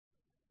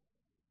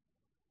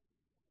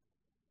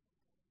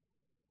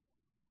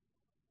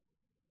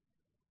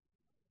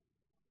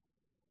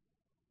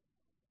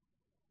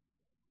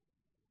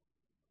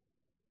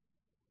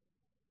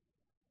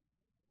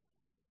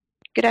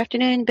Good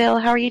afternoon, Bill.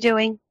 How are you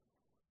doing?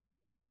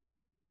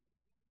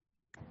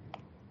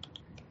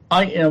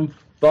 I am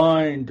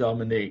fine,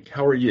 Dominique.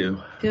 How are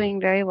you?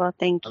 Doing very well,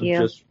 thank I'm you.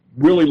 just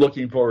really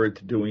looking forward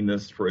to doing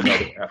this for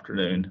another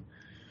afternoon.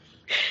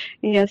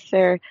 Yes,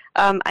 sir.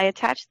 I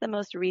attached the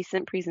most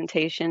recent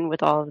presentation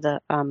with all of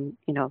the,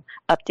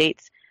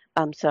 updates.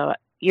 So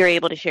you're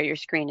able to share your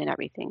screen and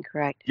everything,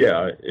 correct?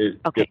 Yeah, it,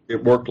 Okay, it,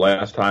 it worked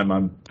last time.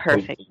 I'm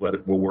perfect. hopeful that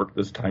it will work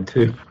this time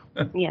too.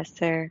 Yes,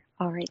 sir.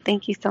 All right.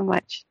 Thank you so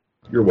much.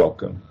 You're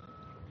welcome.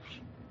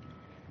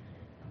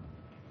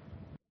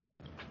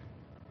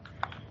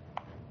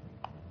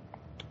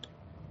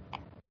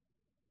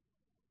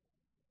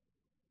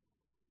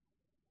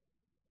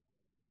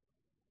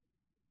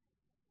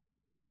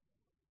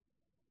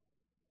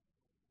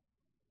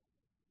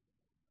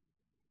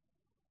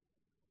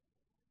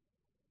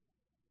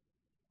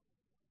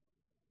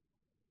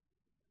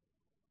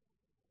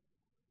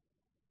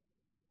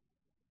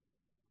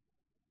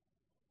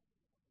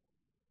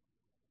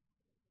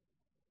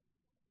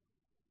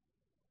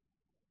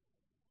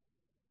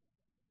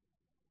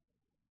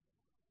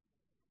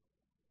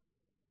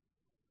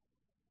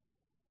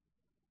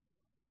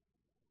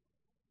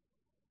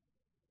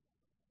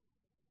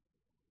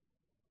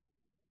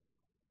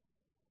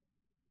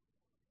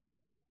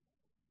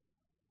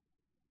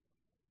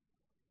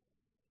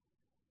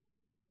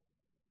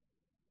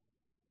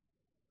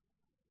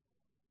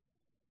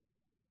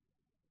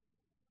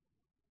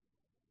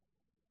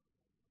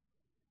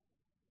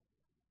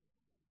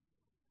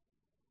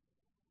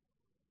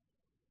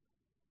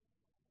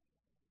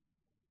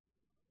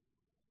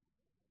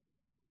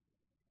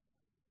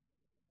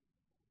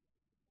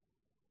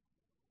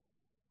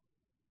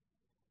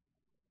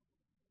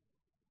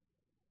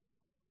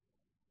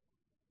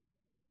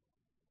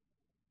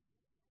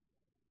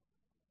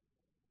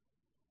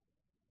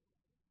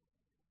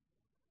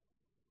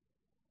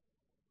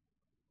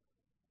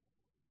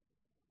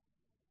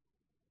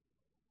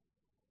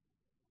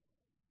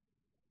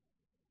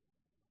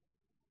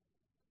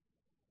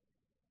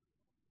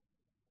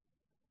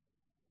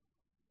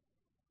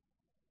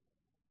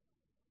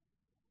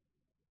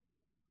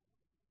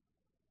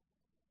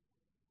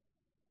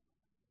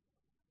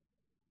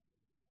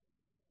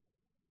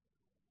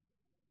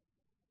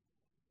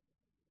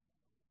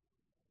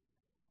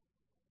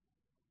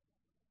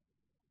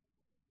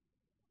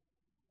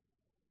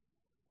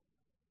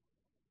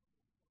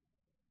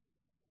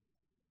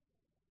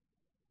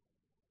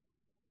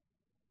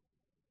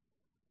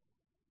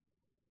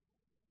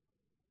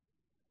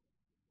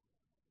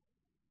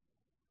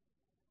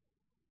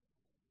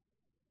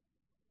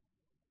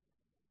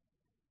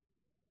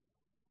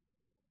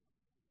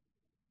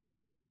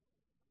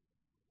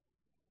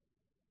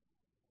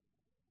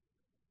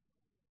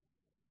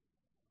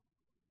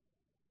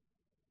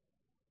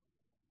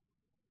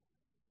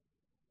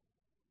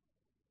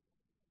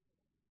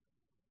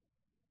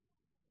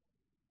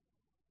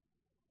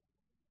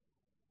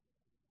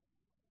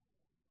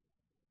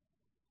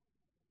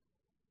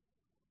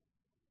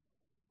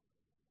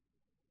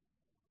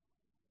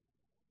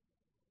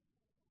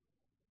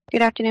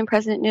 Good afternoon,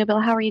 President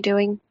Newbill. How are you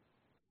doing?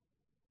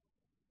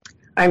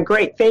 I'm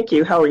great, thank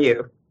you. How are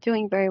you?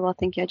 Doing very well,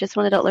 thank you. I just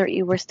wanted to alert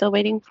you we're still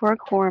waiting for a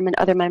quorum and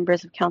other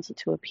members of council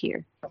to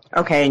appear.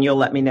 Okay, and you'll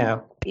let me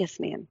know. Yes,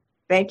 ma'am.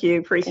 Thank you,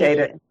 Thank appreciate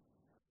it. you.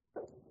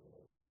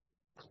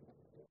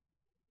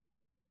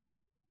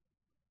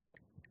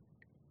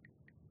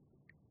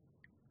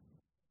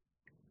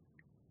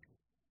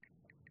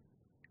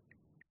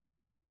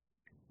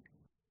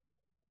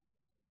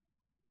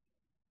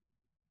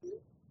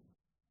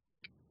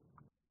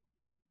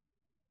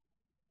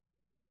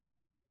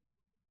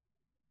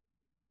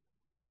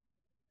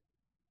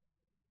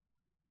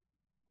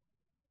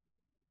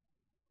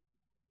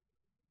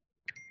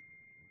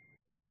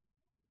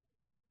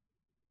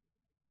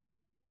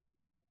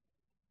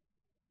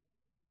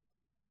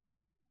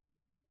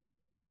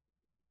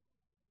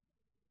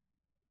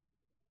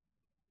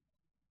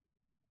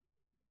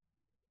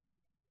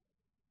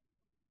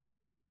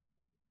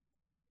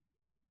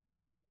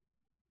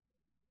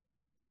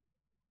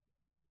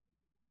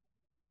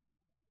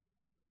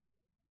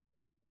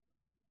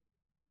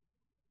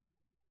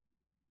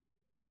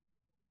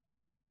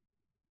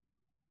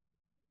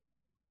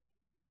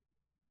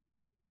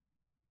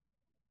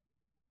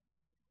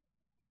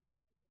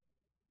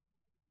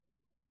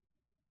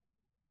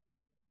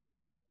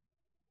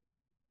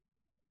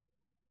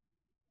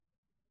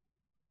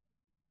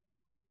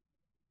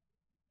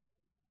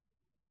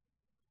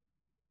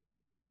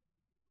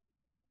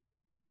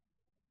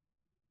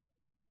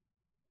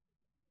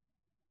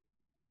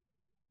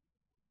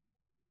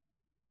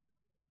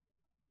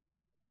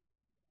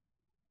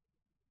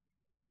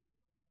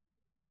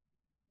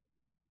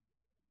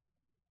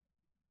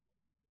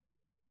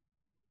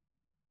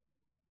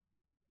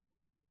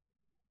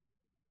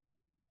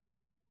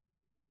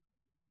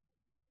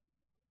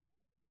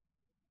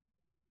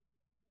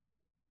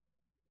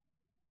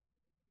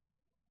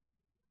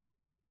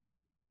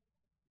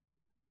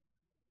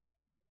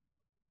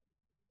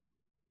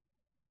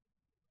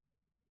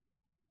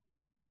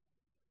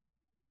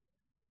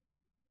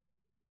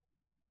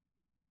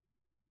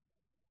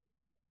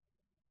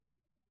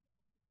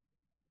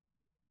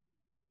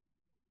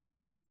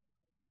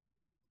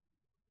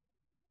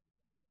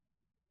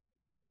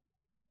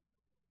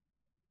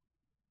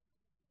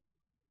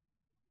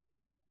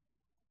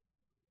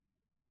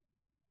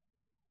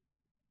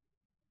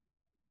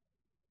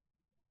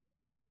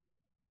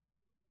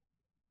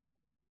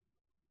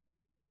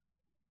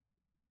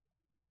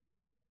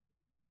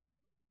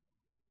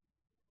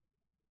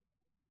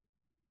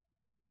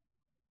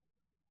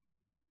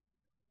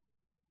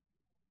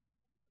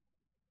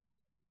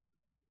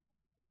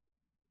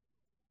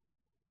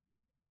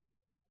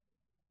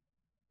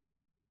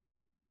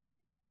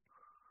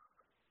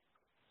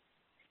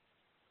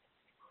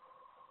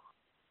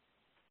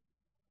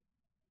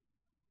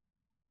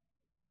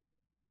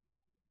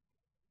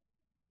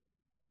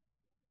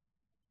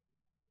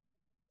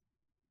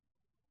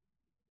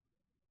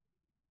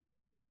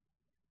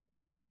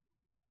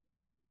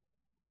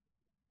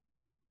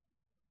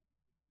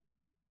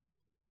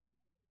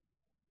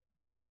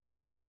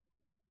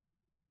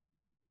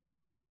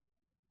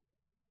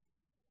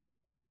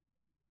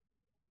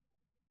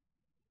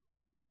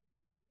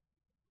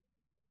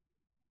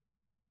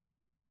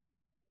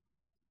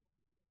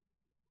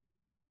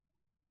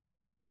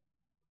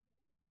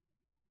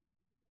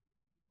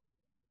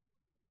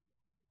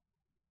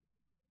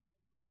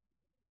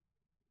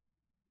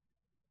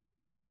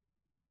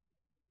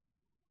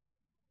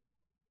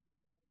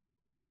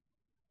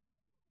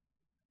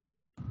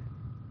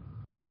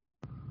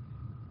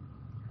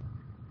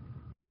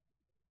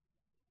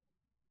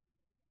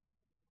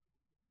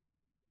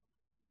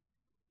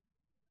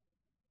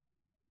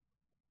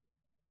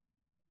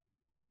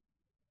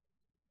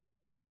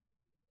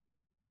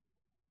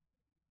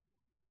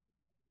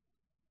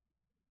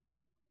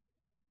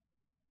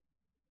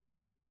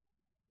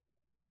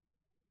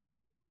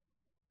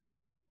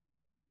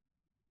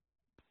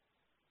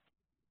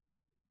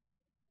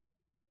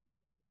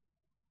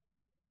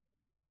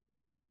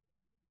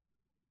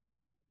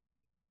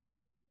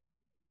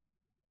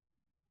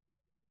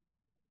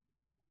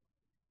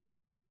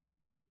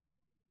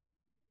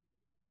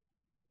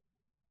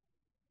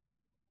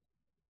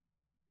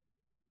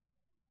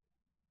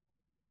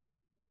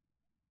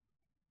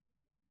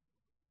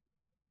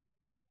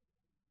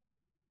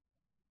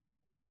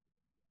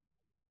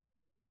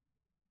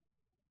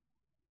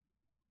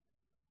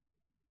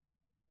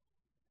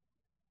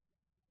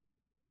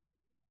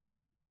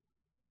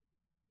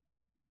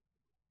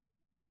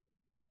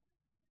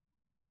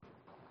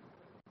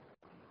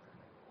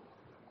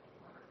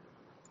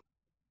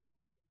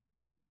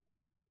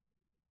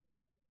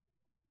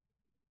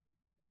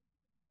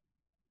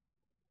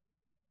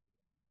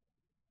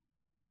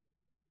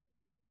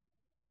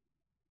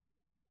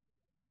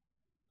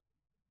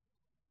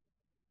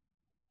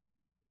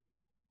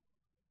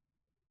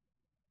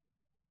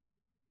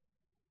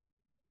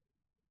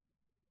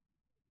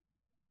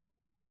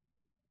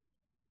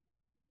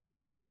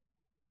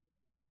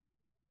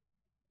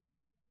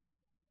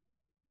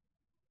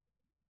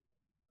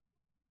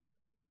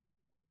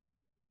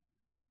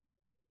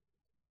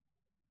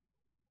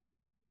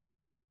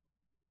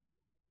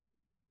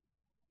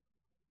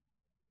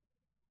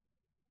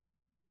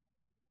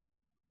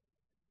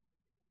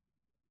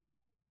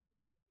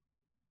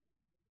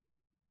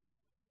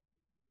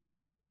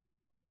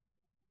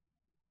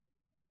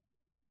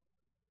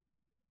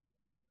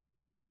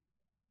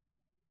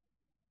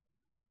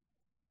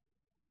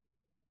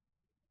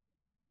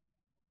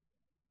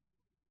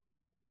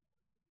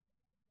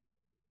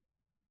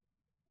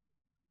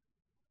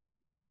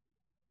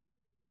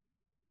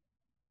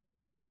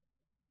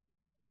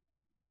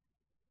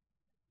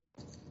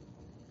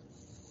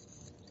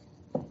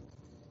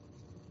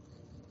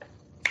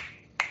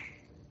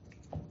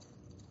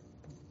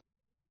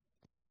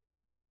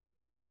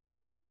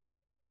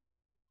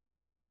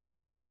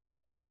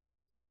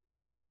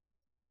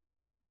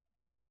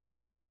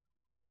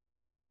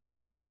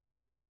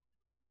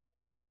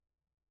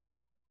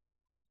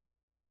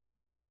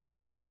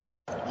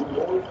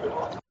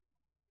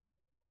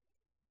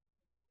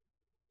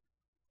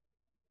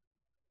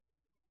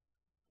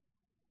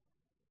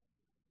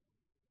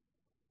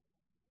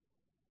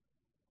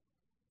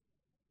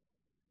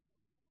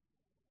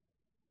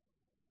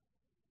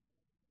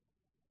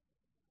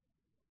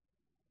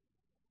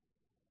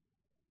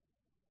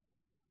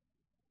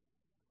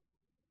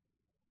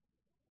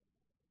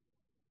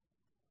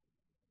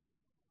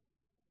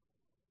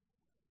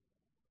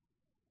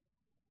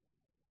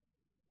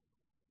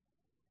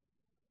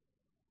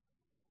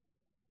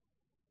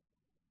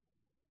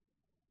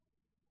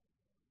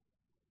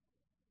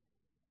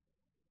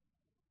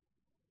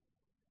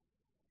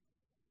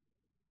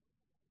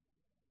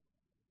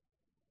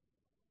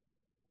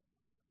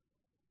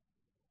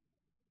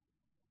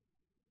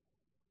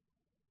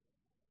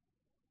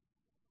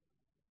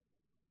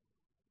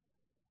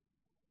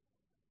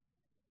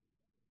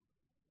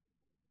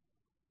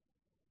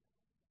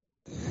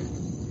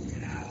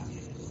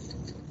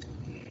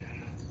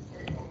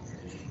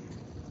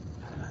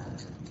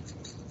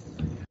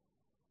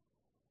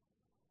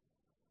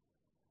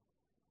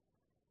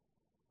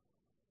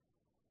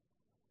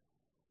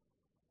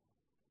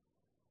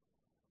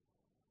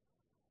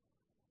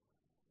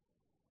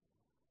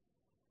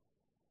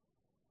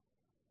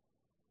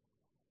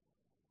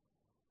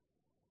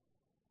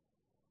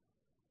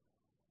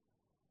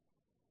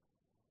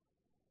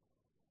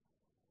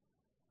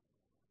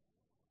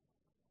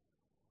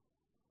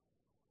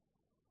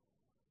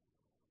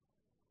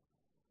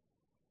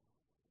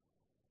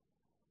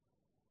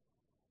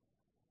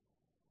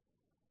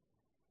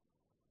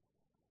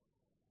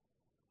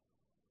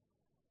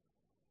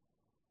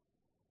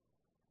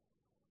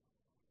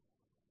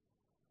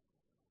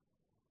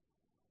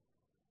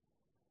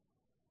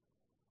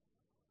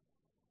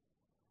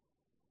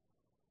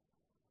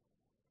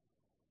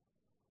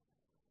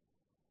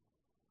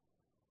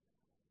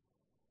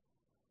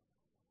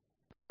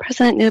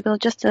 President Newbill,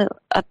 just to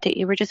update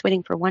you, we're just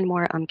waiting for one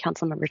more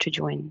council member to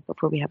join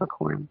before we have a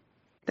quorum.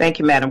 Thank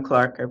you, Madam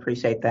Clerk. I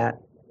appreciate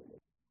that.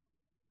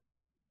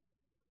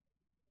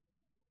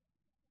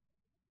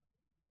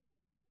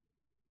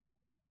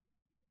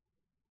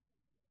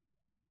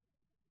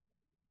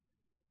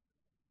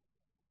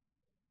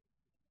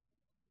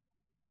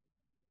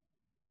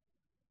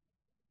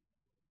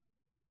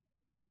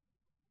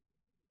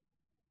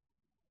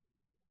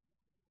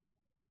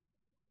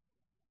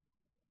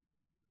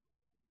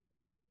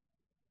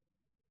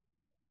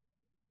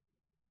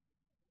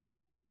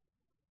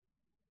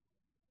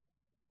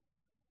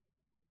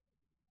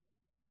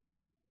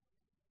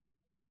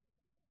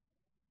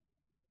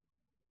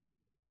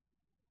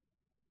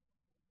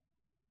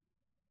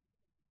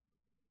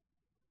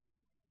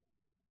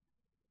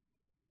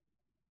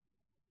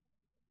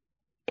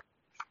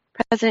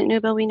 President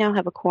Newbill, we now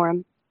have a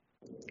quorum.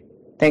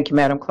 Thank you,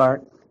 Madam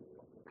Clerk.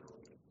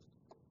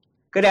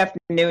 Good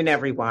afternoon,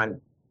 everyone.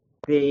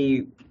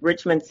 The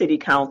Richmond City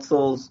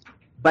Council's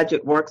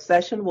budget work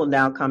session will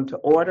now come to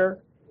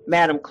order.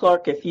 Madam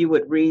Clerk, if you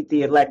would read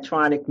the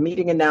electronic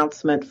meeting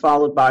announcement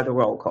followed by the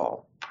roll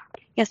call.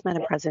 Yes,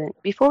 Madam President.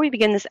 Before we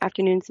begin this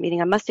afternoon's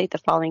meeting, I must state the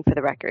following for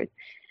the record.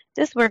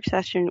 This work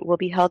session will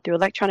be held through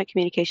electronic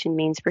communication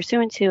means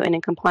pursuant to and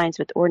in compliance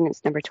with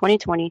Ordinance Number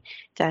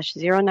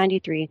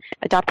 2020-093,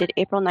 adopted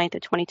April 9th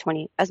of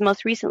 2020, as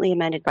most recently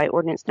amended by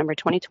Ordinance Number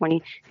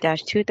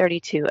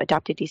 2020-232,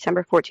 adopted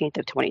December 14th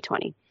of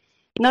 2020.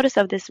 Notice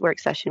of this work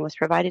session was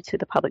provided to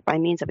the public by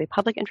means of a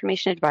public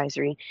information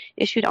advisory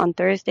issued on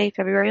Thursday,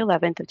 February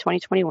 11th of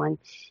 2021,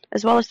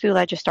 as well as through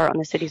Legistar on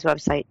the city's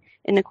website,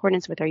 in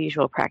accordance with our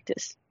usual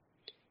practice.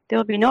 There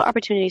will be no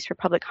opportunities for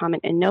public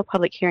comment and no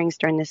public hearings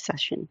during this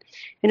session.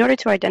 In order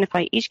to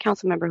identify each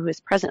council member who is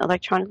present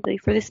electronically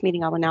for this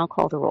meeting, I will now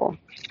call the roll.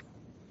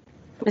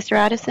 Mr.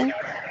 Addison?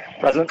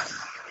 Present.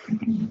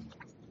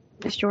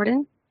 Ms.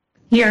 Jordan?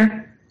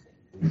 Here.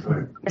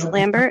 Ms.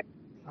 Lambert?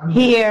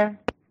 Here.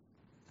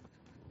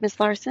 Ms.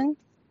 Larson?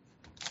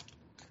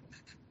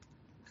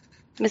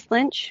 Ms.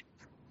 Lynch?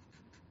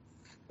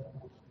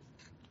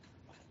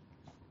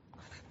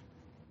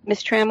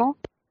 Ms. Trammell?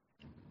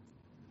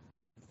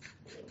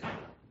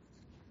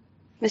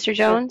 Mr.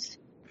 Jones?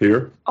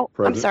 Here. Oh,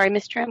 Present. I'm sorry,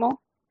 Ms. Trammell?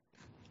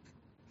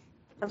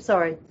 I'm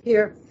sorry.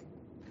 Here.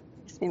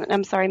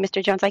 I'm sorry,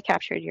 Mr. Jones, I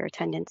captured your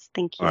attendance.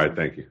 Thank you. All right,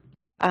 thank you.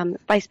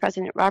 Vice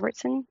President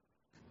Robertson?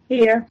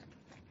 Here.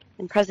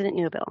 And President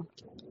Newbill?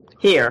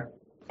 Here.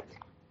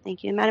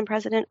 Thank you. Madam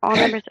President, all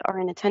members are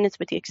in attendance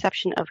with the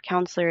exception of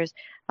Councilors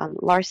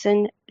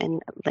Larson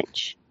and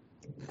Lynch.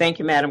 Thank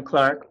you, Madam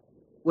Clerk.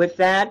 With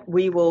that,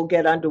 we will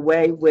get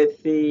underway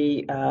with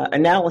the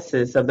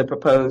analysis of the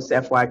proposed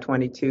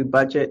FY22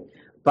 budget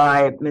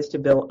by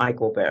Mr. Bill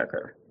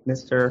Eichelberger.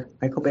 Mr.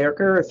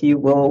 Eichelberger, if you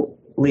will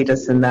lead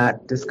us in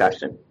that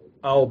discussion.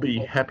 I'll be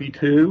happy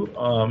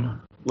to.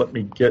 Let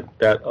me get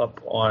that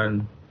up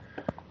on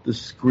the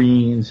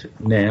screens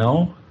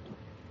now.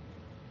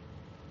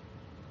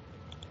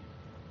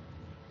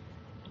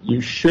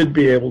 You should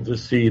be able to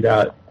see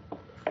that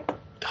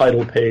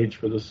title page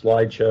for the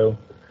slideshow.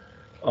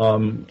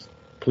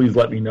 Please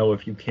let me know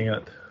if you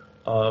can't.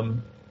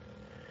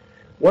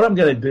 What I'm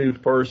going to do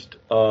first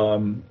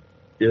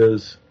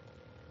is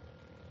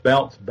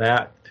bounce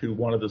back to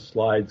one of the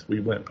slides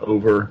we went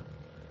over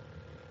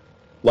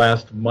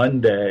last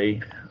Monday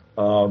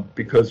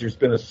because there's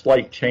been a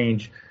slight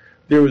change.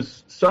 There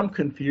was some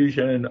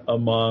confusion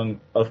among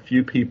a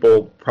few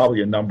people,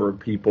 probably a number of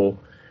people,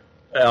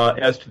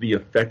 as to the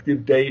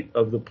effective date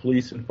of the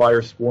police and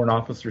fire sworn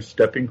officer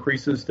step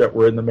increases that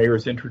were in the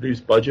mayor's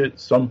introduced budget.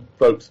 Some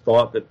folks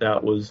thought that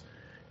that was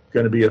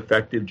going to be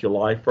effective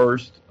July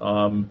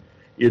 1st.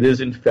 It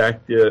is, in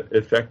fact,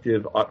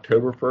 effective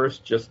October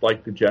 1st, just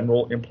like the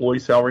general employee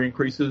salary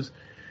increases.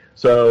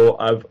 So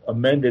I've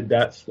amended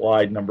that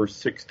slide number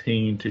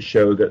 16 to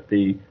show that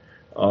the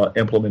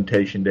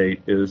implementation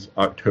date is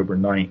October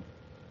 9th.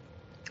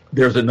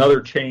 There's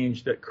another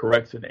change that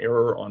corrects an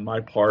error on my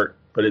part,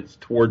 but it's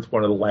towards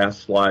one of the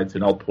last slides,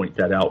 and I'll point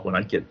that out when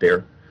I get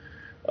there.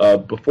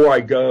 Before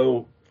I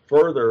go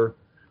further,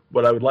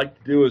 what I would like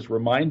to do is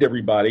remind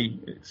everybody,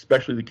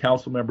 especially the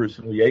council members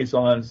and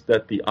liaisons,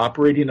 that the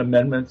operating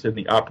amendments and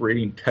the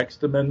operating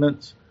text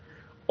amendments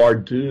are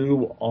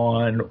due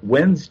on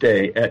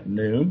Wednesday at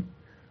noon.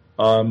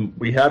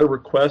 We had a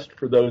request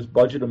for those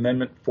budget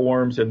amendment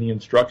forms and the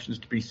instructions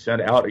to be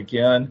sent out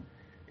again,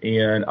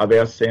 and I've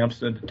asked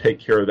Samson to take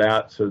care of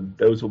that, so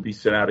those will be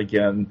sent out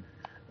again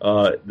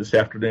this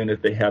afternoon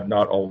if they have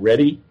not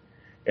already.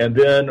 And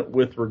then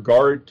with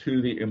regard to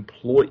the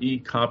employee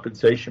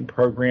compensation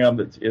program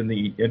that's in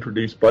the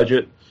introduced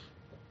budget,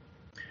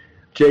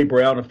 Jay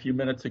Brown a few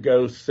minutes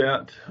ago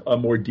sent a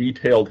more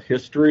detailed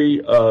history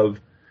of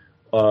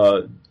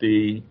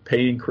the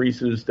pay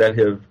increases that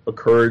have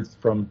occurred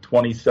from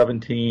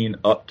 2017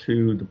 up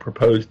to the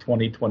proposed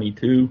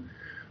 2022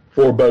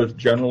 for both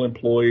general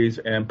employees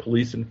and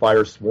police and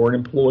fire sworn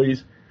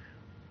employees.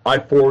 I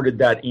forwarded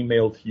that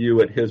email to you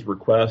at his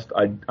request.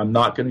 I'm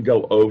not going to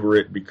go over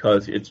it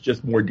because it's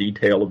just more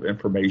detail of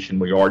information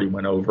we already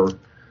went over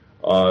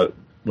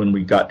when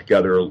we got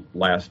together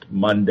last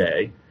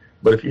Monday.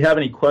 But if you have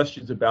any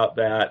questions about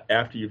that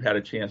after you've had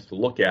a chance to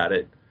look at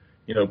it,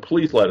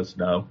 please let us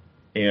know,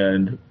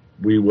 and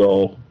we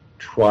will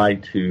try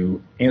to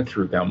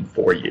answer them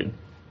for you.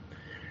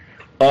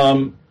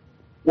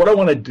 What I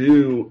want to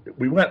do,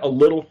 we went a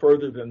little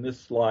further than this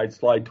slide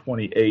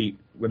 28,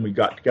 when we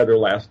got together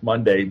last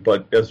Monday,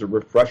 but as a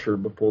refresher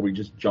before we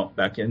just jump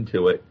back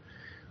into it.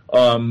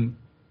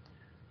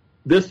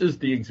 This is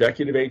the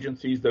executive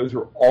agencies. Those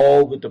are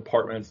all the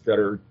departments that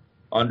are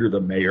under the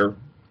mayor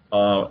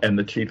and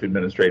the chief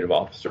administrative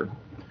officer.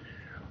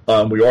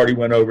 We already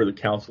went over the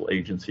council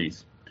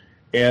agencies.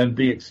 And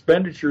the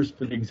expenditures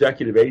for the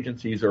executive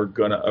agencies are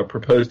going to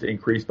proposed to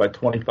increase by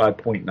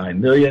 $25.9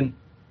 million.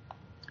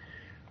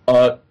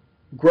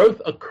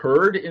 Growth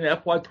occurred in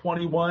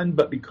FY21,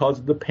 but because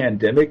of the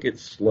pandemic, it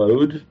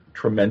slowed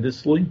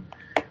tremendously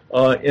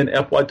in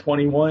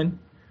FY21.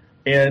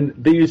 And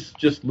these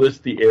just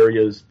list the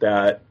areas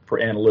that, for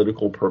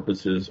analytical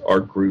purposes, are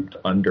grouped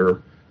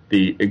under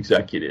the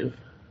executive.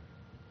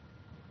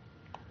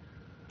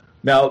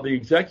 Now, the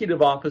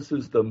executive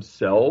offices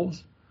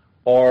themselves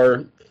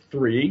are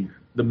three: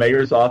 the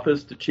mayor's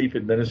office, the chief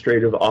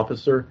administrative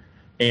officer,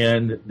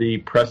 and the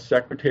press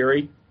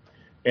secretary.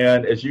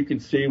 And as you can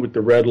see with the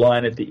red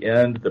line at the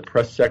end, the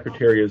press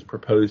secretary is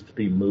proposed to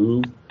be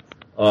moved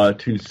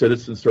to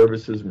citizen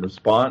services and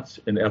response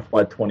in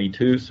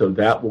FY22, so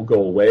that will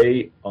go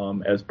away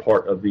as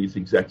part of these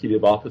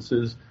executive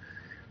offices.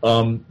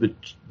 The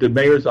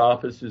mayor's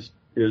office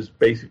is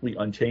basically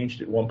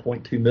unchanged at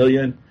 $1.2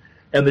 million,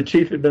 and the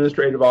chief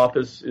administrative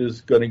office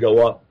is going to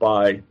go up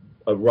by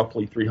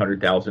roughly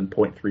 $300,000,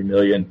 $0.3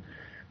 million.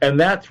 And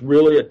that's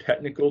really a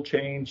technical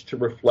change to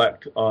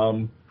reflect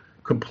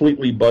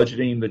completely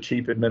budgeting the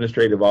chief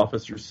administrative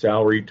officer's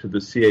salary to the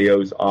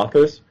CAO's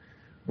office,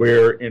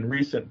 where in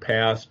recent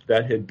past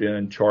that had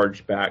been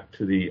charged back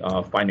to the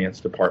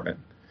finance department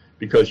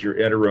because your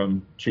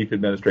interim chief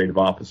administrative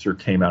officer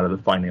came out of the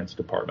finance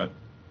department.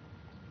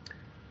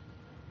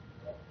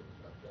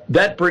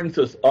 That brings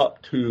us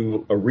up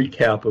to a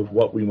recap of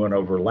what we went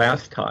over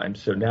last time.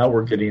 So now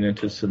we're getting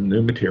into some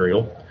new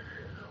material.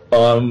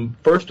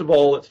 First of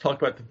all, let's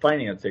talk about the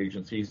finance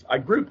agencies. I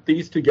grouped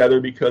these together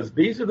because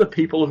these are the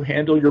people who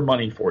handle your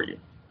money for you.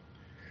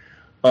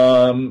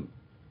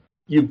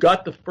 You've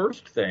got the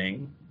first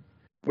thing,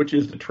 which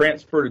is the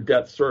transfer to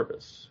debt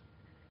service.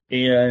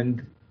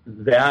 And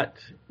that,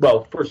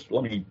 well, first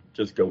let me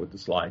just go with the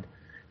slide.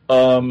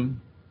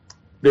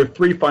 There are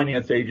three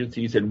finance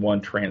agencies and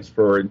one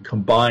transfer, and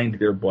combined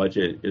their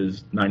budget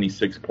is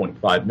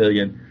 $96.5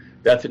 million.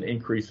 That's an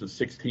increase of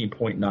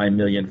 $16.9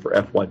 million for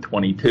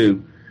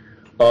FY22.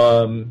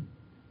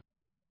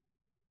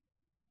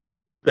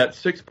 That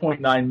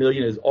 $6.9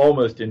 million is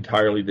almost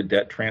entirely the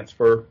debt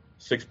transfer,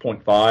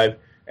 6.5.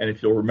 And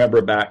if you'll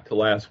remember back to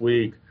last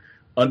week,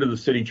 under the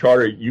city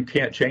charter, you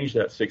can't change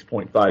that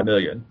 6.5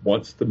 million.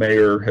 Once the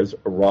mayor has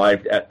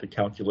arrived at the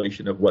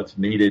calculation of what's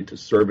needed to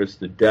service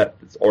the debt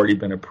that's already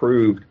been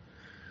approved,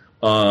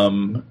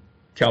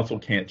 council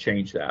can't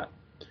change that.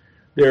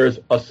 There's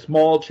a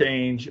small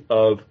change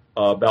of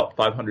about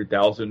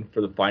 $500,000 for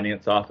the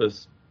finance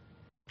office.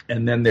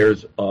 And then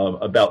there's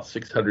about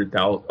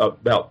 600,000,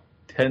 about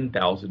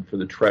 10,000 for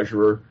the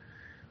treasurer.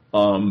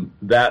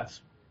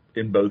 That's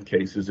in both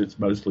cases, it's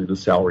mostly the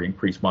salary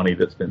increase money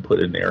that's been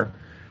put in there.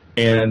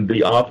 And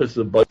the Office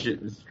of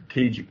Budget and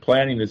Strategic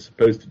Planning is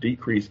supposed to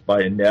decrease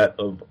by a net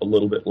of a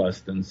little bit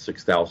less than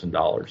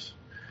 $6,000.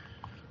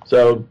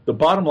 So the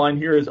bottom line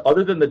here is,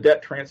 other than the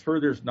debt transfer,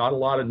 there's not a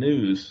lot of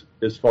news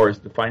as far as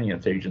the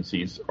finance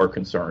agencies are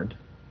concerned.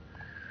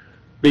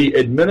 The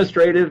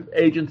administrative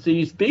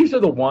agencies, these are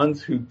the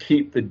ones who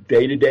keep the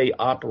day-to-day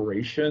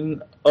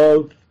operation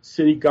of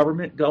city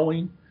government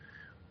going.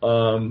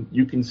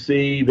 You can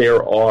see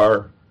there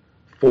are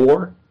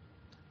 4: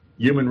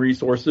 Human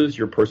Resources,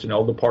 your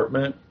personnel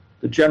department;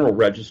 the General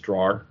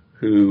Registrar,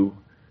 who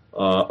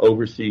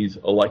oversees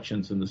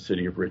elections in the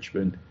city of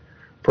Richmond;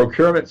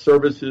 Procurement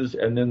Services;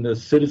 and then the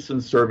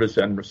Citizen Service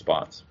and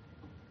Response.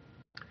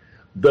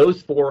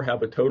 Those 4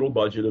 have a total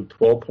budget of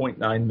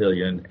 $12.9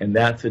 million, and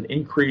that's an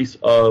increase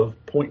of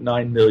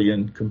 $0.9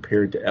 million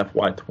compared to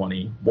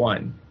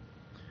FY21.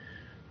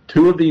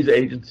 2 of these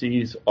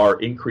agencies are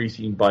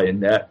increasing by a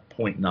net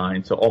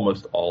 0.9, so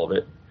almost all of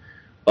it.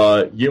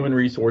 Human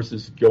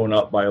Resources is going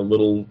up by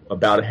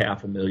about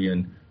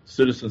 $500,000.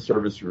 Citizen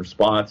Service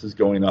Response is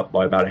going up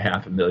by about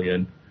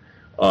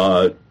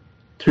 $500,000.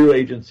 2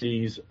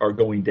 agencies are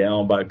going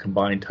down by a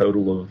combined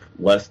total of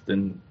less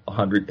than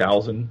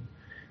 $100,000.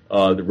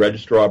 The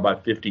Registrar by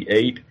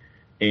 58,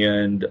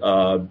 and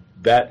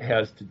that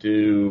has to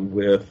do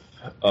with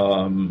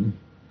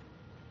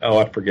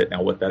I forget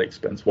now what that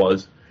expense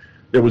was.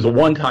 There was a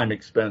one-time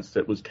expense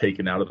that was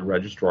taken out of the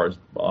Registrar's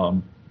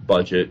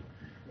budget,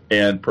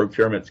 and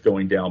Procurement's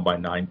going down by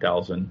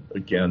 $9,000.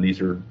 Again,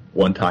 these are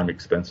one-time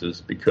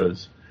expenses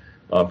because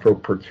for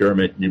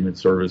Procurement, Human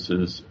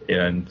Services,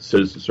 and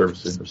Citizen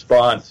Services and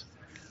Response,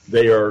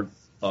 they are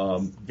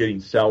getting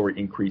salary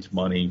increase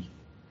money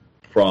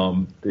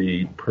from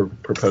the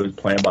proposed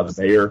plan by the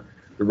mayor.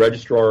 The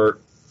Registrar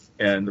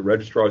and the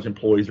Registrar's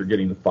employees are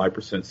getting the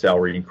 5%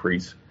 salary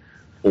increase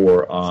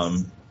for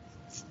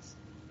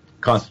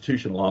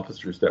constitutional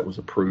officers that was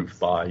approved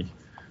by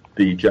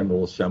the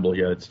General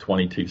Assembly at its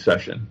 22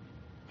 session.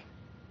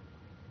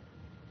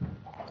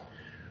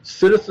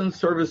 Citizen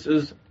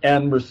Services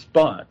and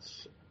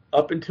Response.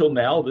 Up until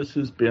now, this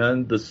has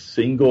been the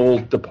single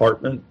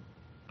department.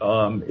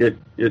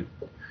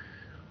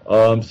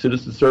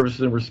 Citizen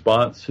Services and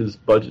Response, his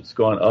budget's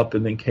gone up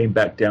and then came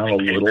back down a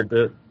little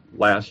bit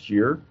last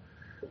year.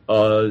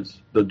 The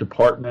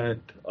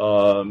department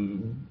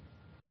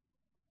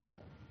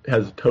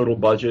has a total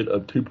budget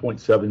of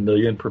 $2.7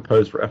 million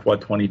proposed for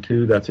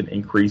FY22. That's an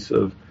increase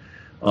of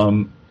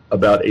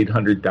about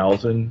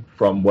 $800,000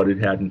 from what it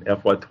had in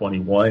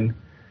FY21.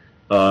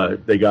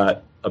 They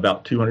got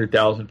about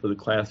 $200,000 for the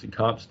class and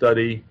comp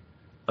study,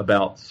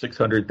 about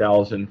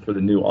 $600,000 for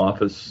the new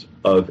Office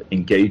of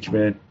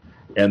Engagement,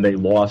 and they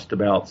lost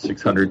about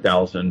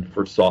 $600,000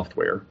 for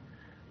software.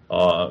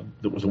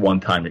 That was a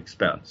one-time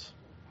expense.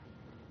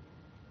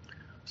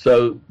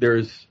 So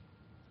there's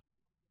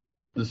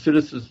the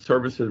Citizen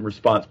Services and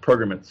Response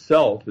program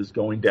itself is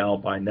going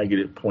down by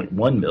negative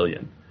 $0.1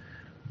 million.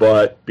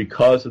 But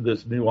because of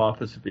this new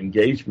Office of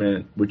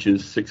Engagement, which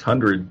is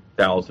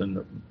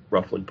 $600,000,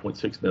 roughly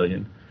 $0.6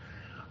 million,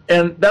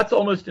 and that's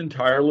almost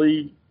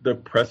entirely the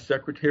press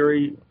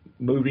secretary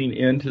moving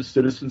into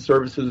Citizen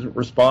Services and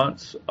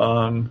Response.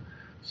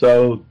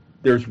 So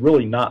there's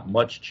really not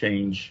much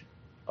change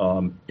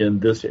in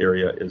this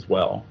area as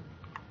well.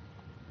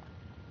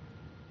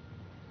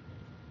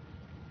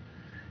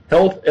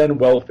 Health and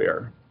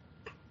welfare.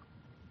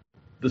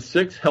 The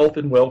 6 health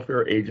and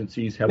welfare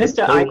agencies have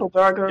Mr.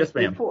 Eichelberger, yes,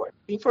 ma'am.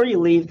 Before you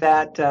leave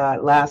that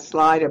last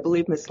slide, I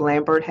believe Ms.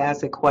 Lambert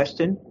has a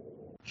question.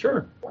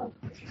 Sure.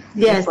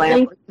 Yes,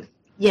 thank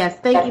you,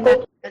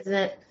 Mr.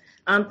 President.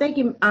 Thank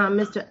you,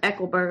 Mr.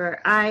 Eichelberger.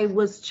 I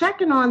was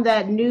checking on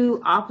that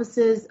new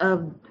offices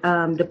of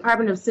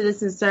Department of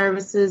Citizen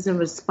Services and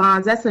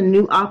Response. That's a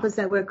new office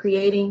that we're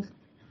creating?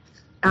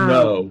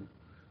 No.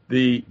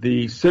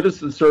 The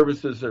Citizen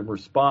Services and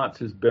Response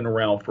has been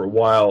around for a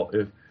while.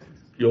 If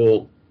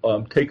you'll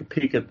take a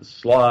peek at the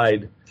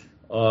slide,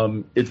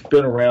 it's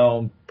been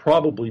around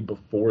probably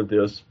before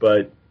this,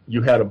 but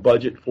you had a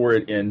budget for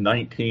it in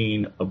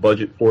 19, a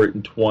budget for it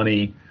in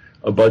 20,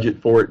 a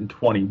budget for it in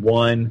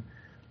 21.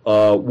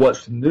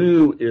 What's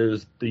new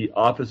is the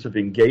Office of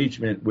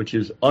Engagement, which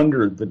is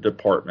under the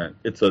department.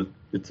 It's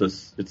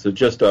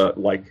just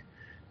a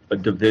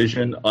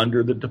division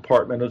under the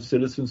Department of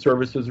Citizen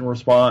Services and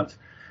Response,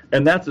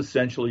 and that's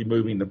essentially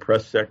moving the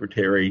press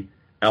secretary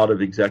out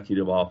of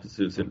executive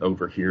offices and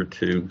over here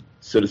to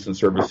Citizen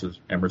Services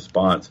and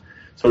Response.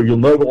 So you'll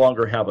no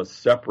longer have a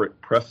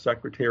separate press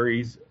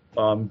secretary's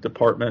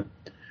department,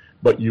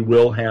 but you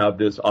will have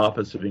this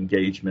Office of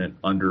Engagement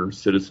under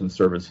Citizen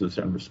Services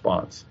and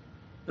Response.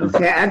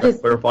 Okay, I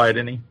just clarify it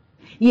any?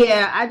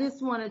 Yeah, I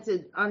just wanted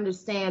to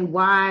understand,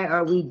 why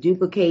are we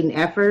duplicating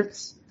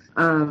efforts?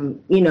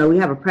 We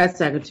have a press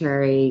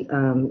secretary.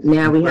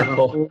 Now we have a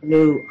whole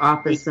new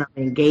Office of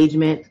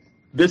Engagement.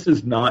 This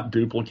is not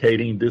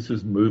duplicating. This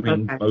is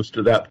moving most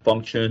of that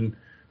function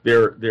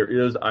There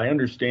is, I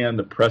understand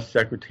the press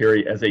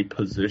secretary as a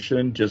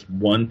position, just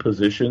one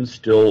position,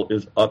 still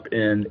is up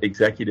in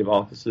executive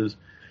offices,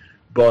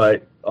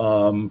 but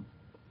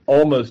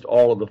almost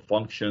all of the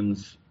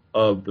functions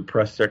of the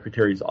press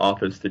secretary's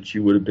office that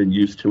you would have been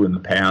used to in the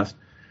past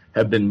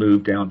have been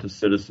moved down to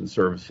citizen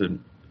service and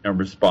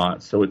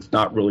response. So it's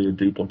not really a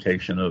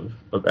duplication of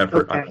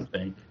effort, okay. I don't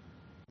think.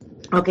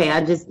 Okay,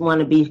 I just want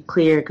to be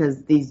clear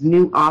because these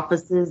new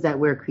offices that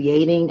we're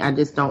creating, I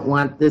just don't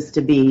want this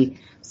to be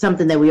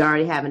something that we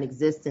already have in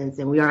existence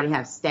and we already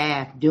have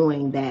staff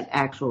doing that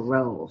actual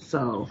role.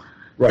 So,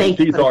 right,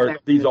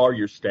 these are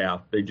your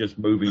staff. They're just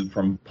moving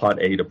from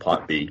pot A to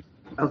pot B.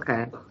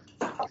 Okay,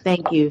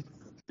 thank you.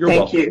 You're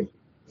welcome. Thank you.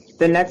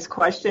 The next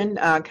question,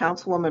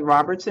 Councilwoman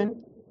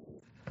Robertson.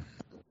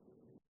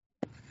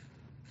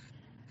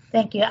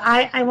 Thank you.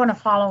 I want to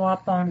follow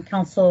up on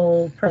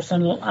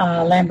Councilperson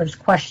Lambert's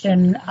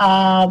question.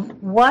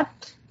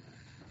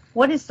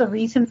 What is the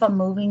reason for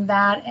moving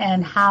that,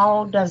 and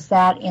how does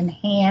that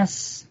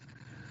enhance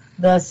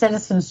the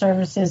citizen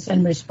services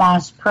and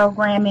response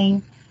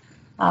programming?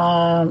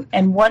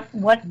 And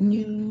what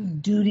new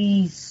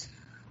duties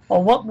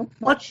or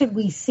what should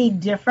we see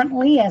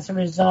differently as a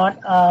result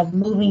of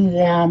moving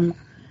them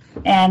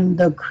and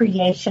the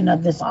creation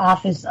of this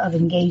Office of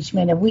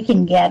Engagement? If we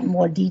can get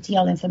more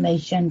detailed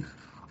information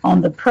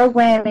on the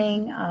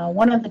programming.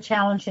 One of the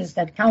challenges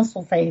that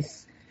council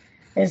face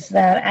is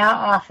that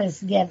our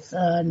office gets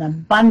an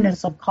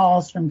abundance of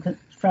calls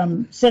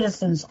from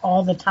citizens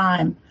all the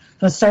time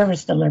for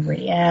service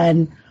delivery,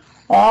 and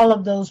all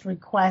of those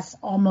requests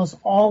almost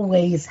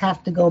always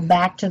have to go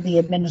back to the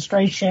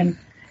administration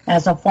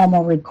as a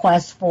formal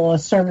request for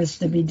service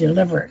to be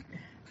delivered.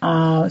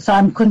 So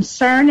I'm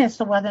concerned as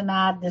to whether or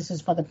not this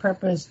is for the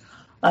purpose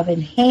of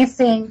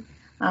enhancing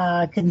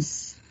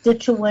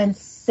constituent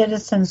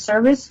citizen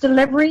service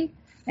delivery,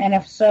 and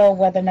if so,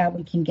 whether or not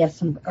we can get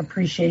some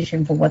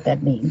appreciation for what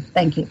that means.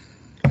 Thank you.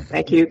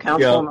 Thank you,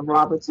 Councilwoman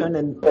Robertson.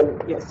 And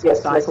yes,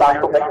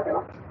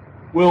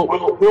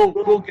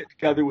 We'll get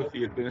together with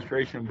the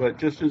administration, but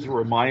just as a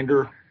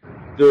reminder,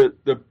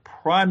 the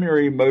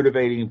primary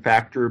motivating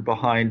factor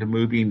behind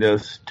moving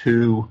this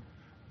to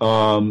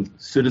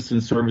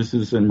citizen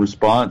services and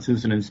response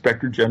is an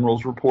Inspector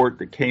General's report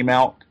that came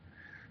out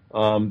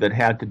that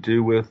had to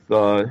do with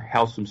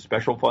how some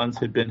special funds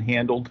had been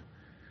handled,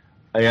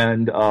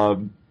 and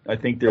I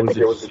think there was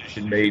a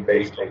decision made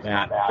based on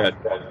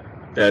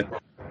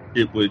that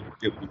it would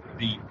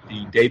be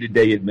the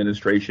day-to-day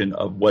administration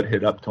of what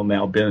had up till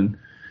now been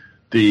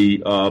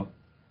the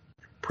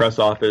press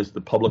office,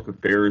 the public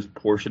affairs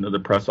portion of the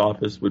press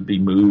office would be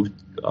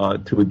moved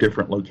to a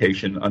different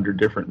location under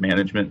different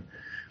management.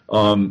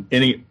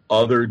 Any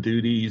other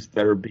duties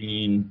that are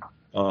being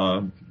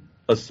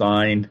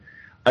assigned,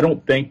 I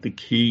don't think the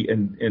key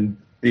in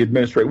the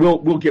administration,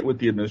 we'll get with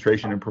the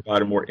administration and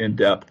provide a more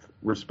in-depth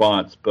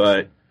response,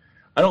 but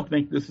I don't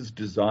think this is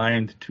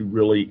designed to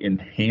really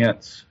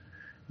enhance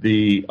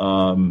the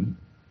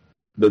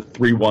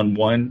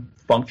 311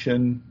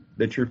 function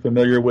that you're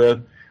familiar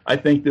with. I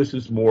think this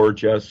is more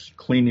just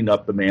cleaning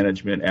up the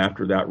management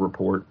after that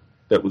report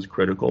that was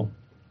critical.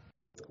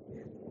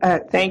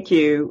 Thank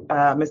you,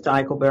 Mr.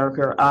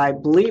 Eichelberger. I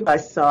believe I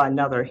saw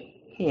another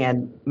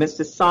hand.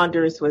 Mr.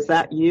 Saunders, was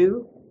that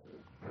you?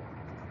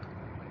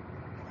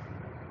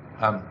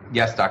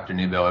 Yes, Dr.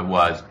 Newbill, it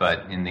was,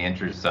 but in the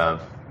interest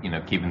of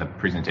keeping the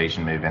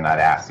presentation moving, I'd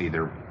ask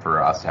either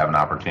for us to have an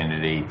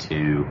opportunity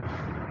to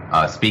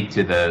speak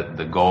to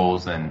the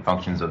goals and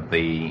functions of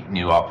the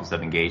new Office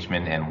of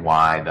Engagement and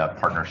why the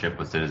partnership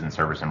with Citizen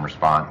Service and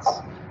Response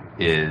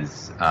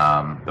is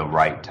the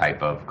right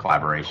type of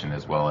collaboration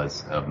as well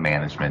as of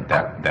management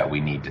that we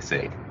need to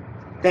see.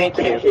 Thank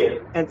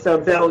you. And so,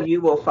 Bill,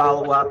 you will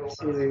follow up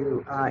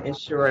to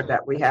ensure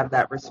that we have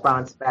that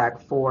response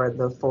back for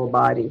the full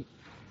body.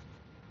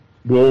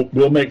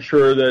 We'll make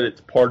sure that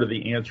it's part of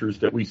the answers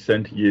that we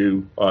send to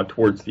you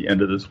towards the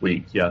end of this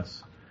week.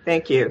 Yes.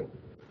 Thank you.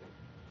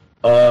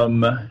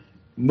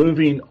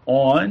 Moving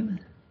on,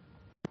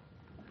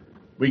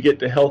 we get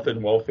to health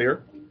and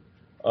welfare.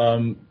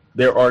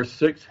 There are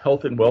 6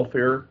 health and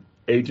welfare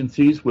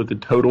agencies with a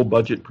total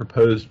budget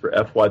proposed for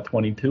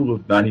FY22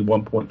 of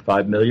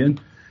 $91.5 million.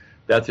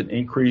 That's an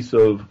increase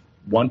of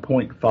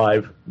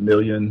 $1.5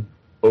 million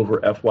over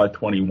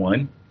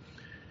FY21.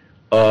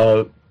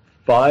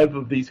 5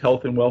 of these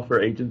health and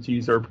welfare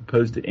agencies are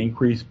proposed to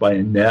increase by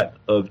a net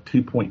of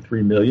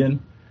 $2.3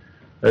 million.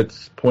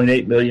 That's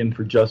 $0.8 million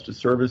for Justice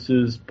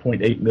Services,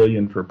 $0.8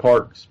 million for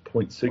Parks,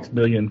 $0.6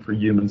 million for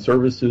Human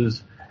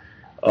Services,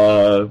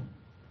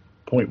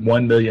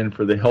 $0.1 million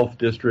for the Health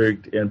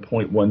District, and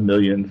 $0.1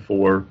 million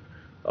for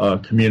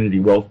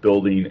Community Wealth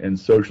Building and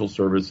Social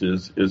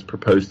Services is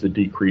proposed to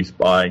decrease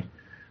by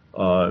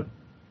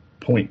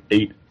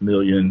 $0.8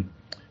 million.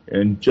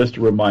 And just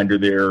a reminder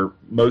there,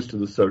 most of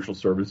the social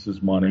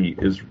services money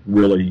is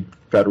really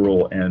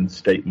federal and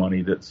state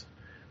money that's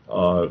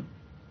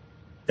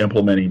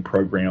implementing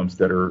programs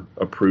that are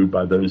approved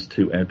by those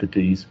 2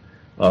 entities.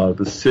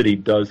 The city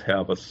does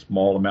have a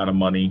small amount of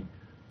money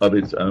of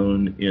its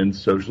own in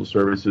social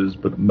services,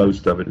 but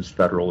most of it is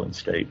federal and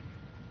state.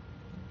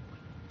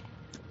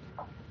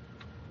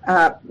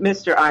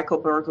 Mr.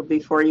 Eichelberger,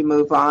 before you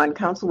move on,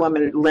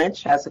 Councilwoman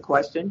Lynch has a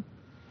question.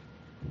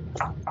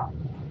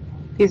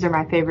 These are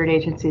my favorite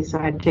agencies, so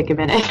I'd take a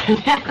minute and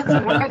ask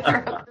a more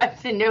thorough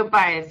question. No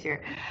bias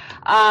here.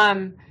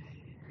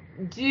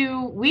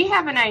 Do we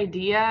have an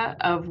idea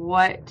of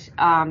what,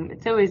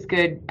 it's always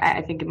good,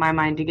 I think in my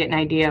mind, to get an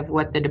idea of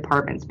what the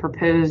department's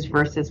proposed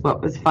versus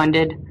what was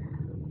funded?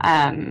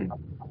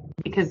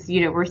 Because,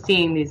 we're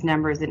seeing these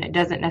numbers and it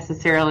doesn't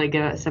necessarily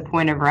give us a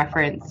point of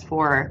reference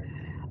for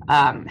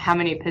how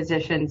many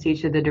positions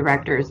each of the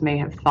directors may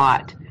have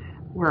thought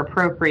were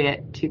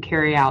appropriate to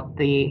carry out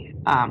their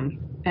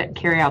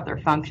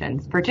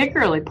functions.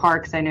 Particularly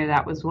parks, I know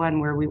that was one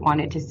where we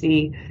wanted to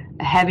see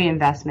a heavy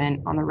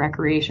investment on the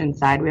recreation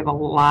side. We have a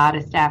lot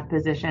of staff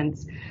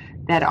positions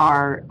that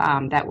were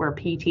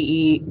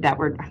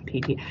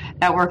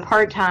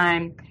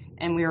part-time,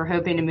 and we were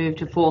hoping to move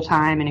to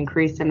full-time and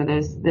increase some of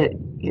those,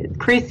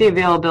 increase the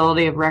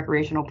availability of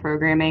recreational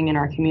programming in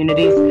our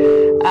communities.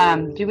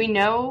 Do we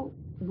know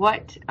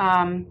what?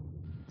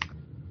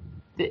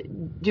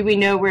 Do we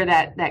know where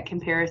that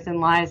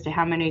comparison lies to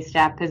how many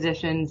staff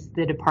positions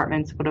the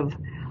departments would have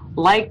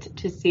liked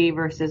to see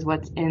versus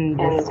what's in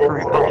this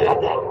current budget?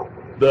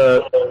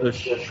 The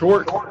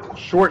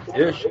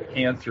short-ish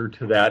answer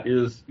to that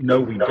is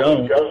no, we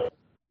don't.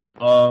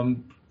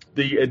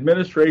 The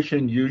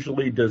administration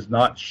usually does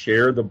not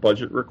share the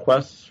budget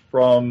requests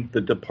from the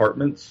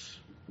departments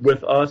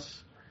with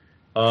us.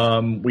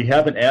 We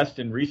haven't asked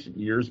in recent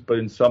years, but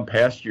in some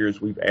past years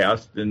we've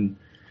asked, and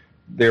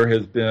there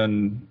has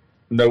been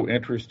no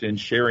interest in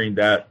sharing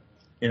that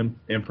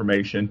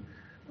information.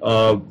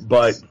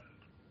 But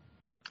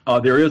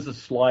there is a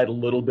slide a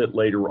little bit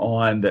later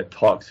on that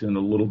talks in a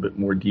little bit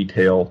more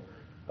detail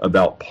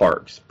about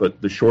parks.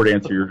 But the short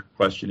answer to your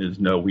question is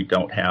no, we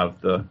don't have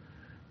the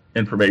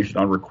information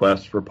on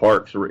requests for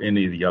parks or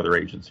any of the other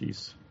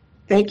agencies.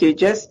 Thank you.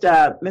 Just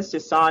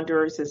Mr.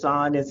 Saunders is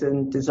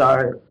in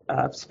desire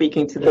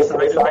speaking to this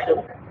item.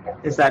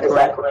 Is that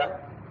correct?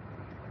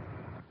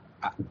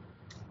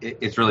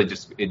 It's really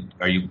just,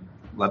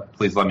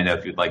 please let me know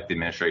if you'd like the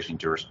administration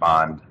to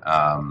respond.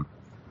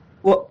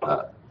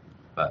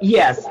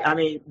 Yes, I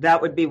mean,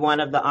 that would be one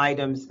of the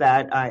items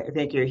that I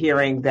think you're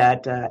hearing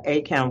that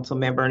a council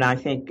member, and I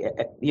think,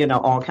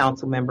 all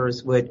council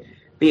members would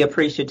be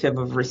appreciative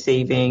of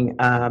receiving,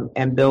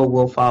 and Bill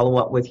will follow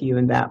up with you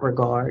in that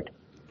regard.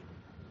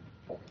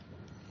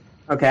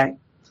 Okay.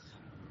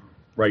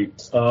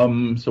 Right. So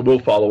we'll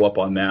follow up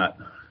on that.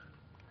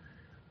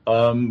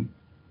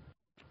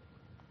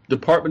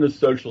 Department of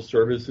Social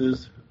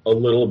Services, a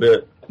little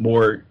bit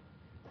more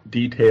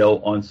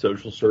detail on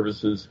social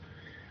services.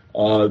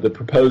 The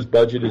proposed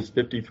budget is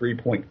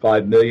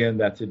 $53.5 million.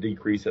 That's a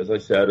decrease, as I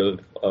said, of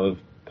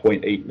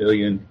 $0.8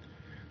 million.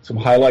 Some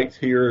highlights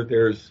here.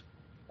 There's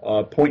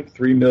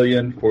 $0.3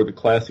 million for the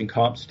class and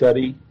comp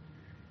study.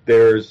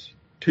 There's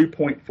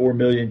 $2.4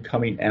 million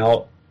coming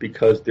out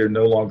because they're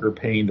no longer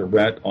paying the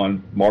rent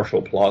on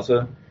Marshall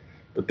Plaza.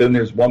 But then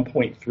there's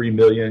 $1.3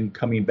 million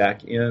coming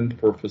back in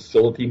for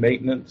facility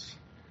maintenance.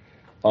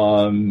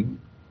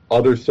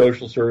 Other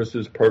social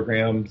services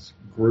programs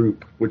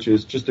group, which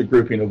is just a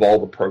grouping of all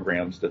the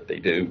programs that they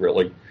do,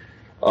 really,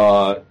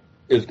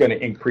 is going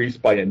to increase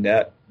by a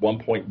net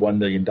 $1.1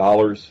 million.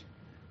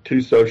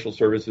 Two social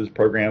services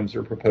programs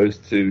are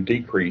proposed to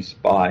decrease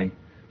by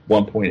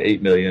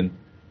 $1.8 million.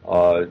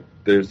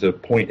 There's a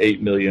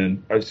 $1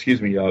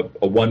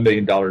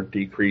 million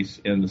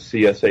decrease in the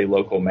CSA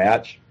local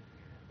match,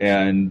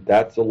 and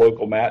that's a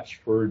local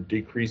match for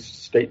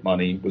decreased state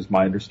money, was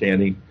my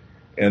understanding.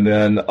 And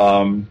then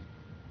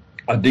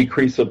a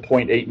decrease of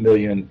 $0.8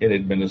 million in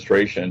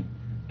administration,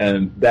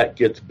 and that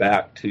gets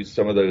back to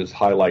some of those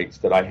highlights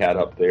that I had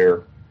up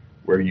there,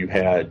 where you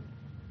had,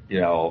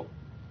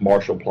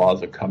 Marshall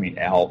Plaza coming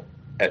out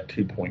at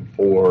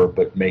 2.4,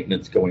 but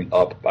maintenance going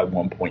up by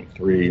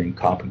 1.3, and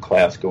comp and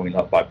class going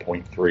up by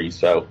 0.3.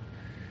 So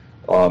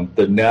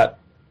the net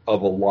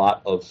of a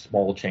lot of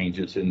small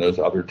changes in those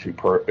other two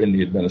in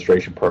the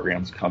administration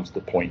programs comes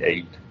to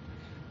 0.8.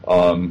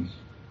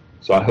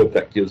 So I hope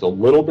that gives a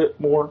little bit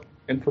more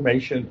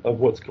information of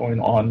what's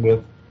going on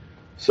with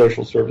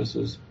social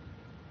services.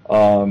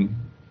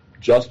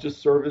 Justice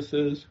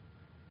services,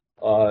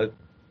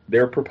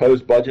 their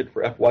proposed budget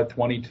for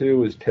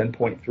FY22 is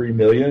 $10.3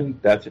 million.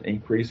 That's an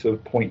increase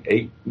of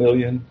 $0.8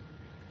 million.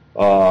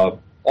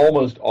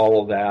 Almost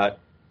all of that,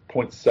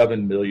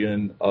 $0.7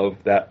 million of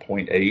that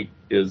 $0.8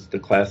 is the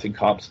class and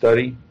comp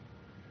study.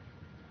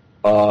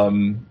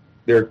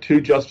 There are two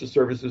justice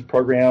services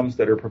programs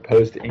that are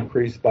proposed to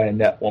increase by a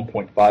net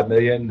 $1.5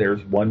 million.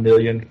 There's $1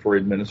 million for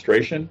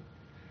administration,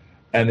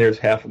 and there's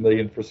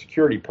 $500,000 for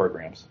security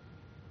programs.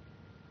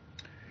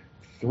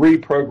 Three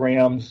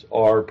programs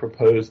are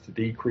proposed to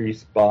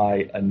decrease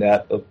by a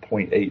net of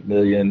 $0.8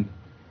 million.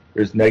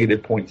 There's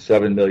negative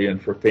 $0.7 million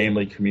for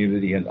family,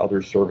 community, and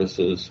other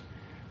services,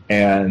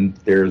 and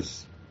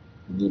there's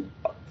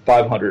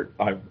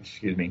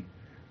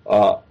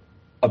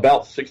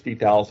about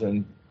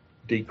 $60,000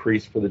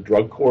 decrease for the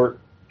drug court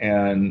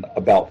and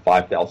about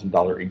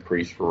 $5,000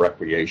 increase for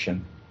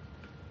recreation.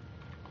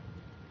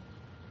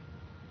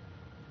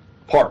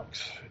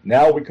 Parks.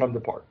 Now we come to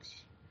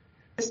parks.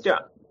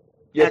 Mr.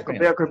 Yes,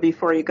 Eckelberger,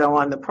 before you go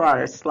on the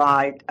prior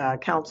slide,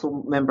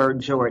 Council Member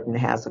Jordan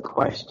has a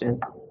question.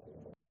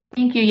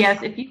 Thank you.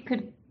 Yes, if you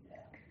could,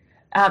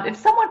 if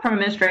someone from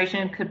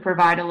administration could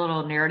provide a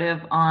little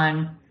narrative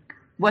on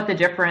what the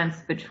difference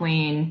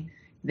between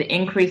the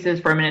increases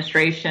for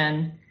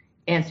administration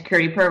and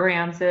security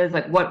programs is,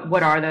 like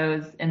what are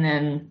those, and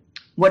then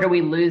what are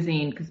we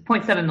losing? Because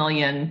 0.7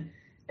 million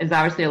is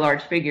obviously a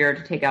large figure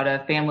to take out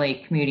of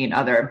family, community, and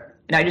other.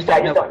 And I just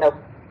don't know what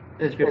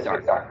those groups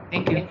are.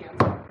 Thank you.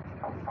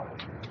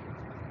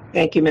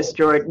 Thank you, Ms.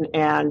 Jordan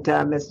and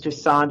Mr.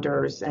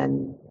 Saunders.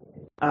 And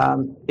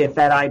if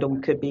that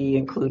item could be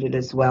included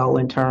as well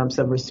in terms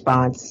of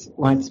response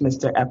once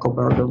Mr.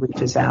 Eckelberger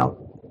reaches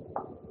out.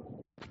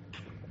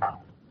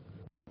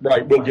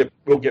 Right, we'll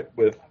get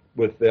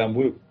with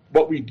them.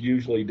 What we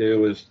usually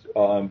do is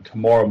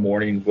tomorrow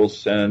morning we'll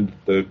send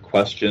the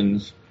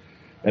questions,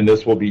 and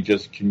this will be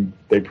just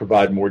they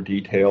provide more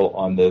detail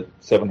on the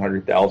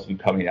 $700,000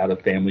 coming out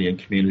of family and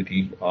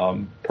community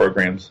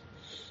programs.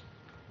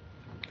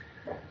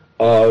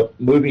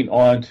 Moving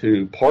on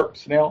to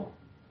parks now.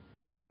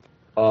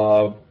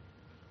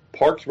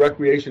 Parks,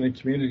 Recreation, and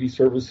Community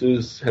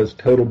Services has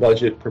total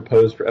budget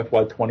proposed for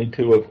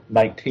FY22 of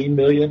 $19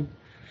 million.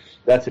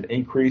 That's an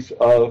increase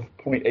of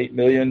 $0.8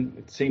 million.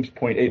 It seems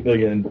 $0.8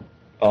 million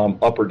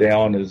up or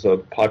down is a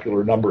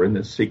popular number in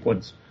this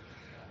sequence.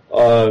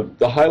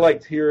 The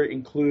highlights here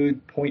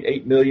include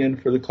 $0.8 million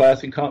for the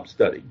class and comp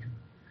study.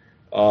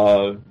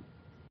 There's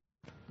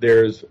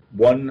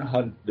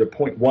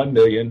 $0.1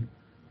 million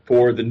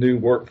for the new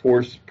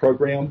workforce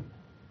program.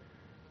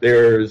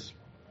 There's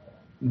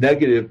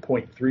negative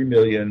 $0.3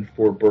 million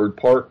for Bird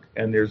Park,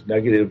 and there's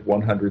negative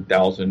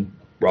 $100,000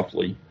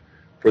 roughly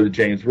for the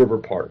James River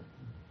Park.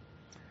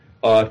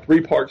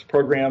 3 parks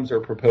programs are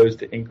proposed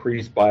to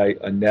increase by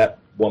a net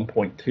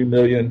 $1.2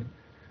 million,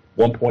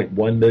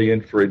 $1.1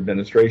 million for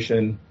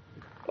administration,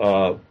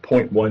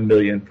 $0.1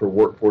 million for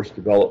workforce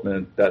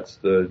development, that's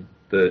the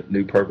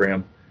new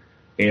program,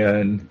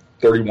 and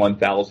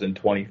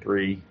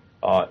 $31,023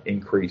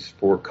 increase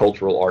for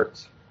cultural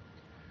arts.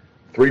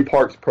 3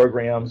 parks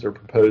programs are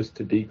proposed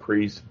to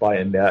decrease by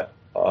a net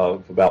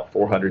of about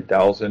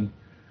 $400,000.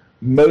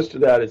 Most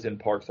of that is in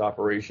parks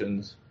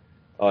operations,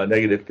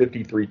 negative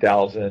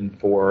 $53,000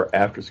 for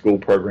after-school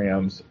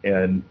programs,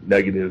 and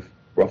negative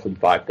roughly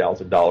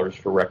 $5,000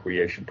 for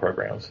recreation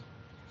programs.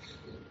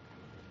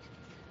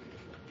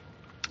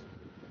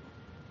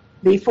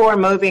 Before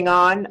moving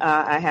on,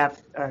 I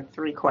have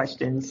 3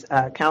 questions.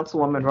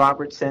 Councilwoman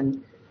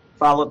Robertson,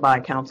 followed by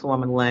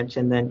Councilwoman Lynch,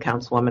 and then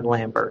Councilwoman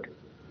Lambert.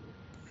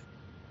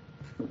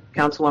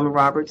 Councilwoman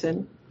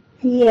Robertson?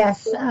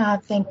 Yes,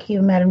 thank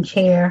you, Madam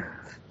Chair.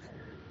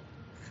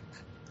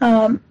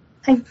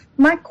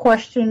 My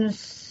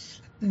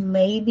questions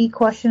may be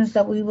questions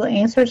that we will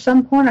answer at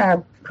some point. I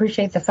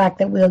appreciate the fact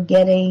that we're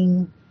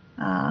getting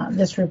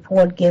this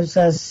report gives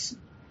us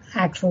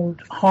actual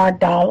hard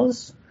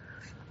dollars,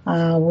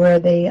 where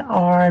they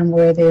are and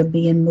where they're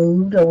being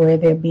moved, or where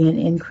they're being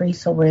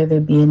increased, or where they're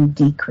being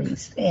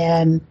decreased.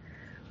 And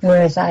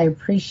whereas I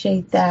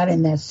appreciate that,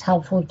 and that's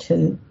helpful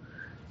to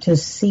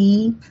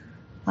see,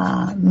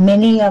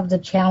 many of the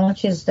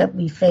challenges that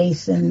we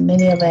face in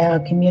many of our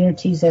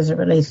communities as it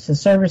relates to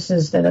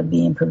services that are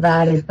being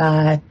provided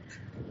by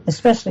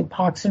especially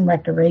Parks and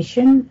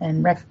Recreation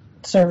and rec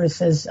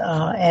services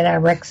at our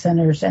rec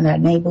centers and our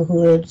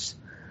neighborhoods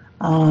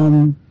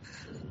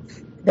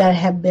that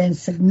have been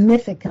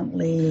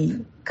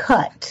significantly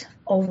cut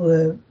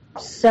over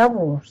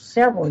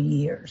several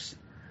years.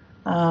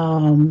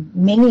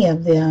 Many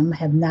of them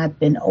have not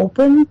been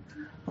open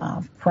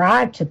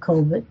prior to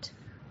COVID.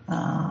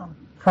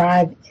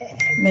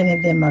 Many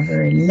of them are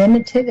very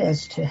limited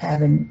as to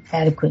having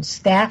adequate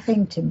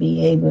staffing to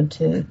be able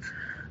to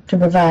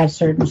provide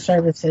certain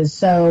services.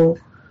 So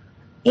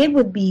it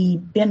would be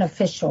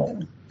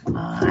beneficial.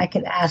 I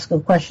could ask a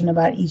question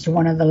about each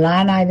one of the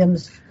line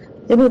items.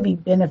 It would be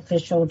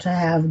beneficial to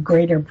have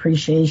greater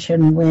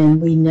appreciation when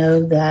we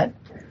know that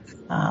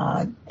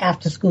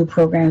after-school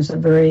programs are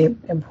very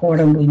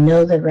important. We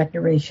know that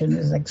recreation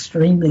is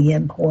extremely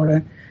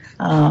important.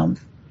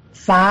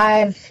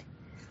 $5,000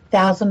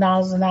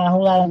 is not a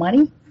whole lot of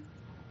money,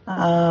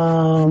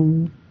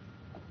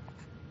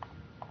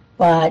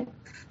 but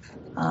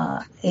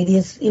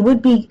it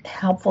would be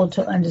helpful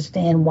to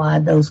understand why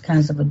those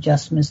kinds of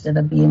adjustments that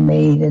are being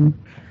made, and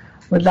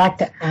would like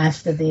to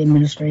ask that the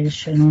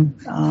administration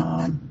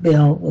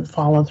bill would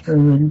follow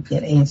through and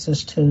get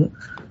answers to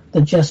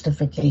the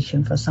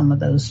justification for some of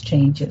those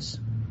changes.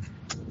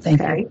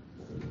 Thank you.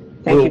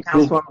 Thank you,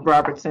 Councilwoman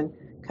Robertson.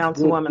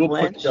 Councilwoman we'll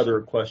Lynch. Put together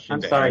a question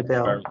I'm to sorry, add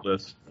Bill. to our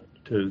list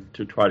to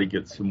try to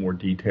get some more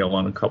detail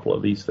on a couple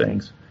of these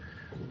things.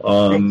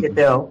 Thank you,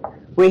 Bill.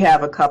 We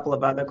have a couple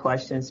of other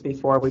questions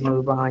before we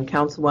move on.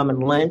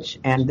 Councilwoman Lynch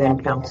and then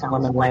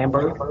Councilwoman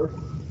Lambert.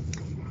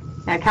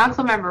 Now,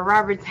 Councilmember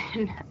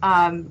Robertson,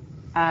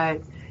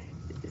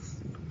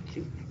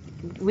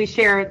 we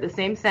share the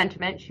same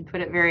sentiment. She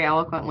put it very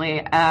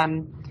eloquently.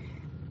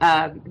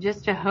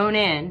 Just to hone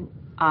in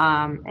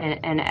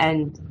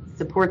and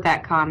support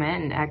that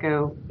comment and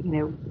echo,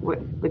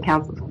 what the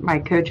council, my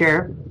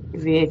co-chair,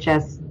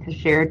 VHS, has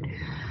shared.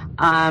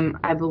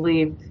 I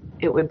believe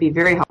it would be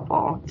very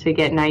helpful to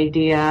get an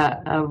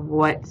idea of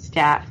what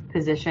staff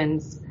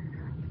positions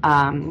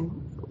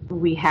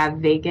we have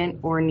vacant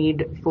or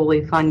need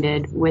fully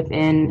funded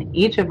within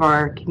each of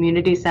our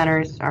community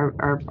centers,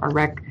 our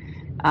rec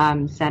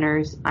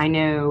centers. I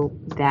know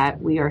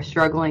that we are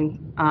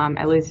struggling,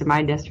 at least in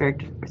my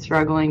district,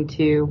 struggling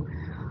to,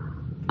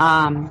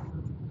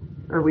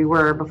 or we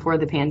were before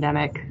the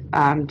pandemic,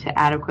 to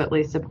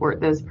adequately support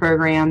those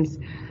programs.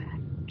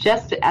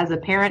 Just as a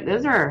parent,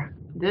 those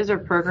are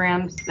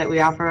programs that we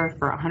offer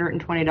for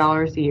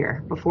 $120 a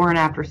year, before and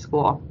after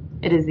school.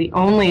 It is the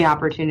only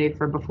opportunity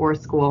for before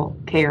school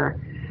care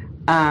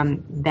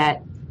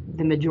that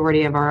the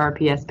majority of our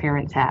RPS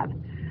parents have.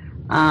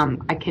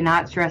 I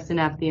cannot stress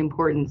enough the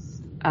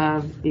importance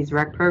of these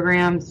rec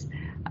programs,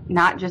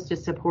 not just to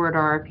support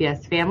our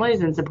RPS families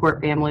and support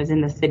families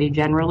in the city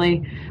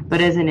generally, but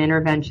as an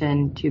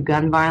intervention to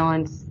gun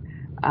violence,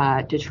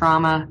 to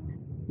trauma.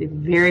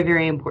 Very,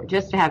 very important.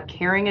 Just to have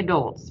caring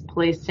adults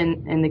placed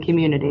in the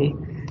community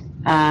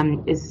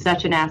is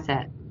such an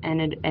asset.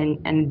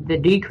 And the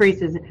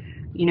decreases,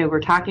 we're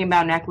talking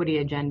about an equity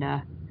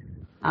agenda.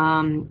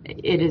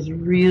 It is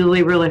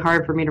really, really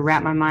hard for me to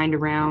wrap my mind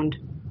around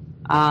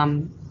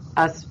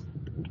us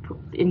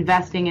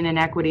investing in an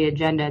equity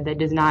agenda that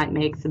does not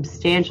make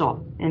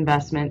substantial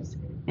investments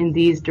in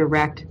these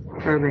direct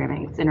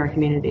programmings in our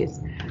communities.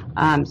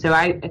 So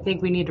I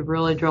think we need to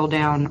really drill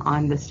down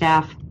on the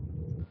staff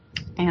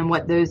and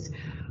what those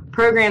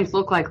programs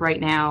look like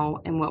right now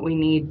and what we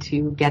need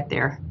to get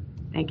there.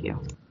 Thank you.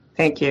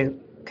 Thank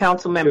you.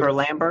 Councilmember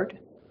Lambert.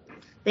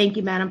 Thank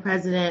you, Madam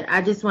President.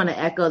 I just want to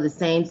echo the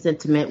same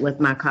sentiment with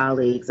my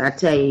colleagues. I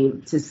tell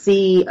you, to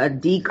see a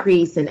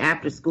decrease in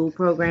after-school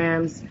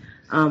programs,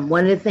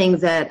 one of the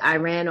things that I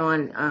ran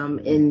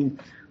on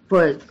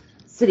for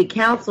City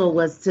Council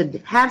was to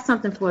have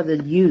something for the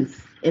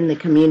youth in the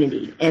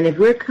community. And if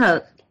we're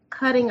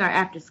cutting our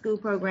after-school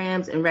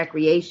programs and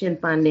recreation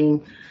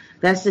funding,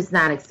 that's just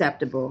not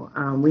acceptable.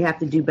 We have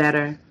to do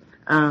better.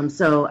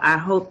 So I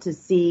hope to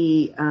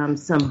see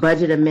some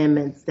budget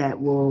amendments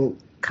that will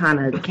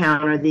kind of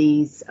counter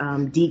these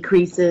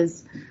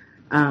decreases.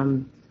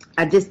 I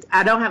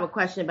don't have a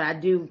question, but I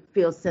do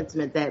feel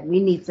sentiment that we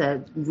need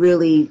to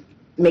really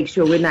make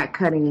sure we're not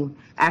cutting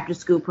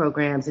after-school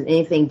programs and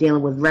anything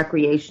dealing with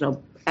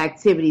recreational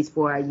activities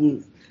for our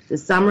youth. The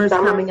summer is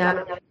coming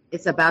up.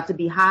 It's about to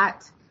be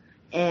hot,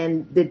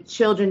 and the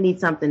children need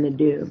something to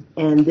do.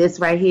 And this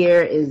right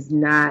here is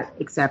not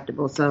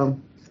acceptable. So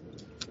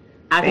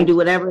I can do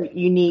whatever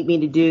you need me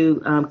to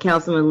do,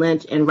 Councilman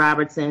Lynch and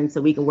Robertson,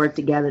 so we can work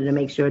together to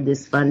make sure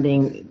this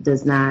funding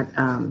does not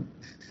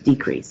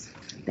decrease.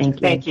 Thank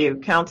you. Thank you.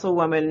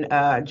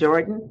 Councilwoman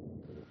Jordan.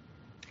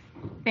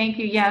 Thank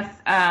you. Yes,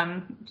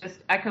 just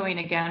echoing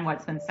again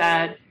what's been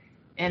said,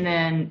 and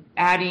then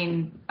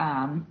adding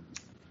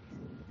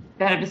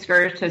that I'm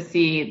discouraged to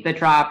see the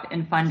drop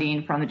in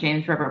funding from the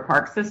James River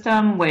Park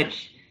system,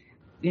 which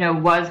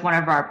was one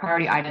of our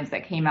priority items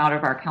that came out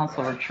of our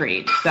council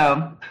retreat.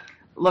 So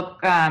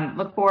look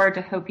forward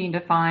to hoping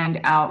to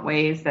find out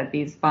ways that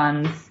these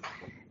funds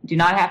do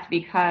not have to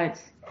be cut.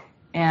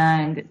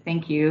 And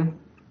thank you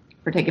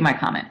for taking my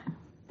comment.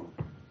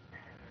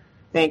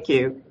 Thank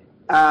you.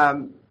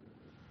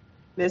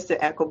 Mr.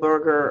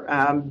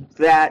 Eckelberger,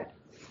 that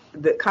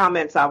the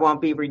comments, I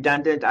won't be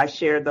redundant. I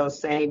share those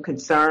same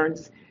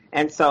concerns.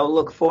 And so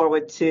look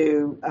forward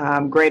to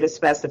greater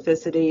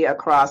specificity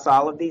across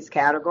all of these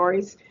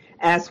categories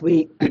as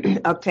we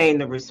obtain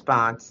the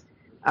response.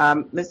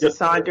 Mr. Yep.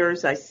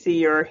 Saunders, I see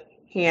your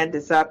hand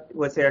is up.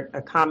 Was there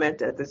a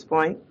comment at this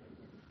point?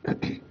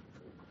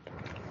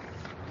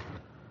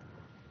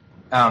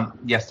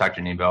 Yes,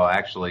 Dr. Nebo.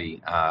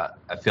 Actually, I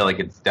feel like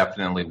it's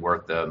definitely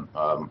worth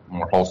a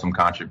more wholesome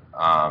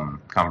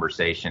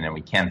conversation, and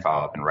we can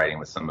follow up in writing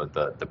with some of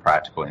the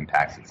practical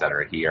impacts, et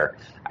cetera, here.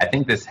 I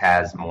think this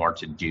has more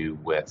to do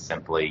with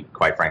simply,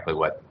 quite frankly,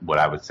 what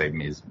I would say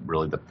is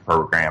really the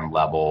program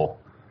level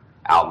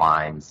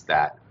outlines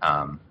that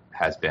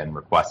has been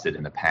requested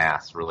in the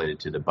past related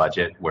to the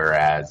budget,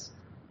 whereas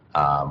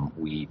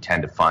we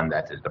tend to fund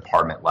at the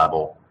department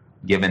level,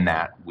 given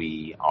that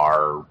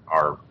our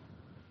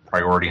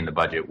priority in the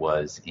budget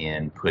was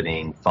in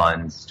putting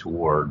funds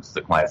towards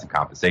the clients and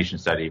compensation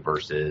study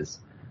versus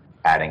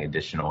adding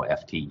additional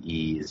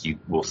FTEs. You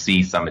will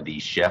see some of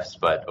these shifts,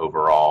 but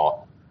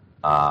overall,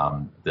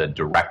 the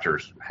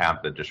directors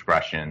have the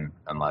discretion,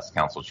 unless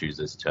council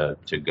chooses to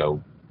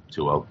go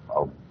to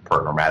a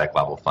programmatic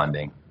level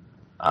funding,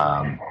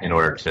 in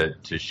order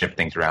to shift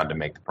things around to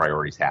make the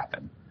priorities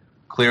happen.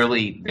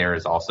 Clearly, there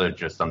is also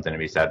just something to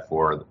be said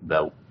for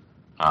the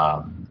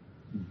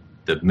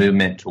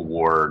movement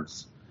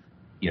towards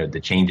the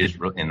changes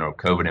in the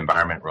COVID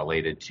environment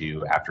related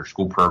to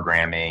after-school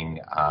programming,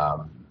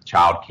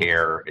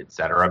 childcare, et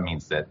cetera,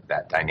 means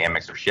that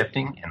dynamics are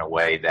shifting in a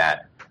way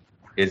that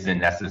isn't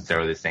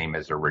necessarily the same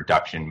as a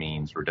reduction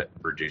means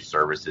reduced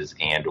services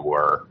and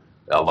or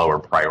a lower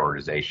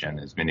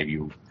prioritization. As many of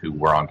you who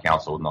were on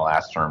council in the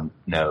last term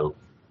know,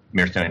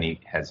 Mayor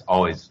Stoney has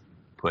always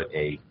put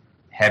a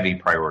heavy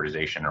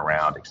prioritization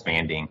around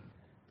expanding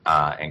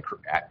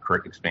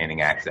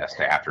expanding access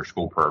to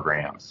after-school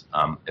programs,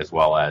 as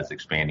well as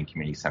expanding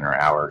community center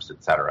hours,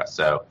 et cetera.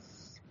 So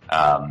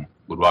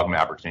would welcome the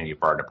opportunity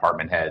for our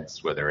department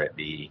heads, whether it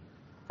be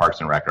Parks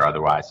and Rec or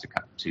otherwise,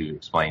 to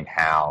explain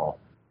how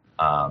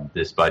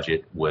this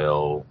budget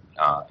will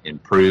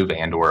improve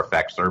and or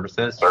affect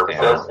services. Sorry,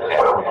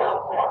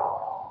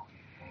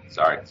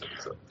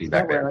 so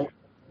feedback there.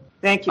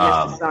 Thank you,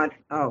 Mr. Son.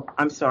 Oh,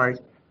 I'm sorry.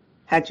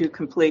 Had you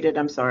completed?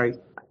 I'm sorry.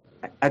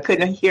 I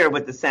couldn't hear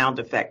with the sound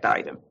effect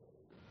item.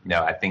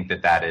 No, I think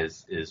that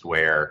is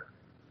where,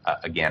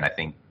 again, I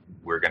think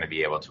we're going to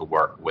be able to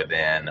work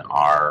within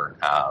our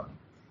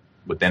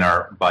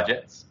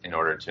budgets in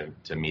order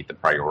to meet the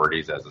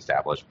priorities as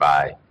established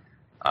by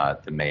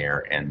the mayor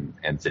and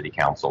city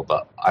council.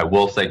 But I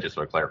will say, just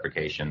for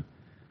clarification,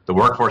 the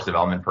workforce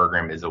development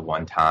program is a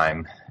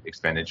one-time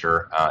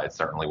expenditure. It's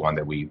certainly one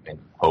that we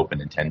hope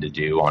and intend to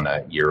do on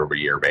a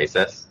year-over-year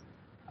basis.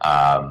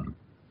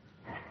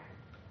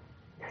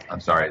 I'm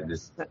sorry,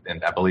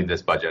 and I believe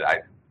this budget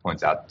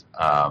points out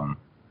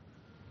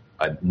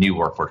a new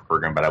workforce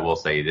program, but I will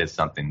say it is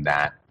something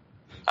that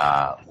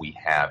we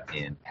have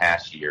in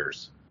past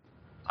years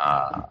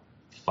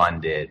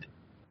funded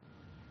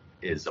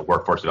is a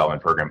workforce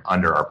development program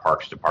under our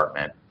Parks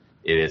Department.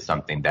 It is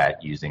something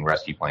that, using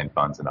rescue plan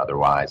funds and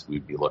otherwise,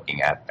 we'd be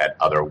looking at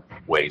other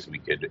ways we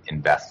could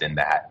invest in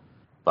that.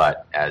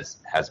 But as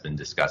has been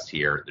discussed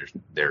here,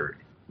 there are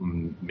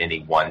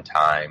many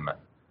one-time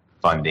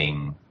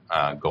funding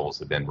goals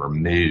have been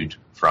removed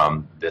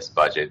from this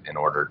budget in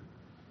order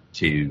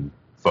to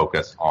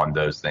focus on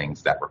those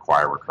things that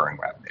require recurring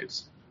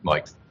revenues,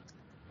 like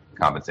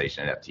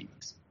compensation and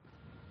FTEs.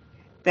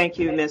 Thank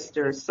you,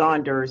 Mr.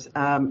 Saunders.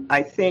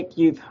 I think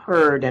you've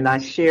heard, and I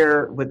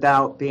share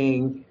without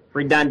being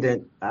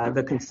redundant,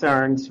 the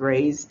concerns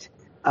raised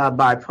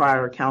by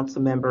prior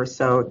council members.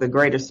 So the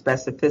greater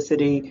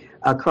specificity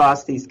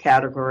across these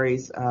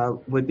categories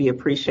would be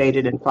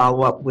appreciated, and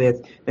follow up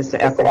with Mr.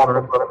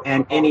 Eichelberg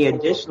and any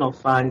additional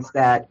funds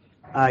that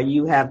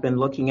you have been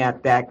looking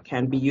at that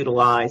can be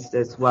utilized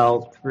as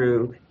well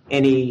through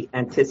any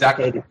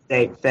anticipated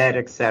state, Fed,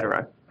 et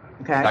cetera.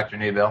 Okay. Dr.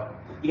 Newbill?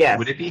 Yes.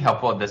 Would it be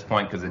helpful at this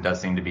point, because it does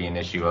seem to be an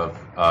issue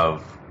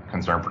of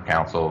concern for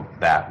council,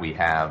 that we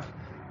have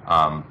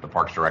the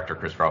Parks Director,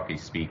 Chris Frelke,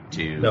 speak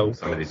to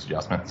some of these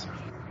adjustments?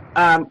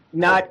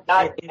 Not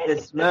in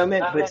this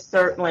moment, but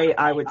certainly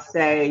I would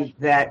say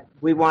that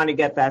we want to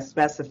get that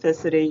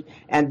specificity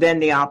and then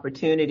the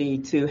opportunity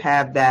to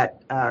have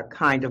that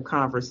kind of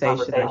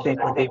conversation, I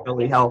think would be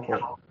really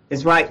helpful.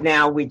 Because right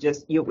now we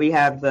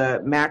have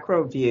the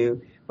macro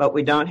view, but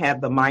we don't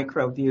have the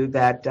micro view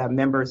that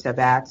members have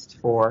asked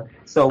for.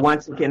 So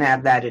once we can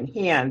have that in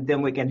hand,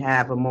 then we can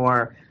have a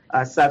more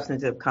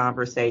substantive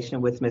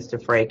conversation with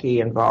Mr. Frelke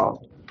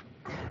involved.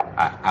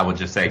 I would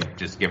just say,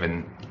 just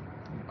given,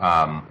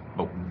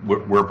 but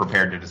we're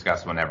prepared to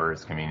discuss whenever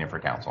it's convenient for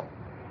council.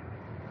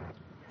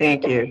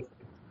 Thank you.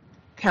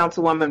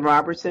 Councilwoman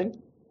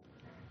Robertson.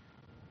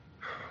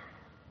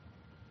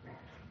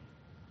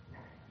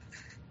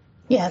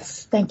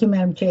 Yes, thank you,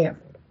 Madam Chair.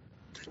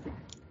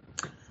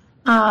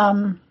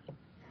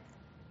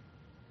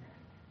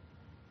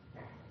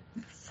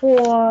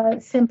 For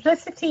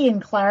simplicity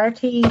and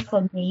clarity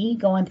for me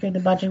going through the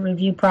budget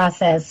review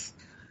process,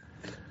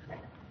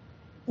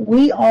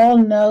 we all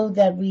know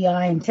that we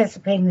are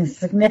anticipating a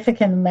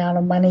significant amount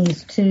of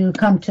monies to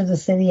come to the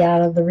city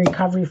out of the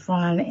recovery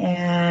fund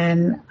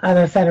and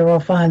other federal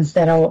funds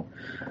that are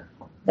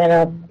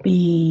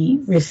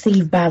be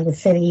received by the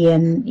city.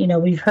 And,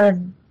 we've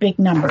heard big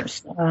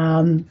numbers.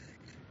 I'm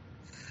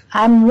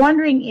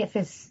wondering if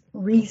it's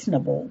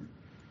reasonable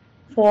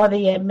for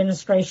the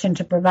administration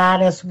to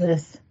provide us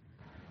with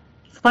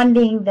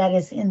funding that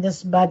is in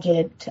this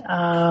budget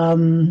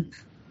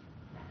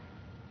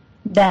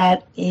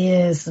that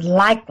is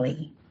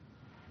likely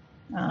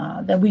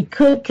that we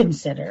could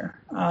consider.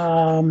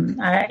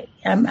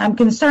 I'm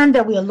concerned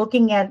that we are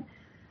looking at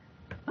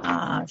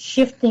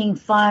shifting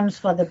funds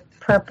for the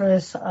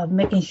purpose of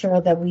making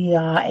sure that we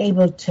are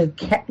able to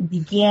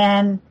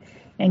begin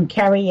and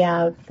carry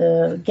out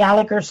the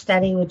Gallagher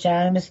study, which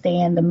I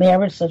understand the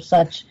merits of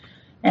such,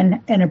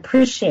 and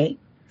appreciate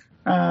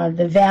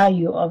the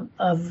value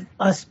of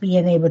us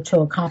being able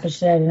to accomplish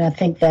that. And I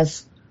think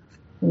that's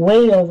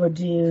way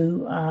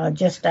overdue,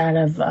 just out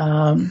of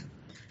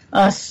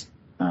us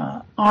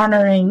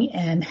honoring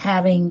and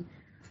having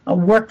a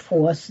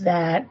workforce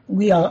that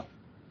we are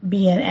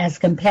being as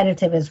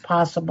competitive as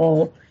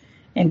possible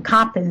and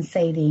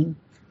compensating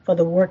for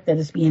the work that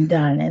is being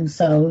done. And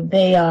so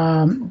they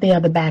are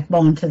the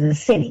backbone to the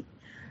city.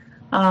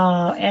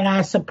 And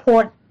I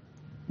support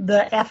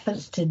the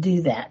efforts to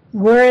do that.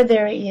 Where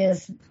there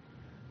is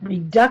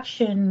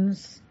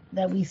reductions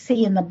that we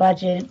see in the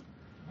budget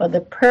for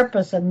the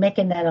purpose of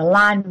making that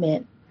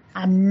alignment,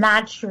 I'm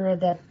not sure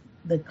that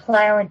the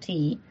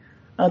clarity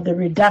of the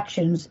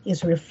reductions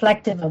is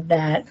reflective of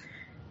that,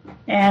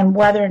 and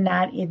whether or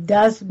not it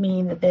does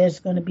mean that there's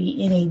going to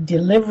be any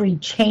delivery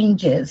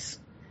changes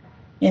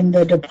in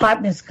the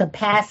department's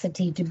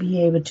capacity to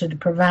be able to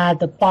provide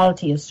the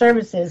quality of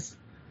services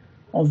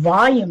or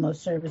volume of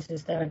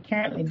services that are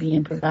currently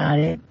being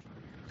provided.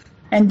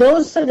 And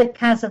those are the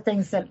kinds of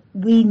things that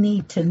we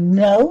need to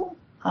know.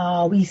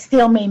 We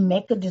still may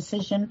make a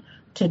decision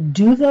to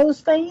do those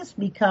things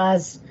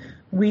because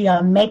we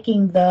are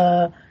making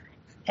the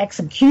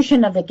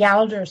execution of the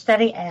Gallagher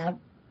Study Act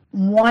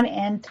one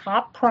and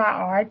top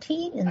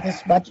priority in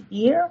this budget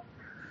year.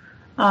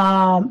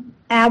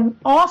 I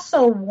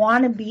also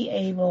want to be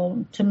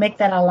able to make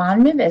that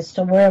alignment as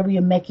to where we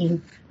are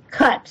making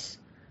cuts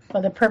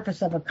for the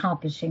purpose of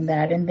accomplishing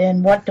that, and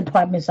then what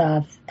departments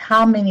are,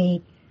 how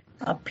many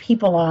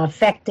people are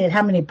affected,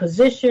 how many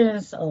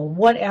positions or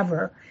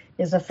whatever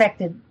is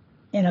affected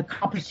in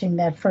accomplishing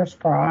that first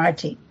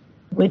priority,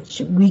 which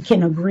we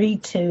can agree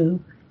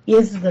to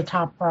is the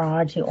top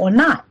priority or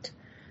not.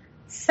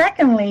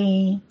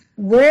 Secondly,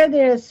 where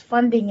there's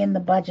funding in the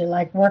budget,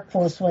 like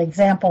workforce, for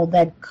example,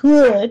 that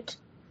could,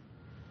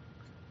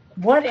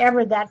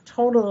 whatever that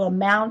total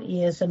amount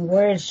is and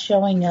where it's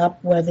showing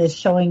up, whether it's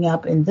showing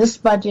up in this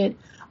budget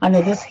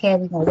under this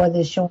heading or whether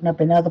it's showing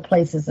up in other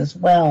places as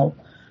well,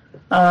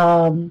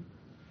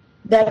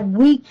 that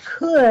we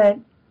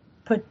could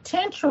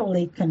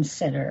potentially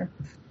consider.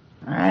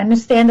 I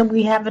understand that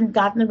we haven't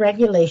gotten the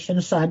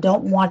regulations, so I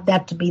don't want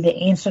that to be the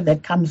answer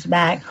that comes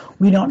back.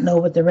 We don't know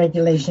what the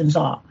regulations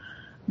are.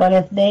 But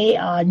if they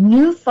are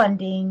new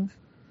funding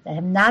that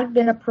have not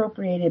been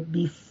appropriated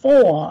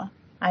before,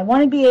 I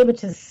want to be able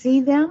to see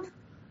them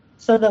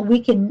so that we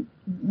can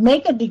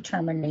make a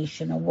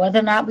determination of whether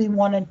or not we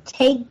want to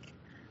take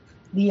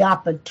the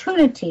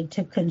opportunity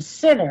to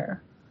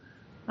consider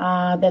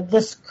that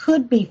this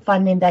could be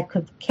funding that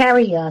could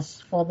carry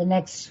us for the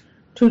next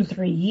 2 to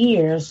 3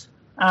 years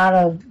out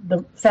of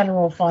the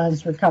federal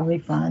funds, recovery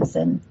funds,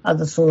 and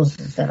other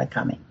sources that are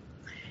coming.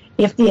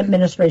 If the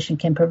administration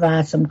can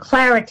provide some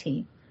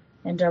clarity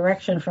and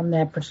direction from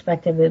that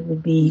perspective, it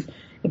would be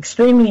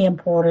extremely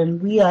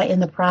important. We are in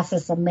the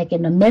process of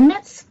making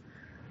amendments,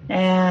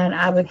 and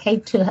I would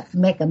hate to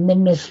make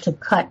amendments to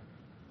cut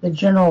the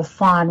general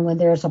fund when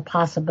there's a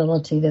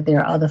possibility that there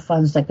are other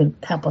funds that could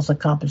help us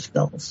accomplish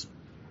goals.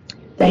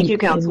 Thank you,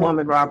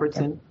 Councilwoman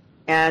Robertson.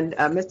 And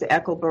Mr.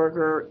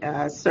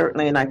 Eckelberger,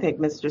 certainly, and I think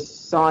Mr.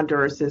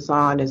 Saunders is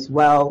on as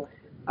well.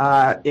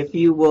 If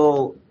you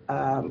will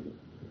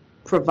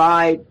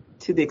provide,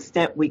 to the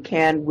extent we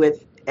can,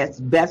 with as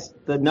best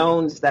the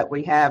knowns that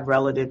we have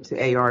relative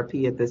to ARP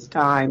at this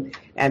time,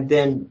 and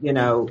then, you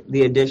know,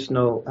 the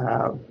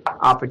additional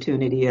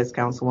opportunity as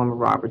Councilwoman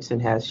Robertson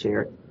has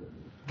shared.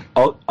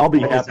 I'll be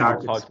happy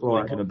to talk to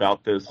Lincoln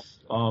about this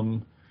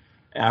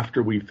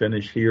after we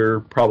finish here.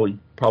 Probably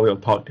I'll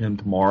talk to him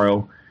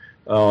tomorrow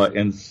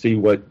and see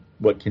what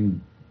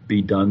can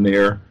be done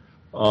there.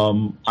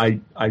 I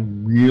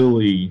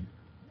really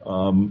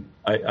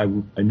I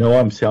know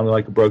I'm sounding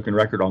like a broken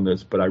record on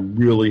this, but I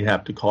really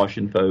have to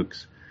caution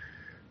folks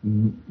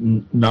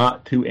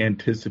not to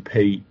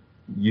anticipate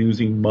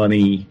using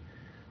money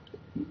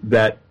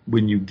that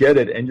when you get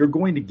it, and you're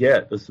going to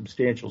get a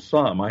substantial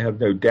sum, I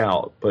have no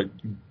doubt, but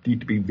you need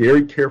to be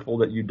very careful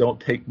that you don't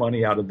take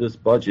money out of this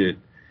budget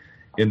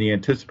in the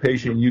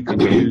anticipation you can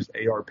use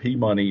ARP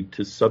money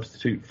to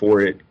substitute for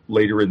it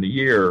later in the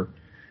year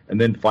and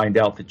then find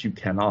out that you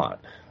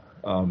cannot.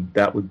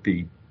 That would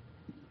be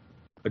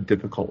a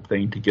difficult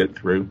thing to get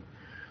through.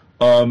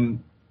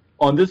 On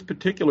this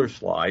particular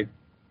slide,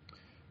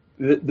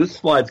 this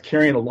slide's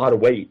carrying a lot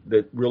of weight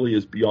that really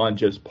is beyond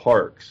just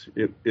parks,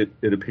 it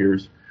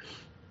appears.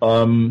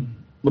 Let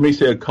me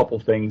say a couple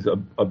things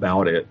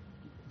about it,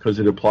 because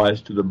it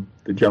applies to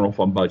the general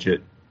fund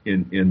budget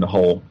in the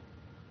whole.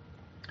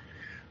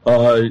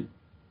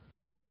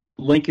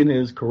 Lincoln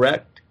is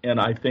correct, and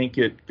I think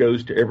it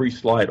goes to every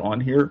slide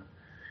on here.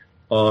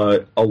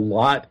 A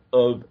lot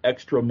of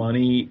extra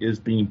money is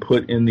being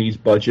put in these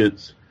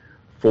budgets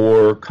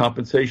for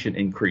compensation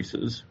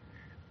increases,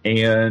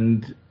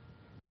 and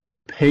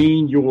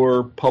paying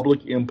your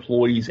public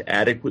employees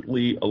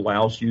adequately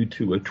allows you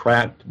to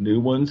attract new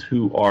ones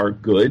who are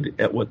good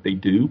at what they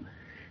do.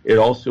 It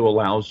also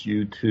allows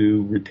you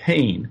to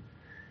retain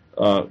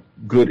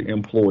good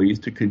employees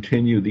to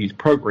continue these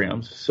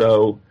programs.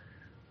 So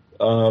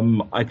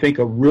I think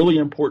a really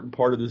important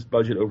part of this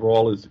budget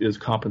overall is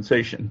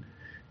compensation.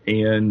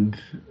 And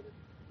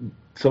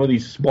some of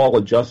these small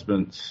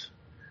adjustments,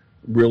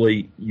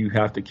 really, you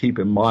have to keep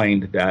in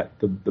mind that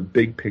the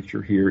big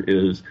picture here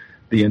is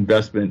the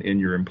investment in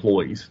your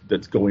employees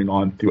that's going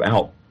on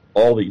throughout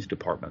all these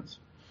departments.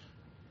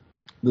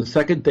 The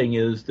second thing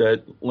is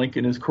that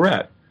Lincoln is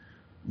correct.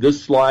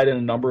 This slide and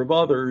a number of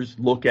others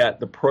look at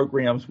the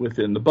programs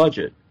within the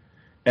budget.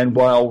 And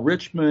while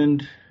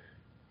Richmond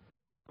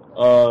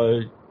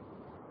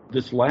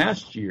this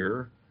last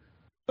year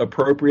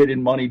appropriated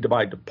money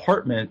by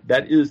department,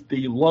 that is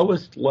the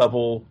lowest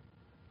level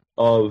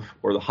of,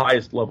 or the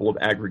highest level of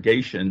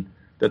aggregation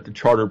that the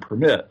charter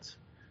permits.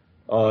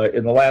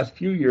 In the last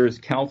few years,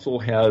 council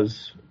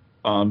has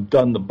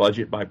done the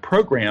budget by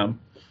program,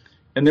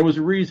 and there was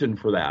a reason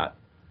for that.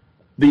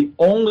 The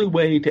only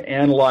way to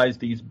analyze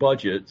these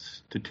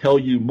budgets to tell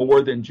you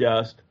more than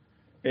just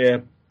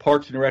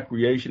Parks and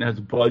Recreation has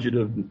a budget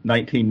of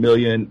 $19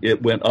 million,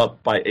 it went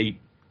up by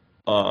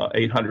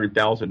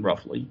 800,000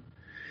 roughly,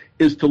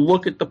 is to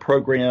look at the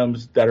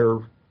programs that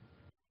are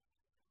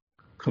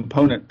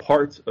component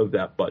parts of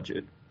that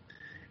budget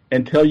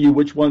and tell you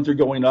which ones are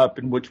going up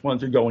and which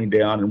ones are going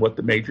down and what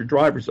the major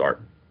drivers are.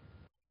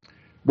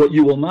 What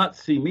you will not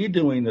see me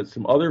doing that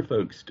some other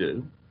folks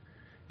do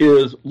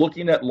is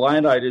looking at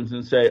line items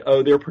and say,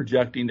 oh, they're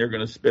projecting they're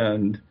going to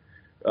spend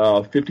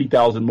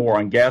 $50,000 more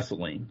on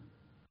gasoline.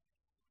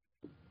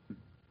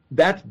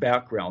 That's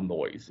background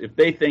noise. If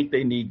they think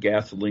they need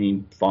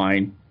gasoline,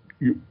 fine.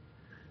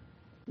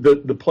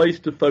 The place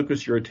to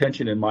focus your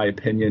attention, in my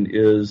opinion,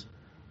 is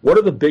what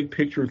are the big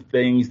picture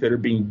things that are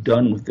being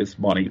done with this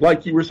money?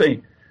 Like you were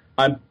saying,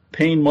 I'm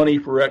paying money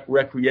for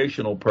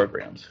recreational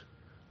programs.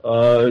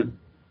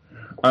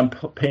 I'm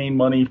paying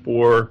money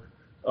for,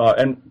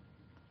 and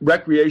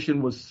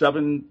recreation was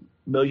 $7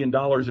 million in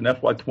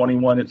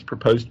FY21. It's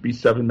proposed to be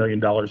 $7 million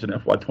in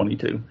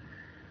FY22.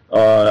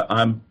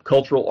 I'm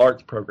cultural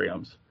arts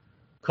programs.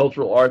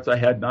 Cultural arts, I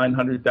had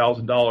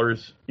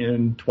 $900,000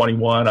 in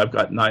 21. I've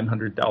got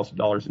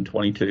 $900,000 in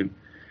 22.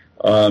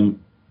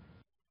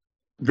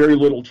 Very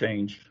little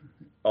change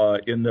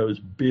in those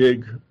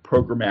big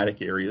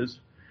programmatic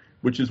areas,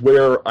 which is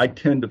where I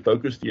tend to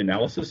focus the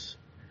analysis,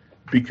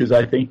 because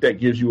I think that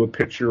gives you a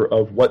picture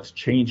of what's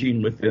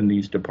changing within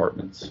these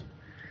departments.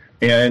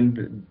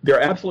 And they're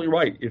absolutely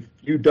right. If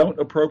you don't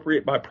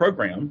appropriate by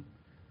program,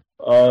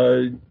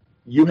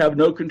 you have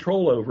no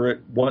control over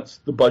it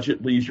once the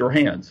budget leaves your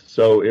hands.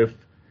 So if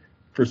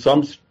for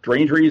some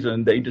strange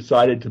reason they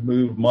decided to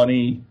move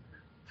money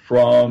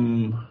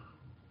from,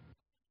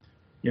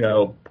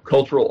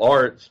 cultural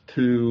arts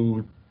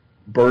to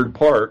Bird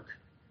Park,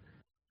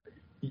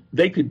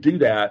 they could do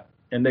that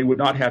and they would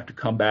not have to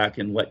come back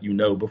and let you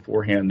know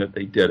beforehand that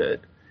they did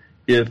it.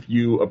 If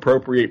you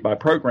appropriate by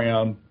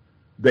program,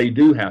 they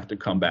do have to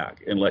come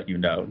back and let you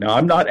know. Now,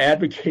 I'm not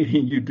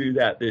advocating you do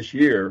that this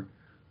year,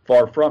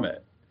 far from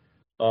it.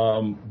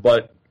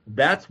 But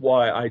that's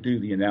why I do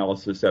the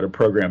analysis at a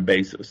program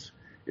basis,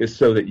 is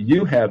so that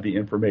you have the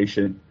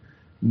information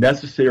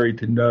necessary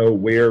to know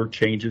where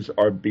changes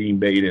are being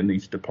made in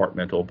these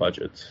departmental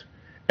budgets.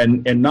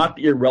 And not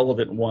the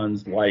irrelevant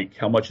ones like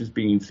how much is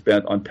being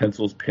spent on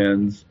pencils,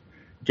 pens,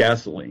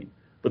 gasoline,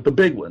 but the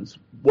big ones.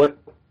 What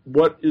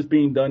is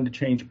being done to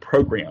change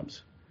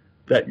programs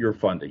that you're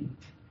funding?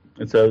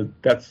 And so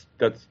that's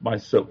my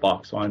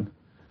soapbox on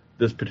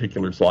this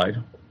particular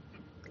slide.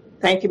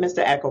 Thank you,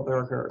 Mr.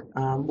 Eckelberger.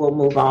 We'll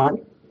move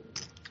on.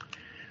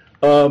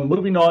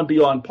 Moving on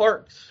beyond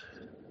parks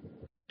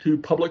to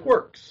public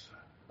works.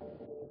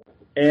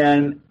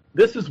 And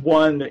this is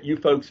one that you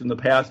folks in the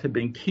past have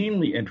been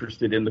keenly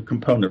interested in, the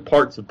component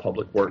parts of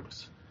public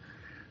works.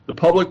 The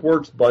public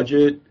works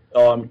budget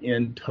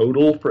in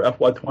total for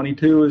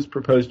FY22 is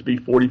proposed to be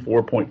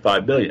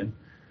 $44.5 billion.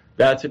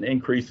 That's an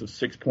increase of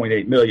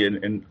 $6.8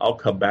 million, and I'll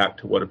come back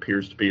to what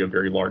appears to be a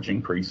very large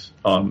increase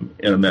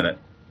in a minute.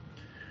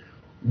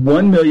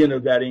 $1 million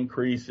of that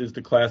increase is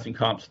the class and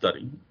comp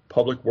study.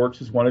 Public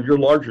Works is one of your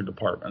larger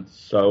departments,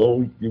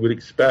 so you would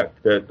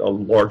expect that a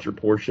larger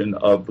portion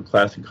of the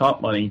class and comp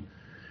money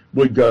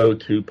would go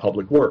to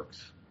Public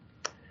Works.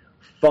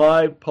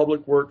 5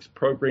 Public Works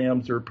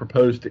programs are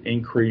proposed to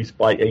increase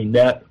by a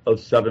net of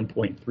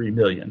 $7.3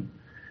 million.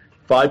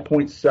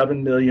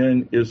 $5.7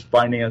 million is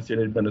finance and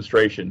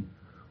administration,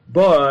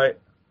 but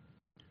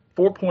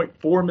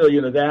 $4.4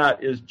 million of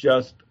that is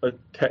just a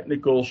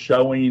technical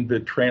showing the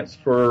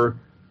transfer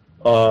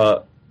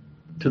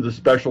to the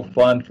special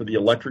fund for the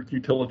electric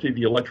utility.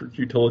 The electric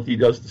utility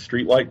does the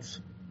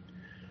streetlights,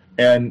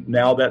 and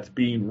now that's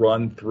being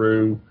run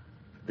through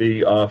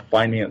the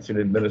finance and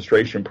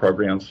administration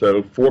program.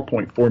 So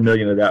 $4.4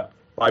 million of that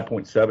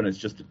 5.7 is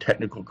just a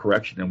technical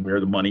correction in where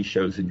the money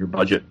shows in your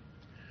budget.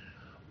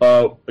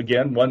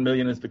 Again, $1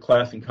 million is the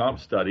class and comp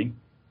study.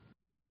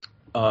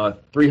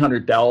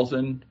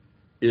 $300,000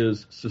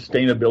 is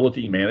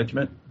sustainability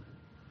management,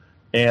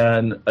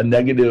 and a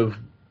negative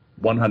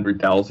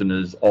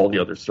 $100,000 is all the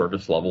other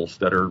service levels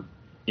that are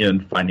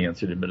in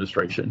finance and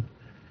administration.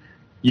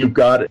 You've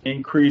got an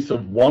increase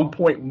of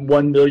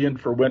 $1.1 million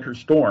for winter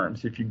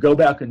storms. If you go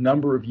back a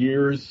number of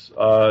years,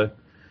 the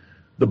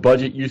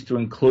budget used to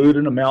include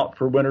an amount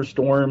for winter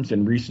storms.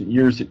 In recent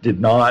years, it did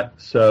not.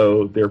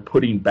 So they're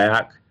putting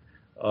back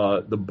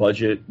the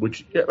budget,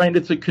 which, I mean,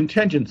 it's a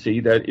contingency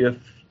that if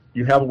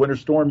you have a winter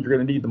storm, you're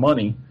going to need the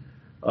money.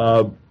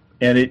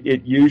 And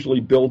it usually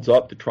builds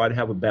up to try to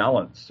have a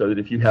balance so that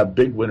if you have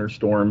big winter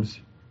storms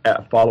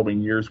at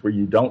following years where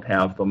you don't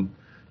have them,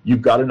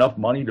 you've got enough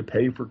money to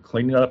pay for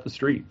cleaning up the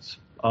streets.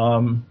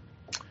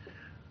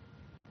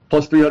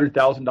 plus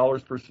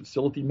 $300,000 for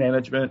facility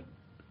management,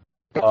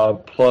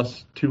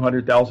 plus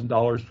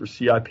 $200,000 for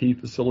CIP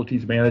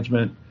facilities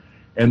management,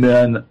 and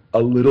then a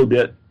little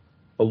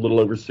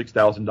over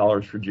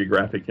 $6,000 for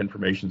geographic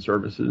information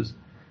services.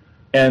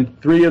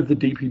 And 3 of the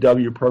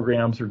DPW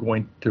programs are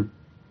going to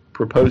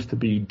propose to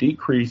be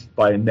decreased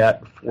by a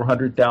net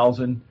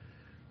 $400,000.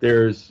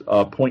 There's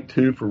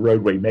 0.2 for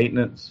roadway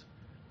maintenance,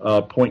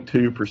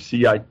 0.2 for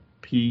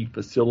CIP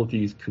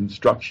facilities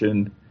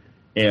construction,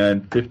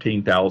 and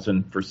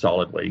 $15,000 for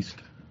solid waste.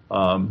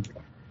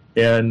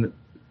 And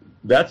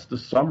that's the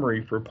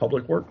summary for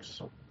Public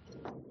Works.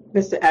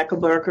 Mr.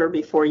 Eckelberger,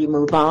 before you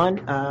move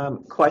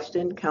on,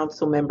 question,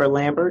 Councilmember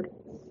Lambert.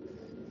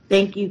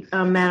 Thank you,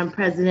 Madam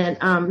President.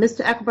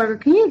 Mr.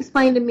 Eckelberger, can you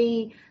explain to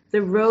me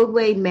the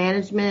roadway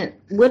management?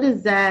 What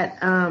is that?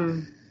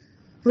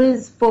 What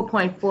is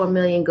 $4.4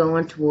 million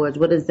going towards?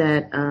 What does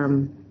that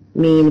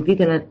mean? If you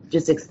can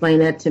just explain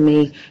that to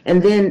me.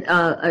 And then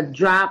a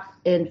drop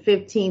in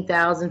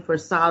 $15,000 for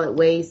solid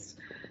waste.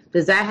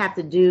 Does that have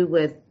to do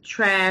with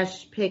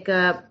trash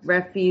pickup,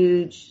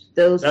 refuge,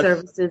 those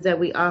services that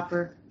we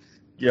offer?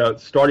 Yeah,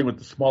 starting with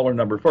the smaller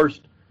number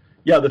first.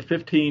 Yeah, the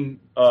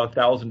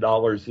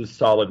 $15,000 is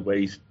solid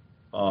waste.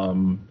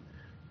 The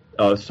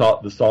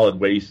solid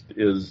waste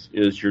is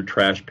your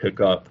trash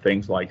pickup,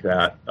 things like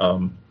that,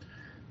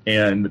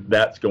 and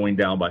that's going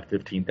down by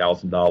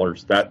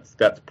 $15,000.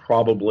 That's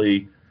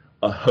probably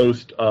a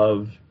host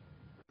of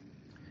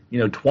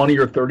 20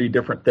 or 30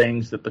 different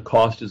things that the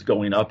cost is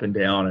going up and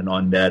down, and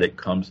on net it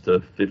comes to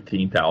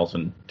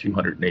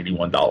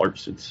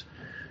 $15,281. It's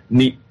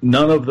neat.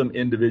 None of them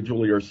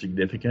individually are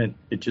significant.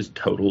 It just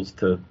totals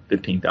to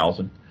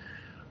 $15,000.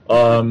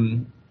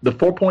 The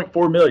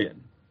 $4.4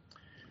 million.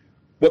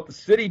 What the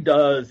city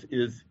does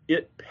is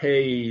it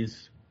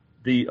pays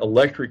the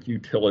electric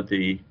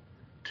utility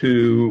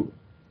to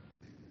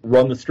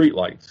run the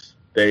streetlights.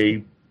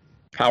 They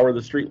power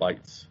the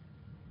streetlights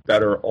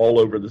that are all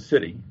over the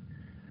city.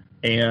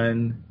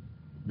 And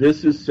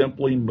this is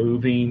simply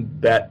moving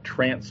that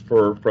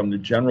transfer from the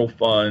general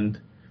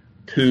fund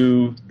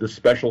to the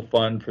special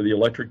fund for the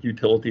electric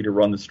utility to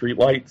run the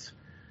streetlights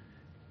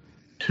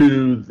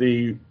to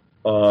the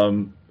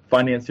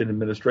finance and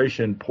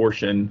administration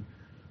portion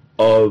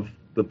of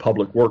the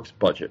Public Works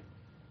budget.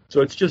 So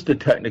it's just a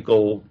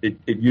technical, it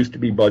used to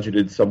be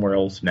budgeted somewhere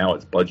else. Now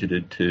it's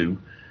budgeted to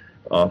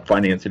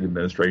finance and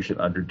administration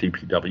under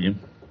DPW.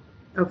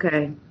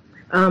 Okay.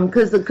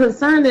 Because the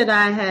concern that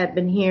I had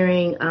been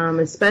hearing,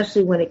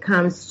 especially when it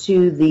comes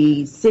to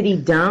the city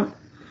dump,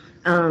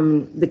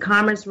 the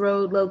Commerce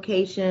Road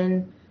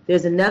location,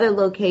 there's another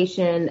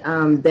location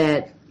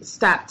that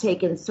stopped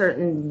taking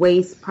certain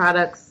waste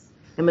products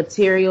and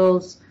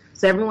materials.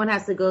 So everyone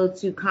has to go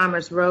to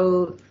Commerce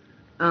Road.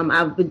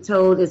 I've been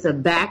told it's a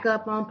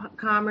backup on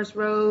Commerce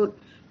Road.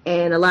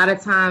 And a lot of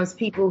times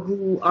people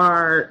who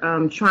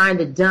are trying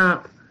to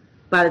dump,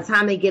 by the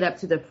time they get up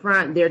to the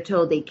front, they're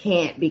told they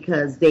can't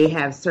because they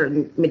have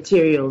certain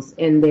materials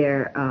in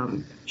their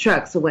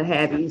trucks or what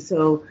have you.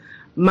 So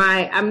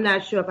I'm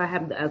not sure if I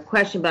have a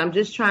question, but I'm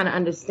just trying to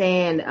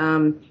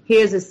understand,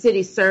 here's a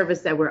city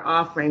service that we're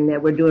offering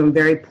that we're doing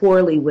very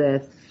poorly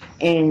with,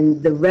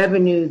 and the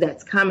revenue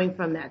that's coming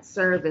from that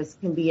service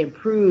can be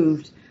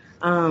improved.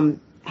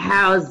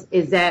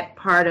 Is that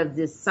part of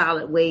this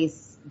solid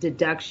waste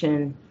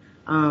deduction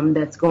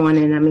that's going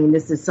in? I mean,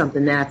 this is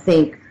something that I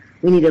think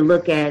we need to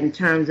look at in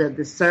terms of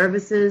the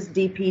services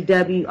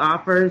DPW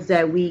offers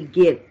that we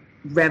get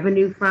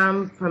revenue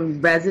from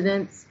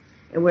residents,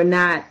 and we're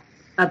not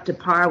up to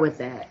par with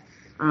that.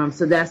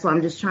 So that's why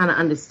I'm just trying to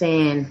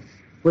understand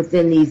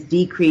within these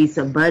decrease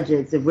of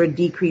budgets, if we're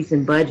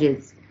decreasing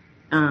budgets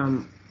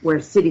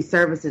where city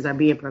services are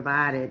being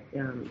provided,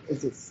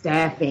 is it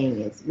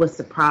staffing? What's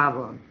the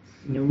problem?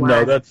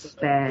 No, that's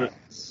bad.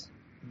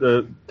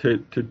 To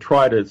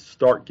try to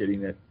start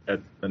getting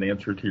at an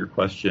answer to your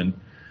question.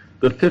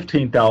 The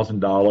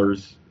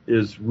 $15,000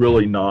 is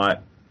really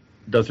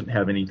doesn't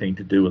have anything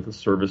to do with the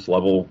service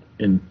level,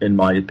 in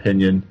my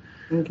opinion.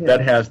 Okay.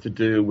 That has to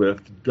do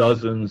with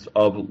dozens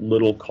of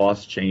little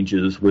cost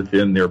changes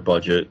within their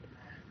budget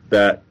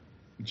that,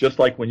 just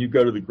like when you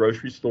go to the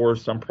grocery store,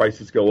 some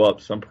prices go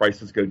up, some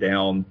prices go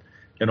down,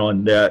 and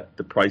on net,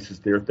 the prices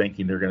they're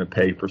thinking they're going to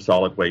pay for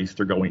solid waste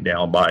are going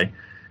down by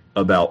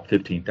about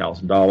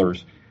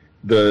 $15,000.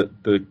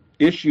 The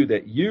issue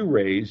that you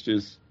raised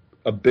is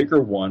a bigger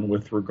one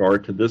with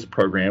regard to this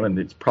program, and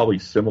it's probably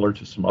similar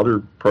to some other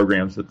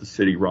programs that the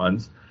city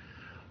runs.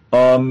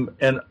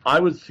 And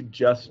I would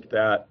suggest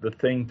that the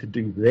thing to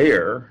do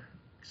there,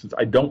 since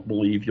I don't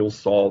believe you'll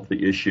solve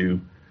the issue,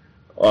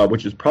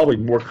 which is probably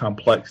more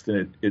complex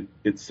than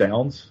it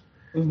sounds.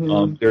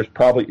 Mm-hmm. There's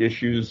probably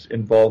issues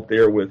involved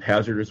there with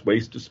hazardous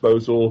waste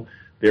disposal.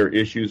 There are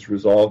issues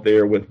resolved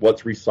there with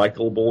what's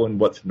recyclable and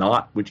what's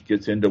not, which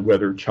gets into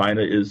whether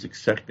China is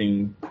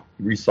accepting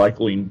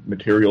recycling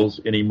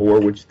materials anymore,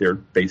 which they're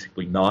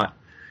basically not.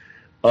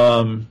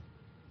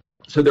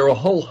 So there are a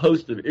whole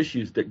host of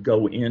issues that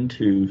go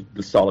into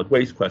the solid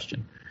waste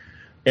question.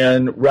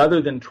 And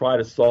rather than try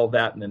to solve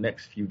that in the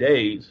next few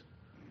days,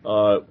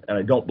 and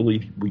I don't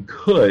believe we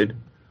could,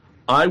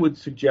 I would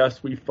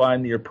suggest we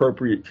find the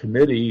appropriate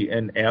committee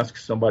and ask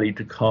somebody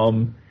to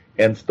come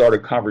and start a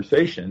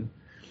conversation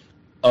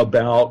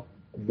about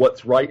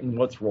what's right and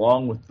what's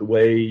wrong with the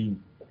way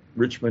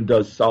Richmond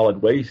does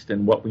solid waste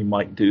and what we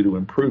might do to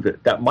improve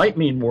it. That might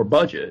mean more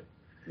budget,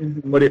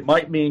 but it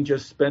might mean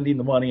just spending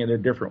the money in a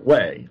different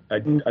way. I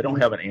don't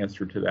have an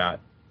answer to that.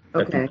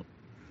 Okay.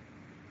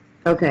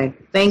 Okay.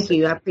 Thank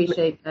you. I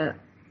appreciate that.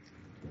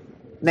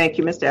 Thank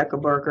you, Mr.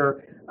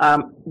 Eckelberger.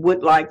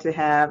 Would like to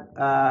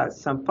have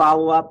some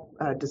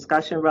follow-up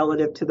discussion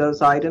relative to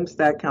those items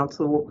that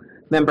Council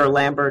Member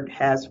Lambert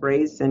has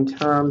raised in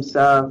terms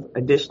of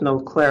additional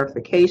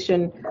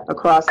clarification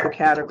across the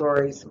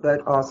categories,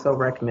 but also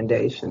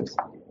recommendations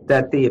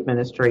that the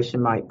administration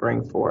might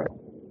bring forth.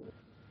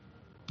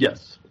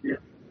 Yes.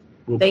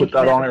 We'll put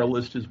that on our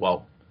list as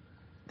well.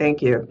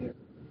 Thank you.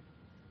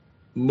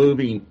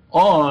 Moving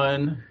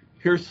on,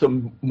 here's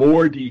some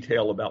more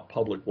detail about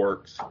Public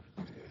Works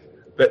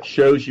that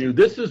shows you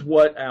this is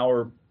what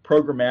our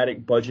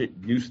programmatic budget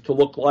used to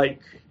look like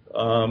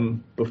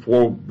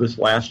before this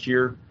last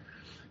year.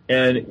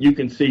 And you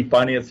can see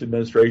finance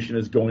administration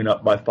is going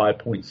up by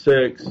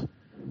 5.6.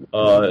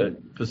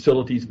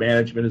 Facilities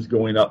management is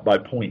going up by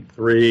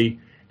 0.3.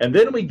 And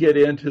then we get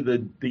into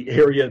the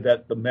area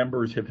that the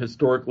members have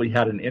historically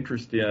had an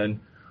interest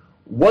in,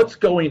 what's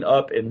going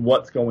up and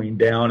what's going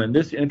down. And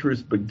this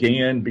interest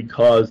began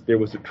because there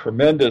was a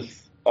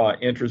tremendous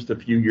interest a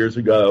few years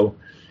ago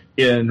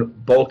in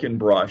bulk and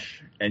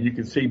brush. And you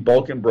can see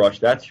bulk and brush,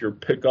 that's your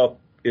pickup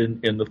in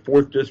the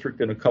 4th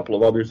District and a couple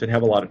of others that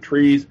have a lot of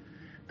trees.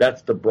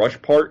 That's the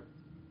brush part,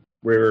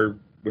 where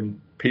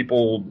when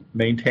people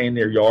maintain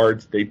their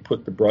yards, they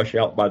put the brush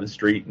out by the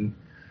street and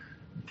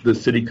the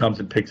city comes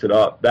and picks it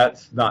up.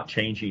 That's not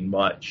changing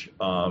much.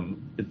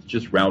 It's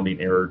just rounding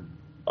error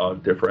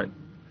different.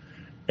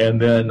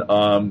 And then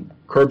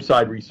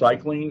curbside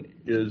recycling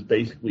is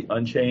basically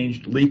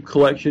unchanged. Leaf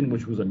collection,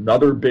 which was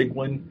another big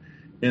one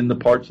in the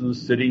parts of the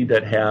city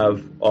that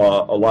have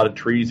a lot of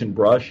trees and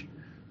brush,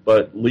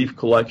 but leaf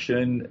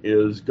collection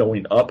is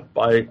going up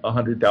by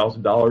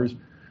 $100,000.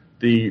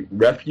 The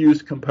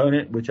refuse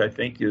component, which I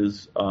think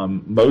is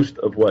most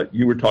of what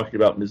you were talking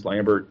about, Ms.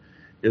 Lambert,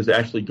 is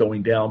actually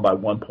going down by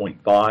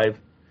 1.5,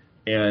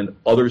 and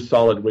other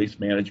solid waste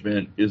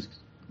management is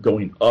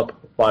going up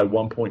by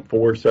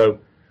 1.4. So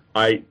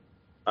I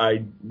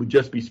would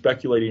just be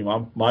speculating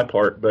on my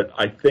part, but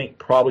I think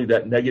probably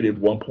that negative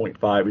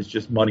 1.5 is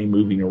just money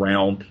moving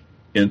around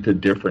into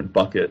different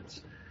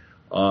buckets.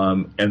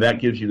 And that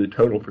gives you the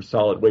total for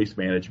solid waste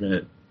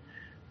management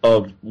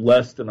of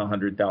less than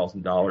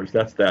 $100,000.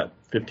 That's that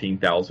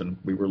 $15,000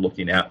 we were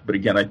looking at. But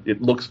again,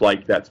 it looks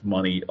like that's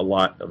money. A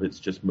lot of it's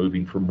just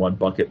moving from one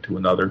bucket to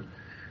another.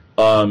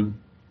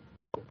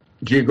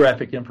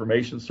 Geographic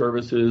information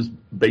services,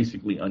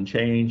 basically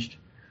unchanged.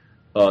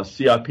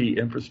 CIP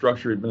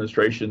infrastructure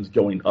administration is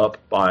going up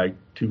by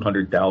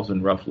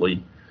 $200,000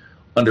 roughly.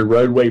 Under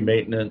roadway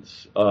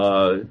maintenance,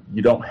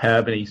 you don't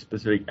have any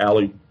specific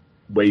alleyway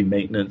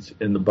maintenance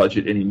in the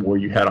budget anymore.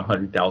 You had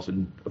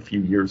 $100,000 a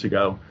few years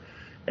ago.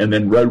 And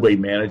then roadway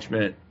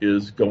management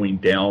is going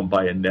down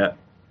by a net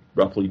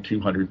roughly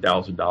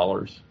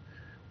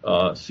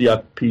 $200,000.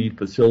 CIP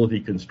facility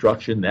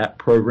construction, that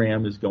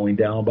program is going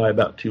down by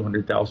about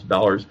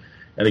 $200,000.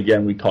 And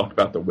again, we talked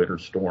about the winter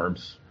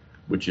storms,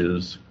 which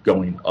is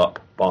going up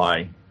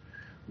by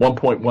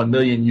 1.1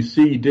 million. You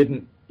see,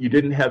 you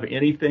didn't have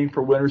anything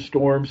for winter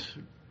storms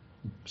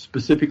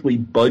specifically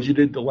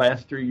budgeted the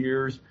last 3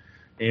 years,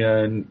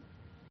 and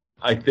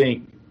I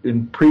think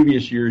in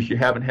previous years you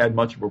haven't had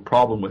much of a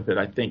problem with it.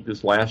 I think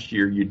this last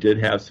year you did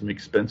have some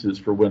expenses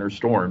for winter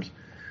storms,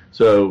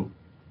 so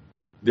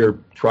they're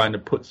trying to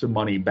put some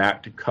money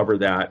back to cover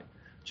that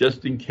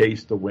just in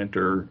case the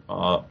winter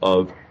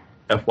of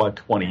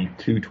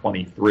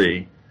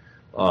FY22-23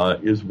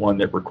 is one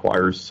that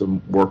requires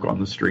some work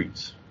on the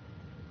streets.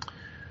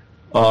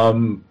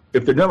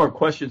 If there are no more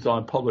questions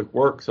on Public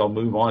Works, I'll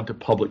move on to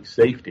Public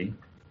Safety.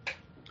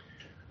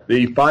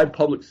 The 5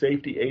 public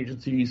safety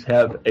agencies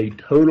have a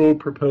total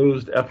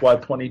proposed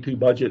FY22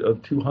 budget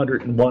of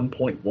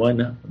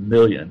 $201.1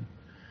 million.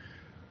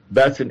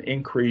 That's an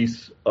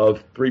increase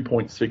of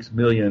 $3.6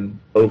 million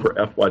over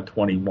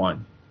FY21.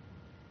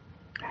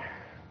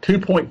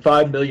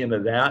 $2.5 million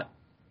of that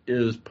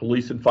is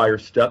police and fire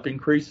step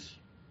increase,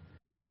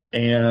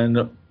 and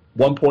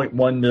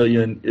 $1.1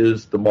 million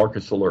is the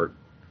Marcus Alert.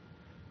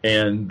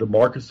 And the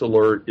Marcus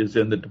Alert is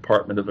in the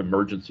Department of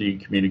Emergency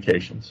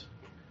Communications.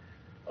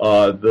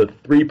 The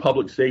 3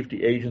 public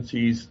safety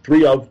agencies,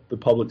 3 of the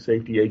public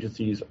safety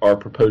agencies are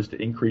proposed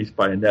to increase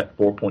by a net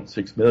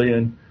 $4.6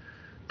 million,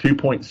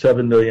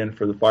 $2.7 million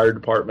for the fire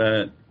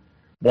department,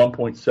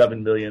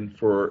 $1.7 million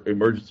for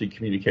emergency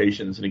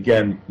communications. And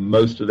again,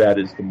 most of that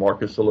is the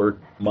Marcus Alert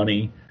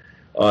money,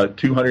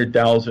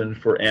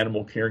 $200,000 for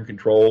animal care and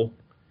control.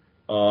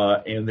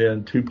 And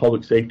then 2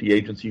 public safety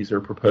agencies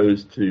are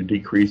proposed to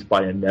decrease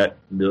by a net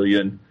 $1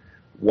 million.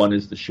 One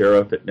is the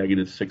sheriff at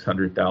negative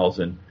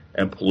 $600,000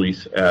 and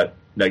police at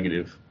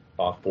negative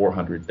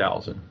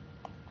 $400,000.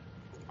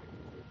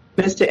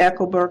 Mr.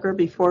 Eckelberger,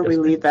 before we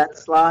leave that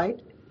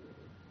slide,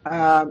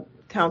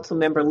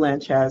 Councilmember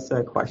Lynch has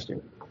a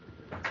question.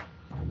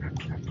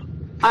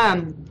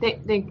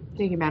 Thank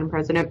you, Madam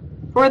President.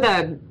 For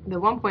the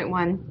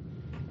 1.1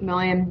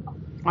 million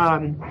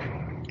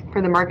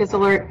for the Marcus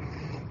Alert,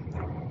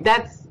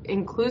 that's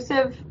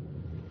inclusive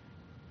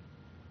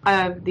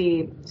of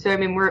the. So I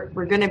mean,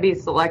 we're going to be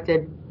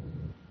selected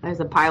as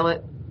a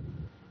pilot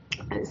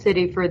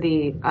city for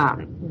the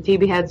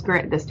DB Heads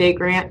grant, the state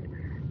grant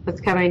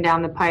that's coming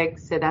down the pike.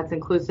 So that's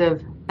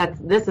inclusive.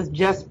 This is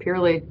just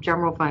purely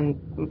general fund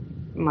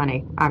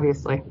money,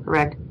 obviously,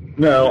 correct?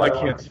 No, I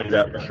can't say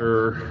that for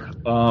sure.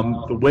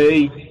 The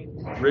way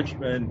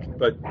Richmond,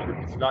 but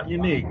it's not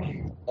unique,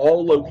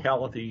 all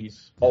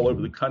localities all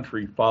over the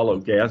country follow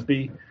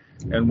GASB.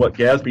 And what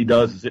GASB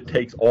does is it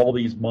takes all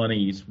these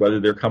monies, whether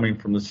they're coming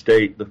from the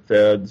state, the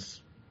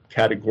feds,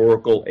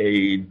 categorical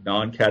aid,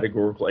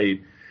 non-categorical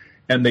aid,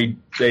 and they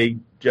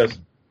just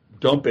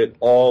dump it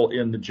all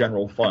in the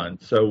general fund.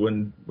 So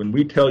when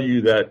we tell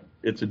you that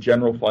it's a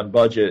general fund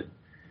budget,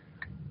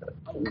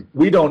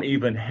 we don't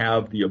even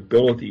have the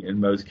ability in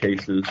most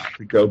cases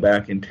to go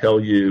back and tell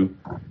you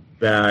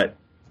that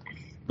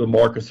the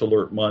Marcus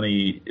Alert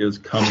money is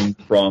coming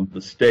from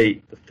the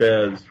state, the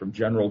feds, from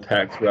general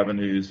tax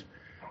revenues.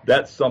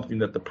 That's something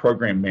that the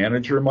program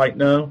manager might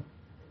know.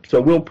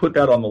 So we'll put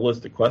that on the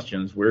list of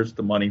questions. Where's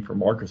the money for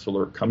Marcus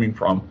Alert coming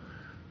from?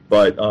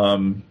 But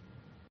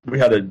we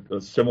had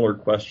a similar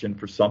question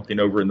for something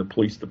over in the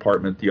police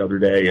department the other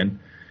day, and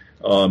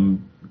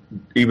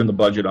even the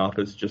budget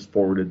office just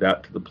forwarded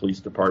that to the police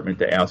department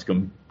to ask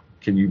them,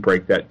 can you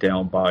break that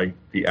down by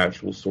the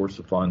actual source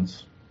of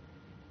funds?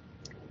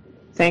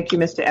 Thank you,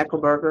 Mr.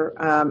 Eckelberger.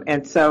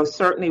 And so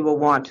certainly we'll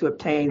want to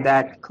obtain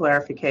that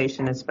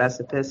clarification and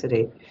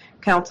specificity.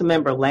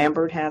 Councilmember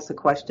Lambert has a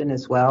question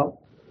as well.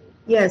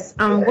 Yes,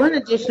 one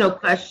additional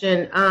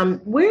question.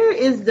 Where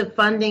is the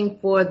funding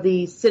for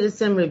the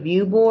Citizen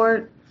Review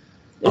Board?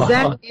 Is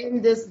that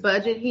in this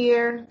budget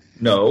here?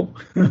 No.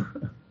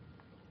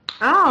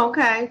 Oh,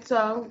 okay.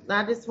 So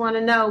I just want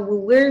to know, well,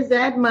 where's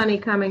that money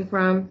coming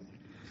from?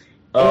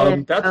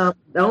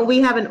 Don't we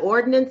have an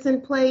ordinance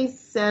in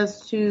place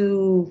as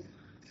to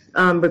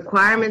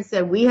requirements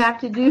that we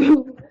have to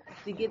do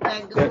to get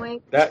that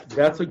going?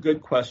 That's a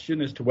good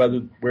question as to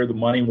where the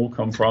money will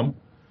come from.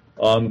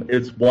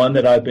 It's one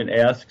that I've been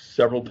asked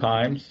several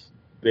times.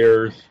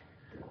 There's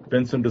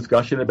been some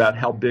discussion about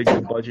how big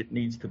the budget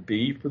needs to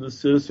be for the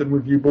Citizen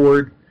Review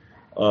Board.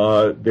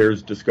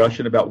 There's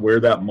discussion about where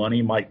that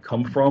money might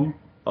come from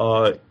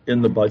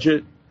in the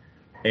budget,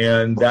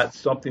 and that's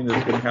something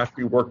that's going to have to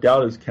be worked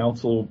out as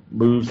council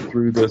moves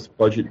through this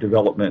budget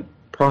development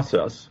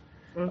process.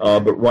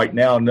 But right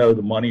now, no,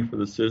 the money for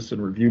the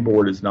Citizen Review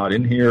Board is not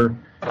in here,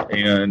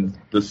 and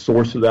the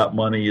source of that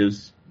money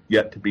is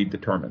yet to be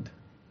determined.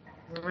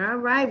 All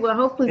right. Well,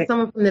 hopefully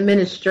someone from the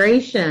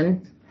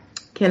administration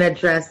can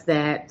address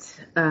that,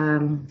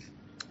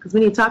 because we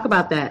need to talk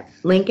about that.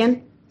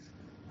 Lincoln?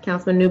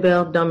 Councilman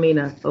Newbell, don't mean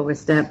to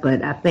overstep,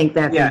 but I think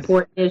that's an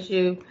important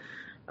issue.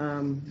 We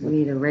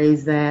need to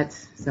raise that.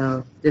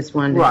 So just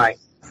wanted to raise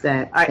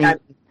that.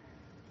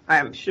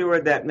 I'm sure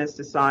that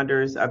Mr.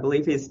 Saunders, I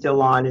believe he's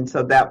still on, and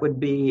so that would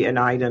be an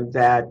item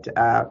that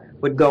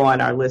would go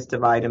on our list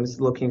of items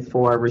looking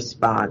for a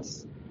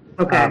response.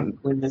 Okay.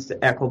 When Mr.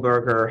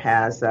 Eckelberger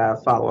has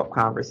a follow-up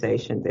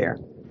conversation there.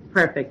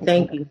 Perfect.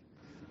 Thank you.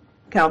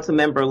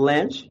 Councilmember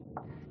Lynch.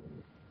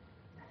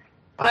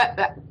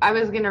 I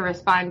was going to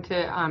respond to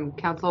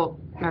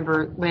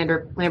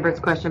Councilmember Lambert's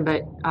question,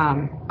 but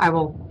I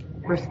will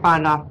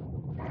respond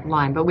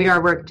offline. But we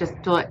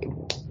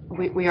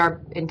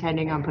are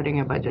intending on putting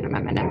a budget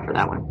amendment in for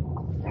that one.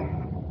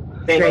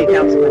 Thank you,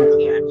 Councilman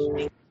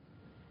Kian.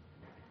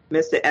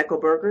 Mr.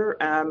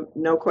 Eckelberger,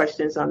 no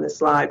questions on this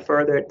slide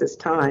further at this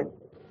time.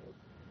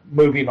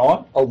 Moving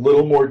on, a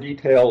little more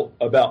detail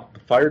about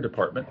the fire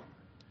department.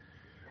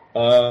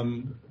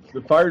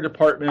 The fire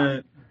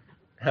department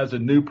has a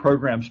new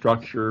program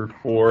structure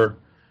proposed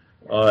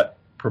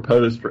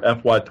for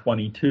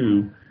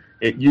FY22.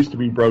 It used to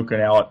be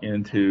broken out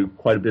into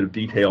quite a bit of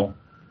detail,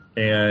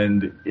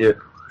 and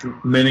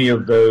many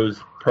of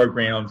those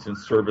programs and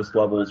service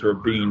levels are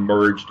being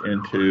merged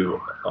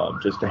into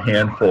just a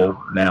handful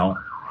now.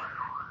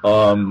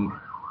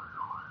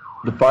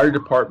 The fire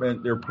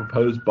department, their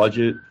proposed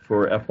budget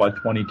for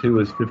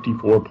FY22 is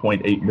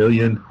 $54.8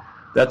 million.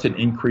 That's an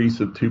increase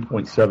of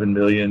 $2.7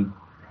 million.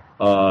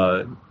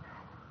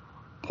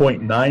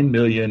 $0.9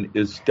 million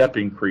is step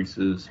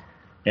increases,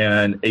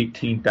 and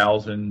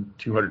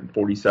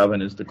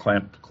 $18,247 is the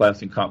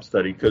class and comp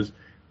study. Because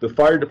the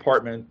fire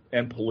department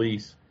and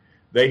police,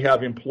 they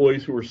have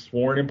employees who are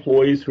sworn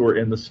employees who are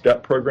in the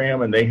STEP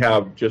program, and they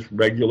have just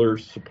regular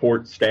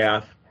support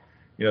staff,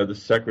 the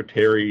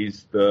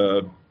secretaries,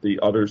 the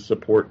other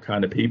support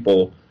kind of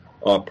people,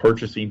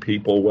 purchasing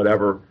people,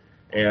 whatever,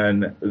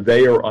 and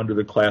they are under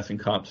the class and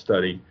comp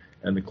study.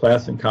 And the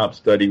class and comp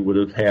study would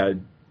have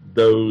had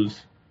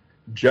those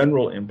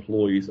general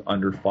employees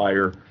under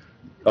fire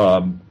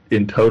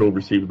in total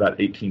receive about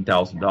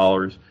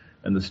 $18,000.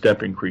 and the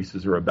step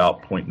increases are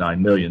about $0.9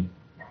 million.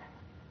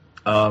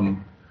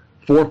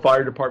 4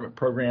 fire department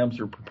programs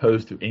are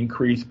proposed to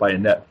increase by a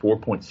net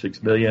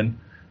 $4.6 million,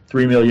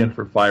 $3 million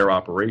for fire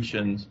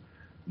operations,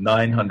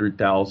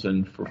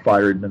 $900,000 for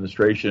fire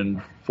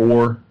administration,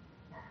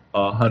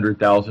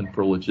 $400,000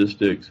 for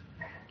logistics,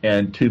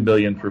 and $2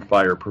 million for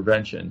fire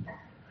prevention.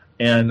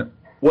 And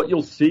what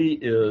you'll see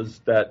is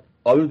that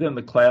other than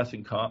the class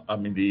and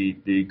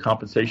the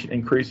compensation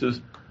increases,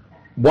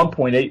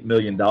 $1.8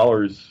 million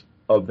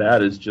of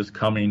that is just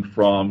coming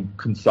from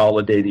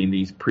consolidating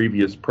these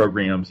previous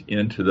programs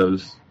into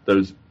those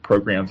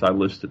programs I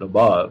listed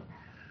above.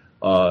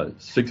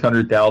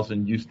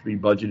 $600,000 used to be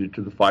budgeted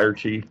to the fire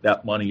chief.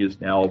 That money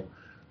is now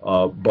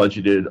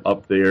budgeted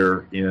up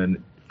there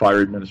in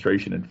fire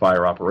administration and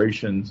fire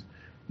operations.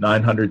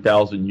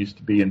 $900,000 used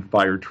to be in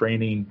fire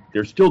training.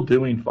 They're still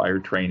doing fire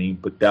training,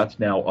 but that's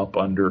now up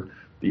under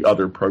the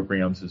other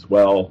programs as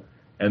well.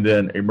 And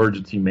then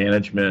emergency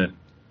management,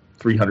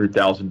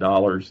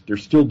 $300,000. They're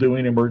still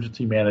doing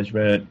emergency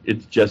management.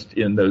 It's just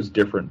in those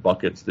different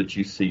buckets that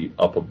you see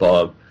up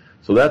above.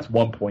 So that's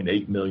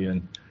 $1.8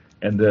 million.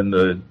 And then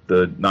the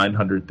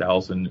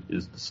 $900,000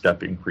 is the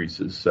step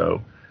increases.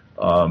 So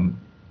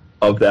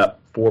of that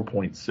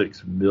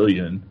 $4.6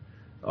 million,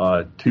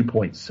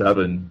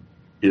 $2.7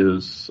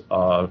 is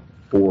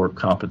for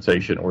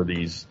compensation or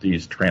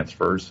these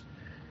transfers,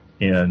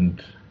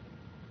 and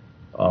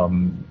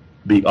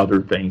the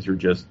other things are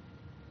just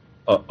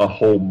a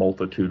whole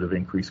multitude of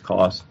increased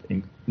costs,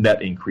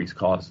 net increased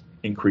costs,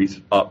 increase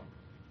up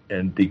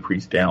and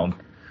decrease down,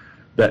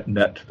 that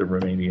net to the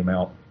remaining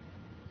amount.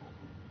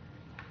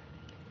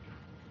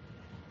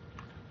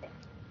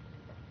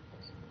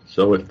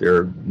 So if there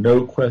are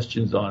no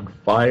questions on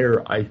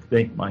fire, I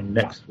think my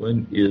next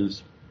one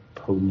is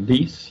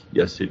police.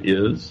 Yes, it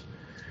is.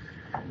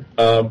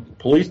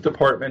 Police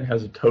department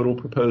has a total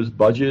proposed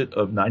budget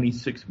of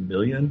 $96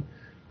 million.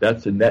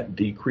 That's a net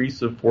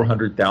decrease of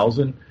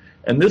 $400,000.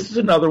 And this is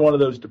another one of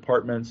those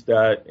departments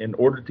that, in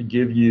order to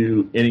give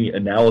you any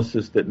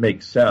analysis that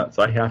makes sense,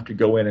 I have to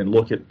go in and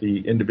look at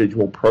the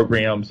individual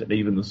programs and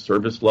even the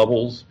service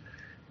levels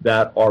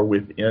that are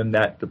within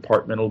that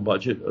departmental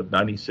budget of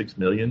 $96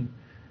 million.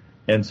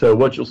 And so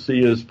what you'll see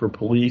is for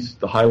police,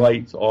 the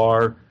highlights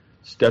are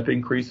step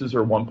increases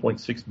are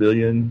 $1.6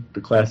 billion.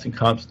 The class and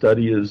comp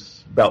study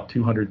is about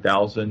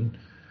 $200,000.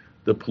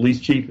 The police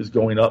chief is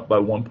going up by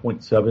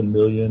 $1.7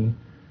 million.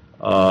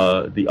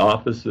 The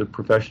Office of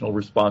Professional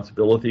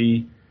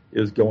Responsibility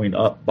is going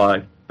up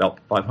by about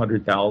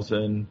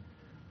 $500,000.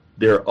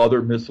 There are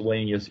other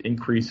miscellaneous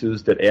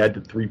increases that add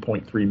to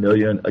 $3.3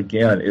 million.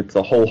 Again, it's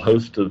a whole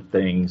host of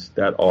things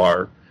that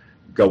are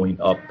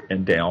going up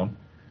and down.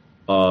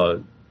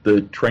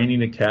 The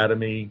training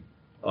academy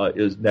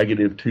is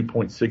negative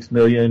 $2.6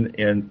 million,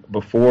 and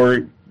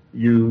before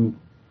you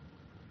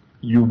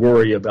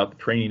worry about the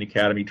training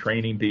academy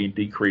training being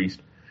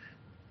decreased,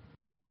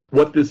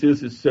 what this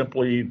is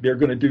simply they're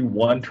going to do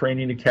one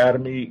training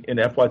academy in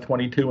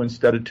FY22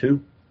 instead of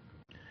 2,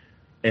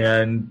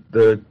 and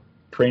the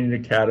training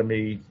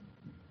academy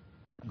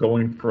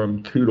going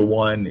from 2 to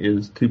 1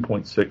 is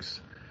 $2.6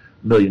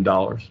 million.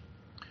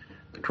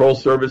 Patrol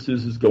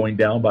services is going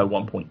down by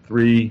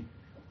 1.3.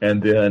 And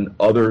then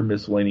other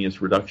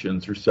miscellaneous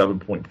reductions are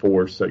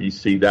 7.4. So you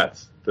see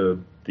that's the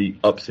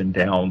ups and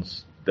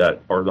downs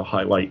that are the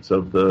highlights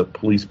of the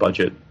police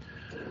budget.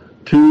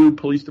 2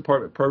 police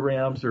department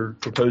programs are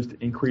proposed to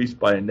increase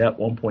by a net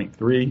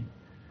 1.3.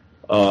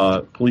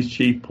 Police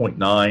chief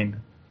 0.9,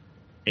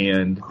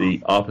 and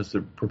the Office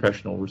of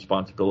Professional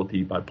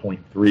Responsibility by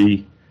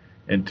 0.3.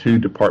 And 2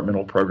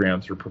 departmental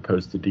programs are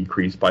proposed to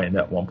decrease by a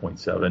net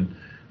 1.7.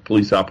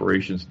 Police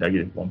operations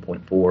negative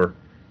 1.4.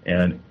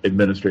 And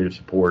administrative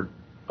support,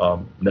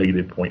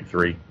 negative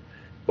 0.3.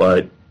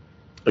 But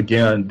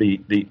again,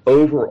 the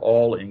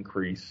overall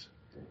increase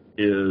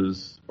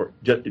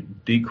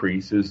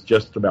decrease is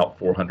just about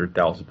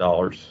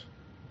 $400,000.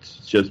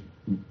 It's just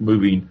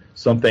moving,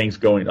 some things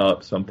going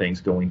up, some things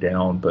going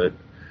down, but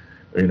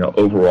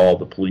overall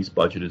the police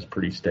budget is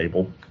pretty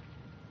stable.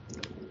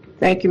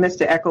 Thank you,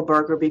 Mr.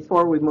 Eckelberger.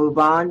 Before we move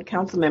on,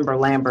 Councilmember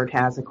Lambert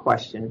has a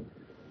question.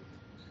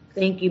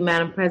 Thank you,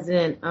 Madam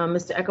President.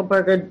 Mr.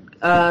 Eckelberger,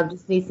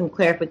 just need some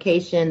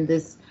clarification.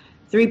 This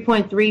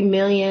 $3.3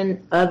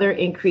 million other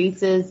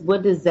increases,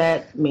 what does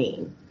that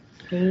mean?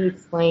 Can you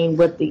explain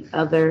what the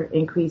other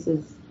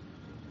increases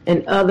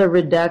and other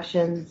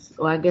reductions?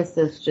 Well, I guess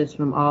that's just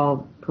from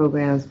all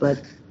programs,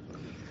 but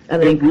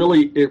it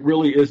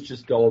really is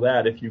just all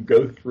that. If you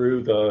go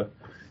through the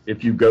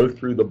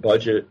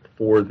budget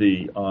for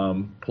the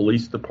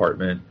police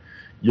department,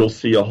 you'll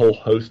see a whole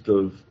host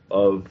of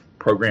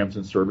programs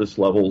and service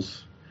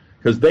levels,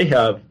 because they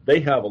have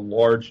a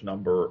large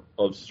number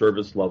of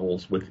service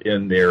levels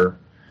within their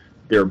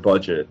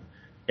budget,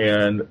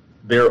 and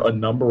there are a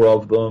number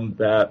of them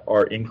that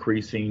are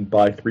increasing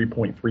by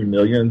 $3.3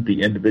 million.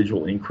 The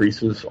individual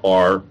increases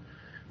are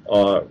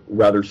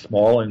rather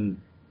small, and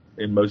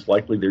most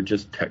likely they're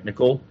just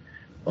technical.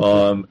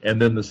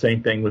 And then the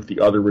same thing with the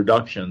other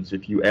reductions.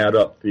 If you add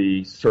up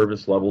the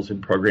service levels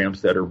in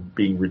programs that are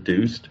being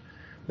reduced,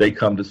 they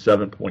come to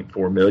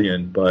 $7.4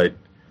 million. But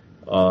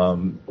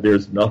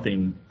there's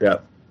nothing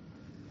that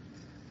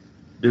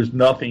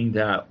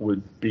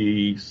would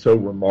be so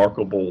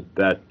remarkable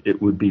that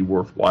it would be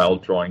worthwhile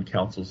drawing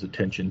council's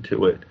attention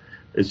to it.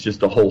 It's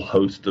just a whole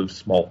host of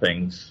small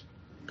things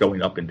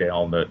going up and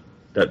down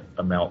that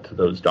amount to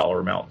those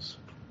dollar amounts.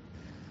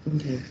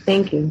 Okay,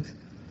 thank you.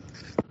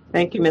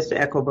 Thank you, Mr.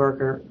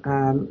 Eckelberger.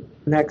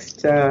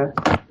 Next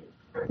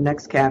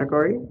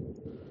category.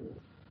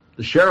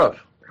 The sheriff.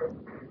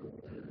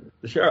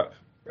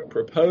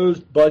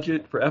 Proposed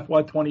budget for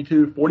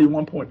FY22,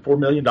 $41.4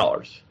 million.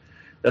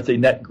 That's a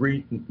net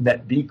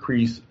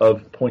decrease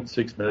of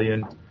 $0.6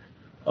 million.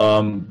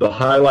 The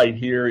highlight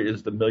here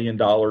is the $1 million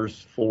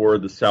for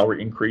the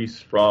salary increase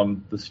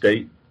from the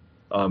state.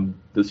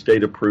 The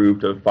state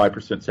approved a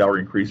 5% salary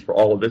increase for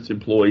all of its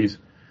employees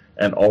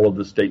and all of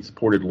the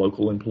state-supported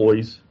local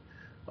employees.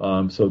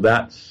 So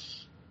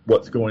that's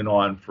what's going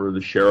on for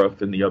the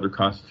sheriff and the other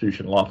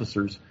constitutional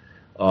officers.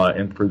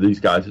 And for these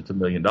guys, it's $1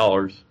 million.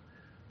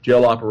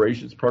 Jail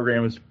operations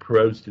program is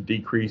proposed to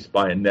decrease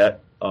by a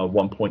net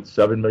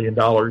 $1.7 million.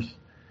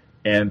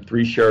 And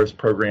 3 sheriff's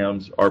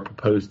programs are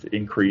proposed to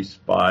increase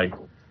by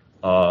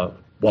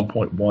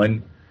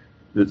 1.1.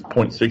 That's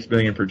 $0.6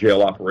 million for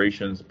jail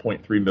operations,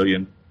 $0.3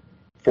 million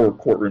for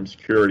courtroom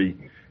security,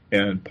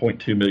 and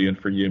 $0.2 million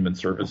for human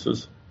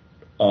services.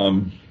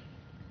 And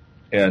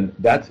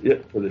that's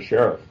it for the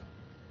sheriff.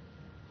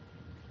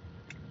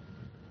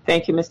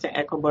 Thank you, Mr.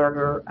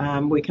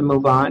 Eckelberger. We can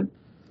move on.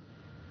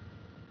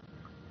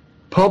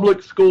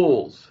 Public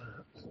schools.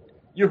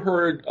 You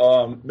heard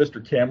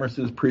Mr.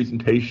 Cameron's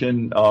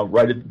presentation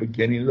right at the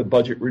beginning of the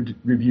budget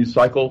review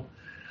cycle.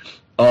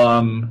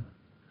 The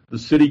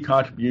city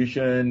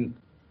contribution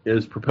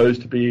is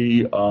proposed to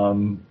be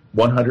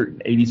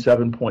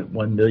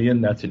 $187.1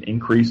 million. That's an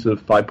increase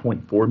of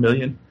 $5.4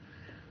 million.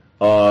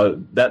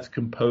 That's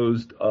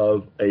composed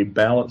of a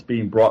balance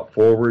being brought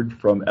forward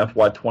from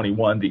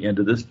FY21, the end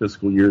of this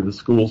fiscal year. The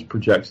schools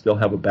project still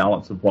have a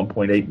balance of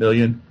 $1.8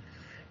 million.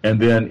 And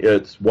then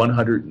it's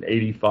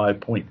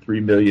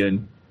 $185.3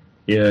 million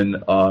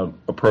in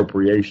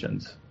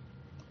appropriations.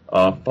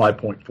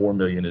 $5.4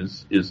 million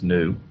is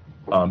new,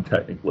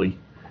 technically.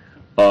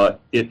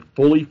 It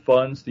fully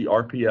funds the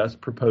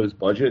RPS proposed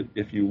budget.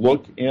 If you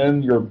look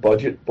in your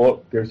budget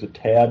book, there's a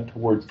tab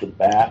towards the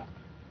back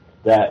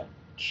that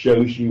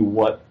shows you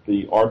what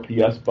the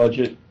RPS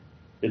budget,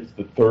 it's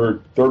the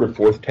third or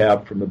fourth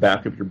tab from the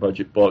back of your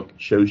budget book,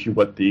 shows you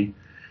what the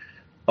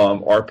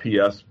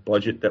RPS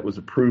budget that was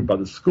approved by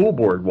the school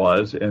board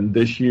was, and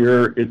this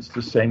year it's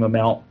the same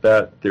amount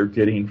that they're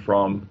getting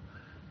from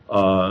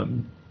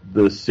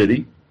the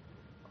city.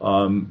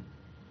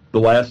 The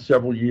last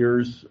several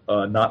years,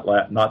 not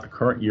the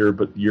current year,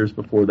 but the years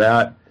before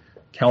that,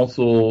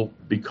 council,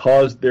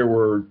 because there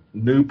were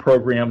new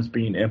programs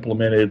being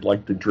implemented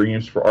like the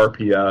Dreams for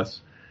RPS,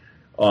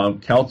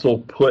 council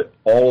put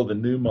all of the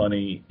new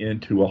money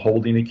into a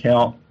holding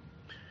account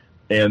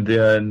and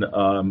then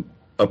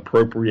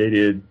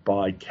appropriated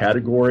by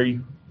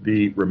category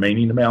the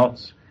remaining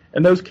amounts.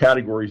 And those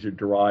categories are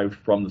derived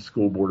from the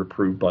school board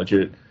approved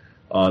budget.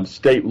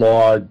 State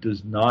law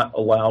does not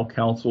allow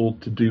council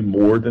to do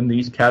more than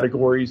these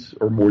categories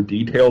or more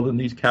detail than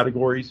these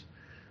categories.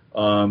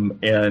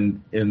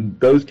 And in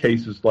those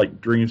cases, like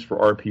Dreams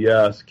for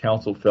RPS,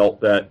 council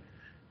felt that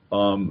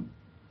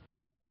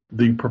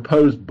the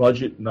proposed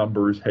budget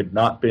numbers had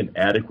not been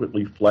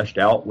adequately fleshed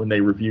out when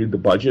they reviewed the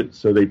budget,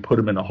 so they put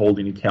them in a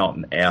holding account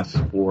and asked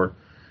for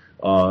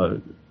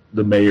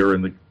the mayor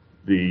and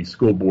the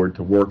school board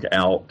to work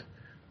out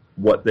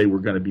what they were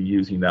going to be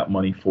using that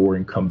money for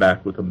and come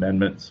back with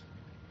amendments.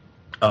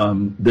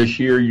 This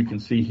year, you can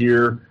see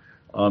here,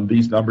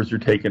 these numbers are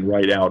taken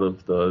right out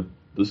of the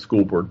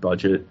school board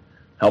budget.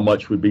 How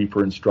much would be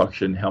for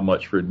instruction, how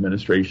much for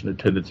administration,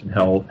 attendance and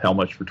health, how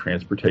much for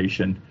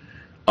transportation,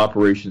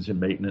 operations and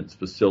maintenance,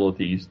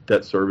 facilities,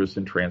 debt service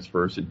and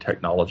transfers, and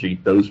technology.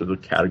 Those are the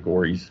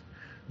categories.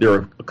 There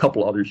are a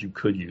couple others you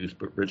could use,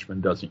 but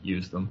Richmond doesn't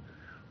use them.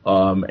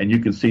 And you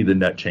can see the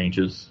net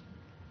changes,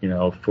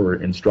 for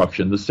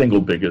instruction. The single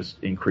biggest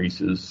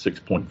increase is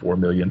 $6.4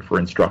 million for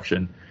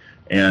instruction,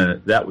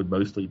 and that would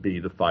mostly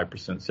be the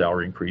 5%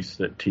 salary increase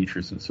that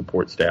teachers and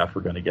support staff are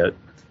going to get.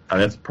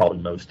 And that's probably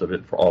most of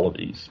it for all of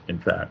these, in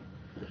fact.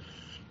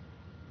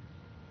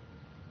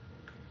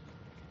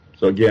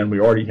 So again, we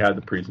already had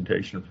the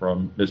presentation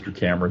from Mr.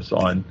 Cameras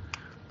on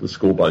the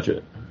school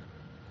budget.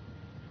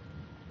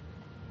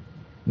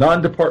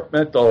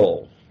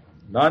 Non-departmental.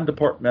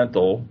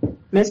 Mr.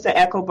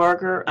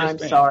 Eckelberger, Yes, I'm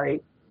ma'am.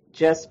 sorry.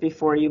 Just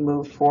before you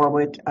move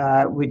forward,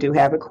 we do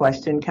have a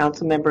question.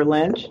 Councilmember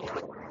Lynch?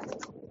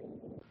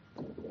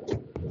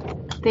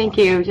 Thank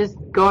you. Just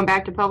going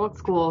back to public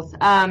schools.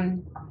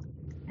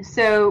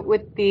 So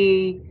with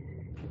the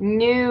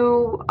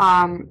new,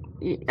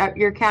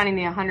 you're counting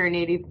the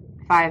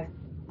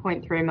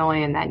 $185.3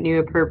 million, that new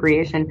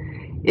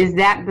appropriation. Is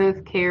that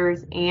both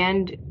CARES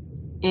and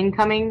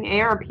incoming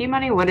ARP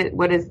money?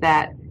 What is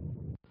that?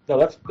 No,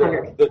 that's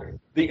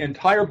the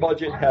entire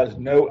budget has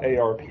no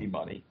ARP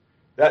money.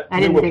 That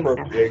new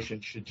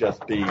appropriation should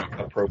just be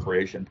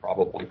appropriation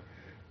probably.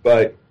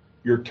 But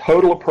your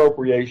total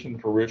appropriation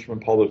for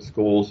Richmond Public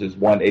Schools is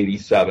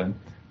 187.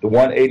 The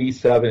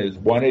 187 is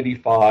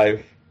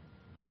 185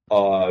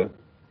 for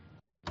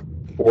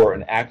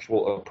an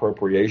actual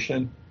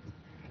appropriation,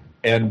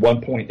 and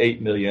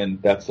 1.8 million,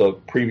 that's a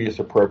previous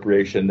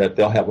appropriation that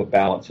they'll have a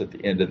balance at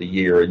the end of the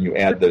year, and you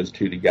add those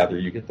two together,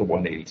 you get the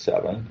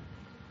 187.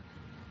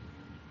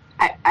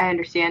 I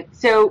understand.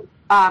 So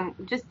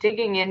just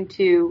digging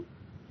into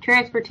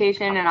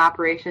transportation and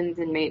operations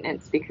and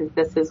maintenance, because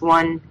this is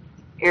one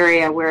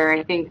area where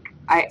I think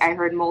I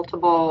heard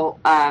multiple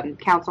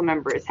council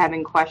members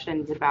having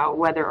questions about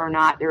whether or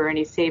not there are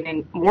any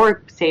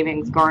more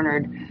savings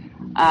garnered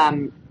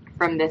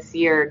from this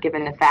year,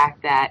 given the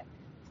fact that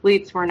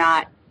fleets were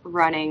not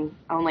running,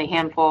 only a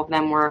handful of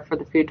them were for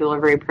the food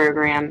delivery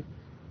program.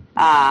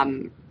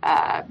 And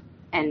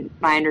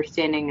my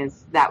understanding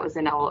is that was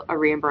a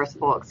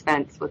reimbursable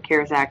expense with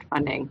CARES Act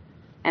funding,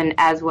 and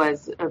as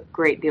was a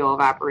great deal of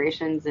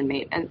operations and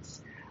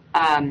maintenance.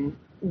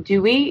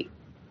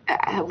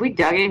 Have we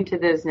dug into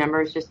those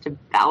numbers just to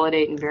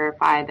validate and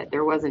verify that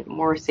there wasn't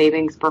more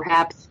savings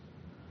perhaps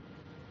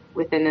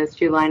within those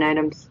two line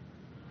items?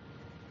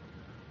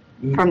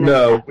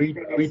 No,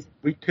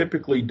 we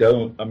typically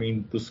don't. I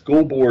mean, the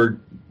school board,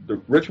 the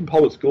Richmond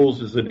Public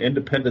Schools is an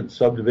independent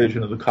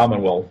subdivision of the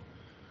Commonwealth,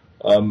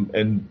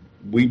 and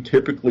we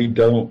typically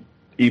don't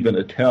even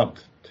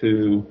attempt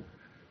to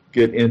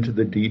get into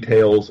the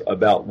details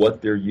about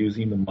what they're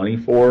using the money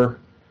for.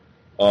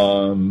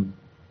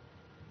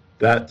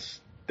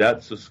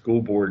 That's a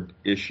school board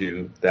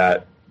issue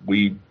that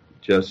we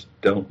just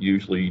don't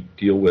usually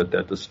deal with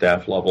at the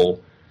staff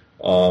level.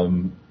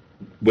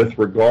 With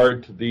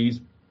regard to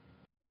these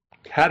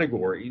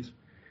categories,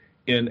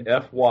 in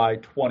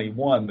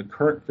FY21, the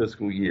current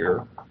fiscal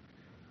year,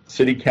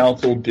 City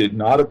Council did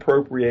not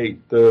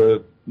appropriate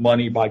the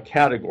money by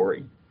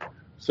category.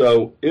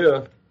 So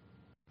if,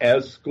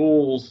 as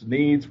schools'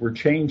 needs were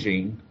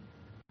changing,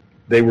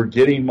 they were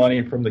getting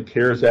money from the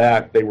CARES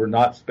Act, they were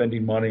not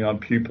spending money on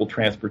pupil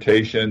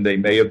transportation, they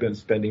may have been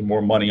spending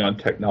more money on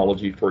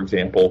technology, for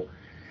example,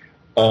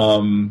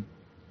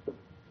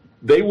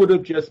 they would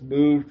have just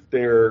moved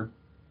their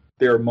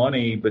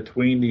money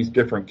between these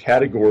different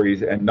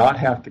categories and not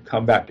have to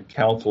come back to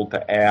council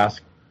to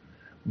ask,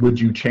 would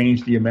you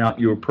change the amount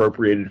you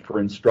appropriated for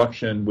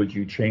instruction? Would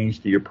you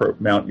change the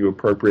amount you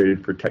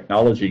appropriated for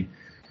technology?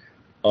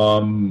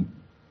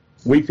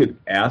 We could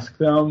ask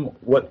them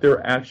what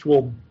their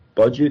actual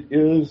budget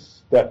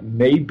is. That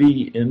may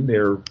be in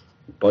their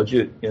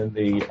budget in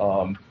the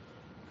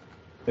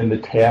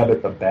tab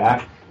at the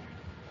back.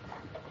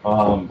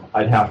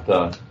 I'd have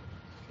to,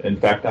 in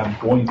fact, I'm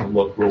going to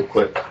look real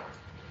quick.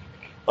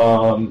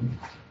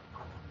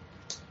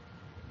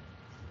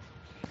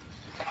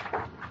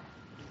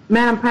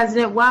 Madam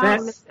President, while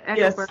Mr.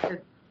 Eckelberger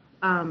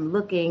is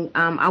looking,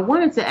 I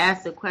wanted to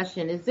ask a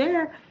question.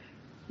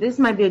 This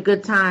might be a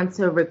good time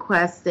to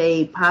request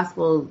a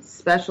possible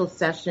special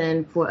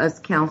session for us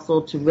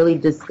council to really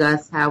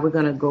discuss how we're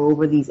going to go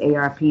over these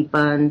ARP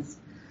funds.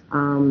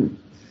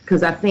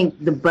 Because I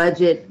think the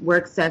budget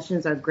work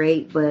sessions are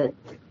great, but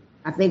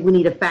I think we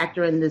need to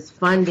factor in this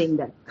funding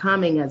that's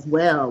coming as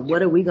well.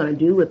 What are we going to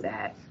do with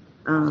that?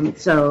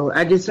 So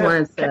I just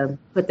wanted to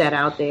put that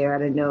out there. I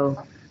don't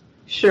know.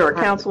 Sure,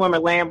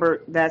 Councilwoman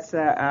Lambert, that's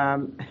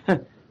a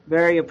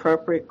very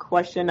appropriate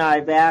question.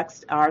 I've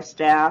asked our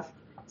staff.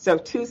 So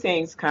two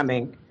things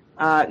coming.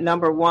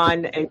 Number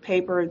one, a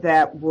paper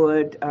that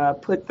would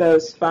put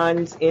those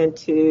funds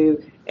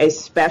into a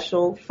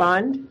special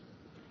fund,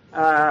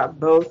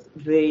 both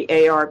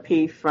the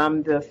ARP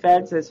from the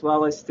feds as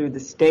well as through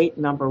the state,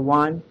 number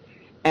one.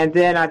 And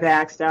then I've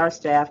asked our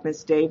staff,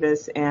 Ms.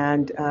 Davis,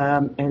 and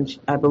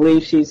I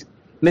believe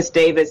Ms.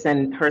 Davis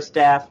and her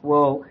staff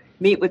will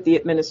meet with the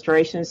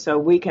administration so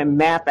we can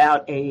map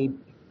out a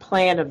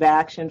plan of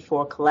action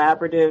for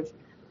collaborative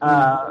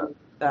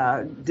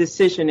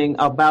decisioning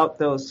about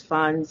those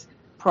funds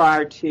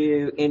prior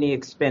to any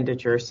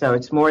expenditure. So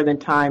it's more than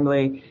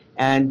timely.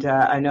 And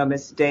I know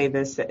Ms.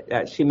 Davis,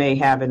 she may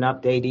have an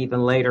update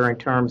even later in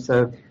terms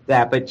of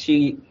that. But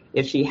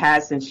if she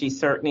hasn't, she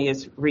certainly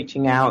is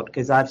reaching out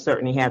because I've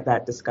certainly had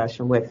that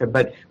discussion with her.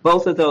 But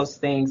both of those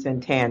things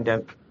in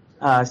tandem.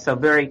 So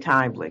very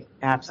timely.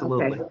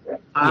 Absolutely. Okay.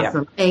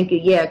 Awesome. Yeah. Thank you.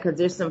 Yeah, because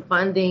there's some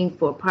funding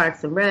for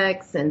Parks and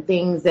Recs and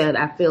things that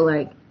I feel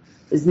like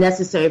is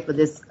necessary for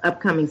this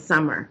upcoming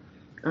summer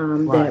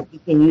that we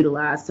can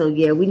utilize. So,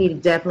 yeah, we need to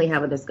definitely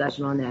have a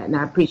discussion on that. And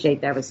I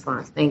appreciate that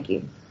response. Thank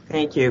you.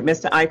 Thank you.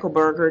 Mr.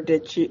 Eichelberger,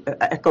 Mr.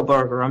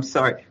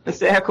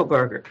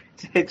 Eichelberger,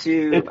 did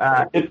you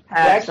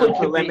have some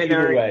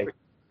preliminary?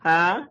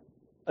 Huh?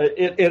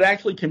 It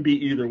actually can be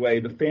either way.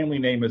 The family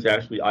name is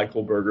actually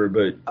Eichelberger,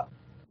 but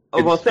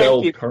it's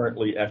spelled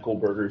currently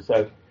Eckelberger.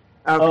 So,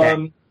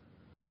 okay.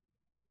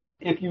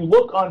 If you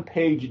look on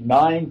page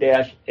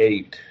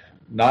 9-8,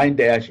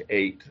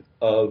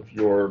 of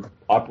your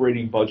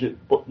operating budget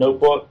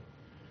notebook,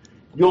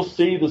 you'll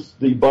see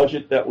the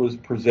budget that was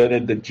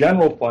presented, the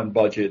general fund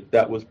budget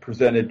that was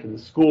presented to the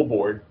school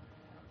board.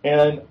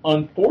 And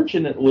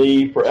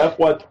unfortunately for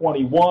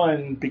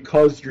FY21,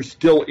 because you're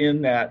still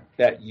in that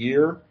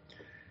year,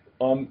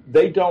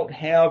 they don't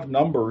have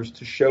numbers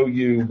to show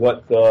you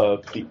what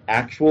the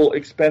actual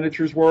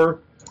expenditures were.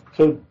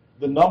 So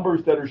the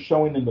numbers that are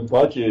showing in the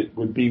budget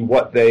would be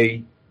what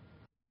they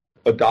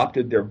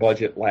adopted their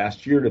budget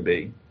last year to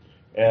be.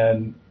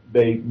 And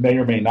they may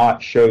or may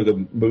not show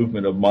the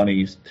movement of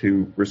monies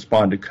to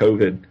respond to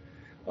COVID.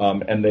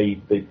 And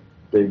they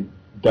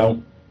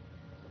don't,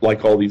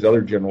 like all these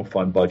other general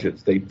fund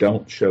budgets, they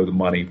don't show the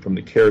money from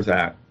the CARES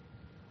Act.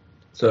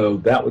 So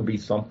that would be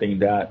something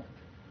that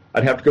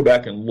I'd have to go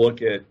back and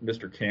look at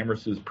Mr.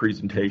 Cameron's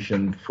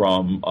presentation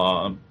from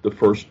the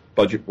first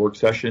budget work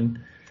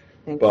session,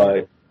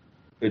 but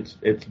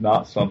it's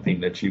not something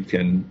that you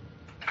can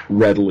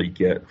readily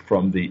get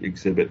from the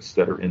exhibits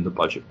that are in the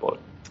budget book.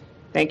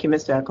 Thank you,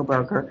 Mr.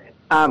 Eichelberger.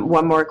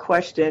 One more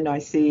question. I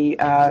see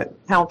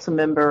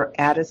Councilmember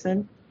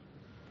Addison.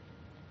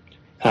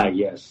 Hi,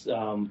 yes.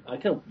 I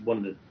kind of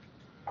wanted to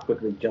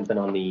quickly jump in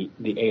on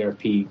the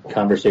ARP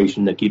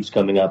conversation that keeps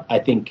coming up. I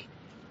think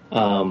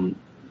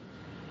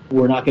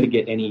we're not going to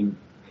get any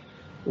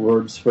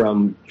words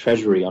from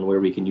Treasury on where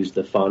we can use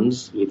the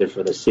funds, either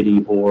for the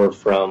city or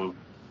for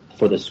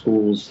the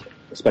schools,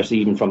 especially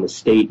even from the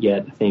state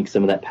yet. I think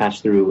some of that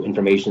pass-through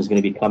information is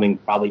going to be coming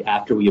probably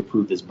after we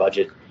approve this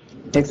budget.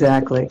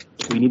 Exactly.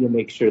 We need to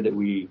make sure that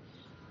we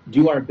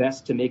do our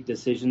best to make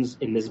decisions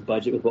in this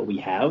budget with what we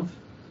have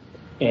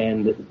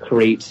and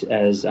create,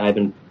 as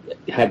I've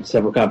had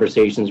several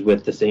conversations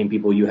with the same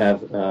people you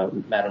have,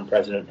 Madam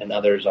President, and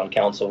others on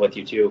council with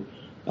you too,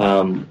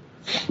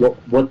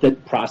 what the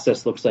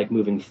process looks like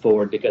moving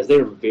forward, because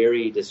they're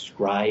very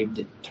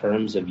described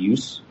terms of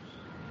use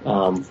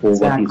for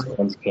what these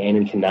funds can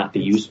and cannot be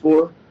used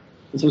for.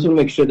 And so we want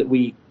to make sure that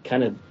we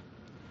kind of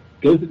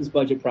go through this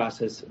budget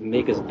process,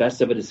 make as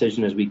best of a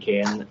decision as we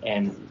can,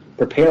 and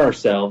prepare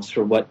ourselves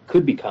for what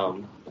could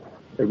become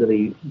a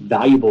really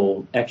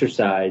valuable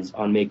exercise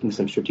on making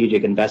some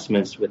strategic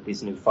investments with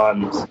these new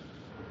funds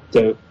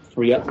to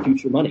free up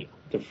future money,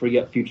 to free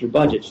up future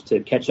budgets,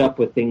 to catch up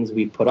with things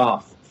we've put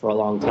off for a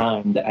long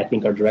time that I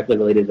think are directly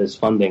related to this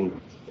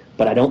funding.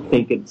 But I don't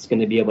think it's going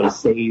to be able to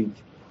save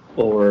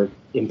or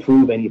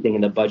improve anything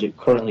in the budget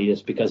currently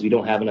just because we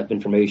don't have enough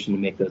information to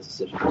make those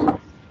decisions.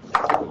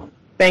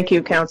 Thank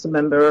you,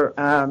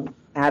 Councilmember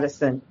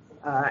Addison.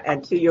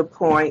 And to your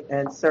point,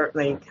 and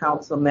certainly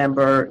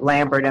Councilmember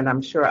Lambert, and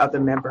I'm sure other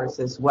members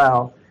as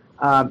well,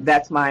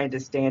 that's my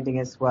understanding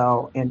as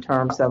well in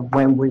terms of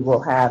when we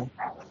will have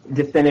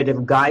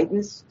definitive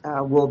guidance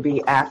will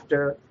be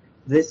after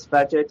this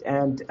budget,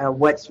 and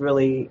what's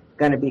really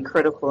going to be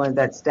critical and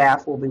that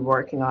staff will be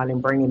working on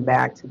and bringing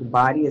back to the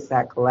body is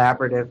that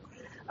collaborative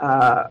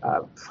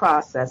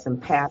process and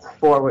path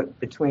forward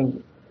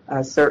between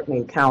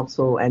certainly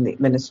council and the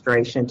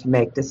administration to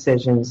make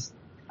decisions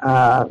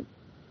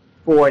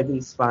for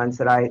these funds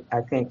that I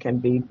think can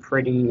be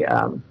pretty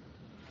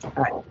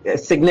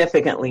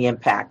significantly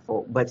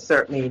impactful. But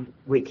certainly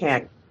we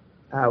can't,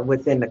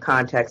 within the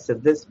context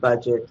of this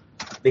budget,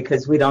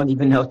 because we don't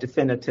even know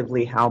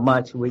definitively how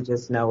much, we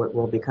just know it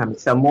will be coming.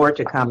 So more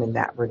to come in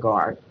that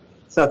regard.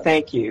 So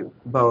thank you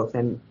both,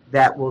 and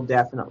that will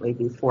definitely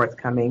be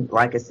forthcoming,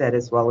 like I said,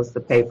 as well as the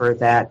paper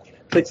that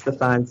puts the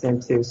funds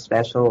into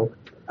special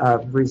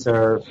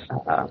reserve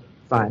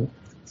fund.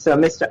 So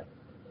Mr.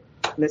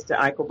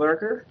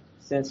 Eichelberger,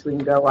 since we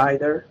can go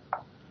either.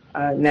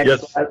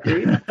 Next slide,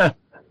 please.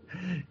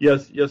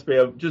 Yes,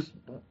 ma'am. Just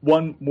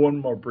one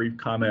more brief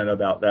comment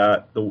about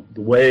that. The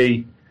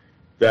way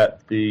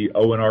that the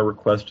O&R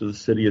request to the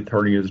city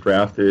attorney is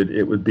drafted,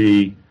 it would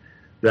be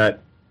that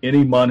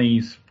any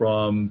monies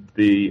from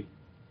the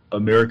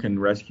American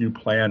Rescue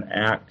Plan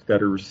Act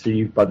that are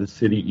received by the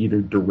city either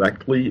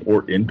directly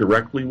or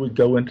indirectly would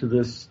go into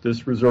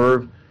this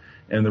reserve.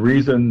 And the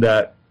reason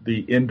that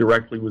the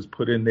indirectly was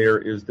put in there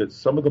is that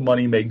some of the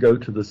money may go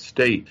to the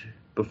state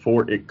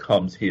before it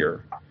comes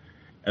here.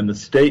 And the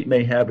state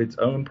may have its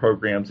own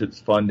programs, its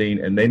funding,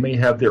 and they may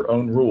have their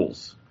own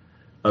rules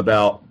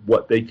about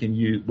what they can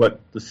use, what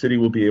the city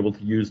will be able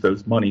to use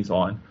those monies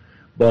on.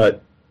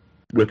 But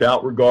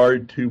without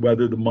regard to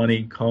whether the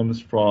money comes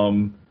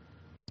from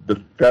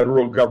the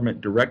federal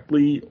government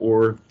directly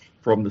or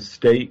from the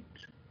state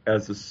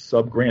as a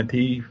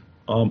subgrantee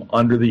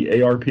under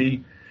the ARP,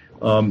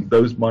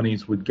 those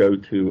monies would go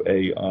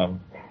to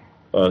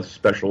a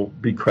special,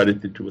 be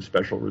credited to a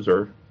special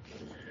reserve.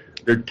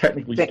 They're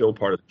technically still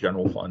part of the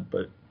general fund,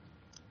 but.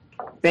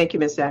 Thank you,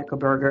 Mr.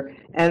 Eichelberger.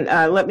 And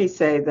let me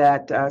say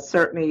that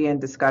certainly in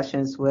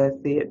discussions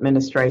with the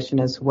administration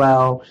as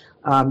well,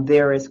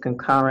 there is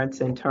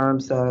concurrence in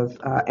terms of,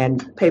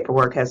 and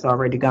paperwork has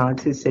already gone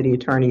to city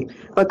attorney,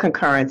 but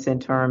concurrence in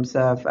terms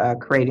of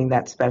creating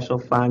that special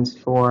funds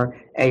for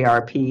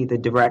ARP, the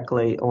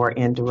directly or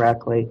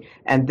indirectly,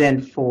 and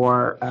then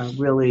for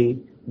really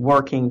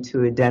working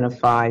to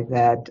identify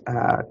that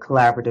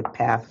collaborative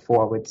path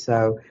forward.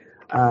 So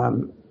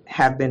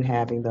have been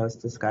having those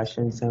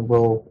discussions, and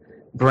we'll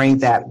bring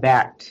that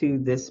back to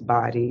this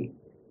body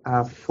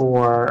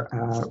for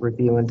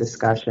review and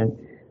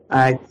discussion.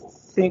 I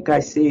think I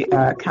see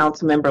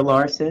Councilmember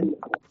Larson.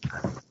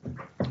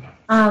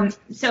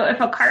 So if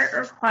a CART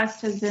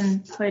request has been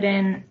put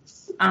in,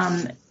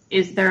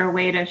 is there a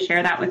way to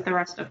share that with the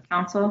rest of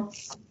council?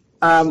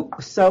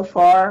 So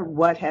far,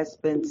 what has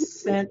been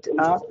sent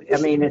up, I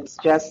mean, it's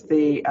just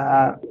the,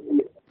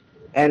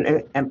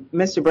 and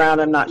Mr. Brown,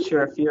 I'm not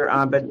sure if you're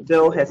on, but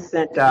Bill has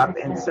sent up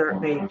and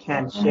certainly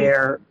can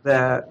share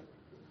the,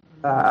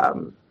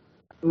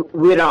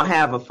 we don't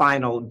have a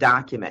final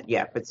document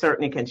yet, but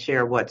certainly can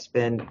share what's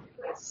been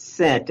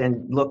sent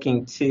and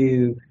looking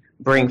to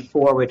bring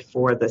forward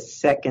for the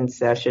second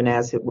session,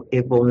 as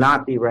it will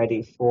not be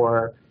ready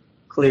for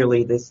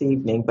clearly this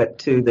evening, but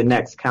to the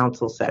next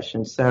council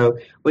session. So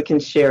we can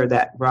share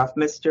that rough.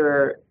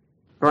 Mr.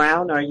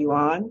 Brown, are you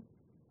on?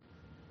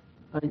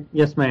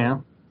 Yes,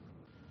 ma'am.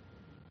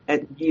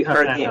 And you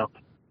heard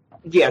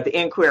the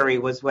inquiry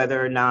was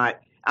whether or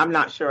not, I'm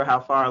not sure how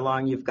far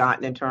along you've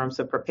gotten in terms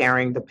of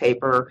preparing the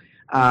paper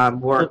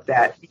work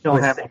that you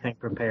don't have anything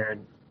prepared.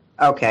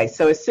 Okay,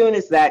 so as soon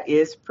as that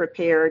is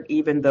prepared,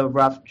 even the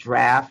rough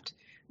draft,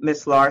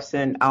 Ms.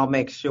 Larson, I'll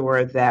make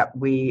sure that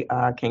we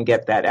can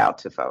get that out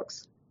to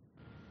folks.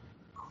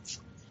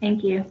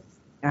 Thank you.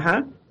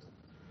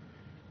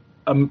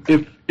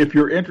 If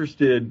you're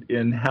interested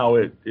in how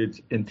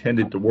it's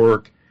intended to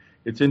work,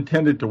 it's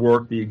intended to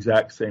work the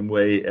exact same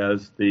way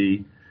as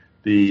the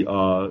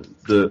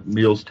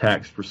meals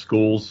tax for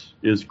schools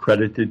is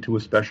credited to a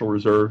special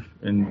reserve,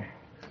 and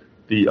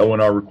the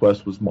O&R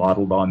request was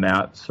modeled on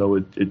that. So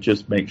it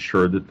just makes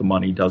sure that the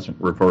money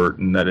doesn't revert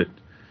and that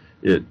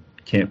it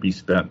can't be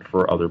spent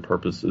for other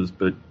purposes.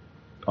 But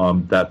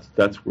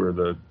that's where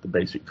the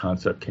basic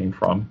concept came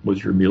from,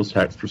 was your meals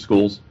tax for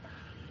schools.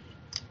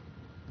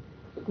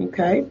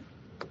 Okay.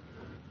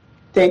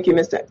 Thank you,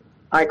 Mr.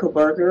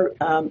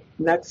 Eichelberger.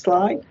 Next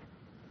slide.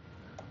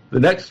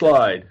 The next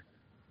slide,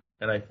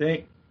 and I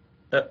think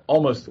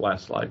almost the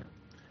last slide.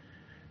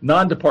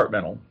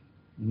 Non-departmental.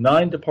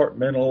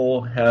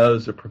 Non-departmental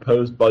has a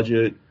proposed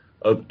budget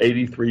of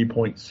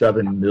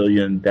 $83.7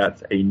 million.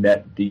 That's a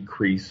net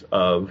decrease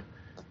of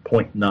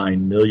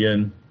 $0.9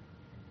 million.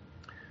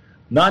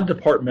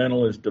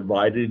 Non-departmental is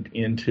divided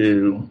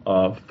into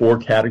 4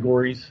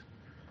 categories.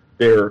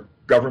 There are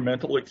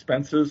governmental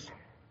expenses,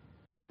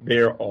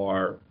 there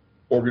are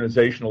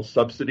organizational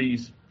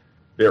subsidies,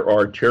 there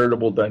are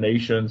charitable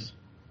donations,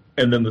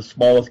 and then the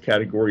smallest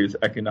category is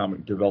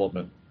economic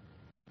development.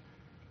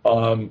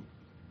 2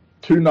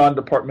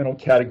 non-departmental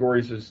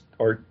categories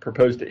are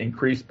proposed to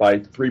increase by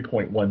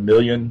 $3.1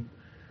 million,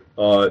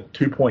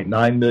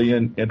 $2.9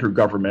 million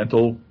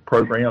intergovernmental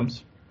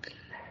programs.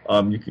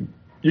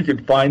 You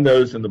can find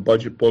those in the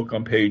budget book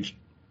on page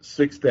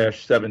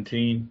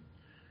 6-17.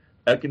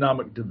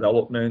 Economic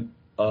development,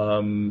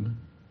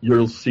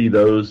 you'll see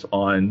those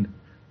on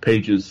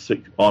page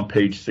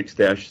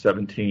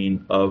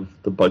 6-17 of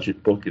the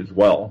budget book as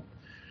well.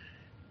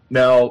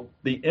 Now,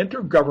 the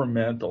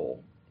intergovernmental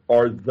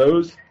are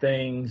those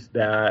things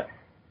that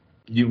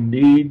you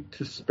need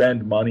to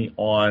spend money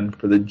on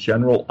for the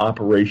general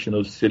operation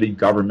of city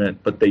government,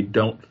 but they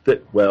don't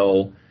fit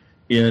well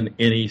in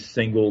any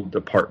single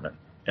department.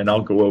 And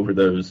I'll go over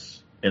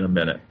those in a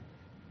minute.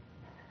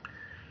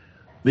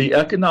 The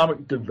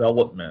economic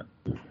development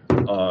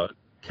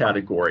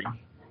category,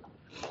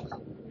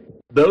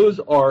 those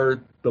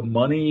are the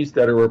monies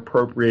that are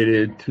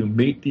appropriated to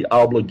meet the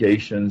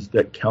obligations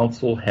that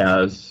council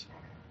has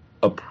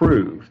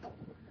approved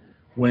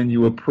when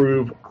you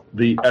approve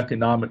the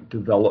economic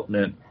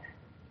development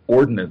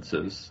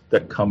ordinances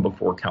that come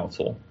before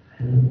council.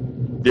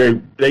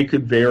 They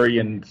could vary,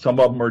 and some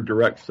of them are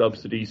direct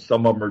subsidies,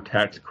 some of them are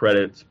tax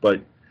credits,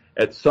 but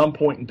at some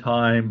point in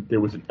time,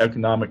 there was an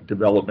economic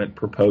development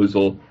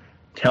proposal.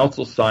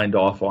 Council signed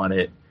off on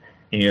it,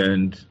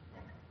 and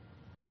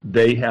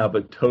they have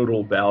a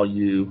total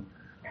value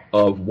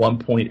of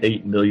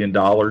 $1.8 million,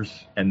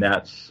 and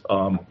that's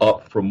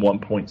up from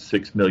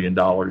 $1.6 million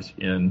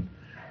in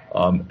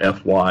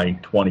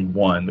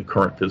FY21, the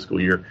current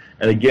fiscal year.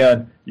 And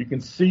again, you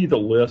can see the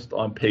list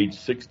on page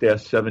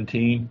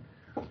 6-17.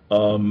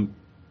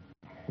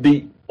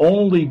 The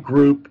only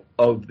group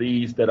of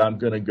these that I'm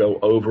going to go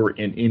over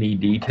in any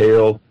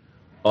detail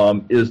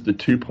is the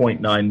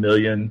 $2.9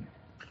 million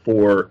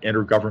for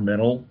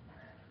intergovernmental.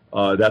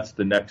 That's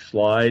the next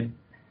slide.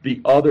 The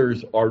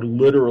others are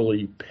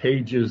literally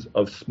pages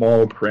of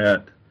small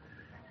print,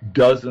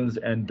 dozens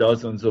and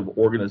dozens of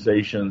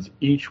organizations.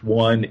 Each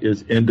one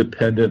is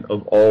independent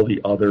of all the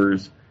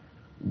others.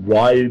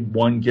 Why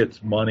one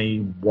gets money,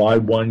 why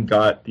one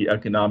got the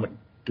economic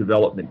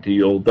development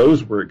deal,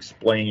 those were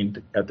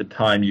explained at the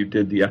time you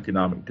did the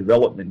economic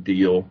development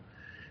deal.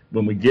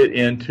 When we get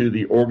into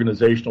the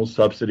organizational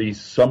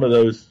subsidies, some of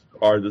those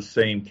are the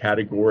same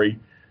category.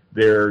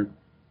 They're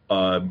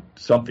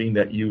something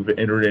that you've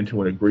entered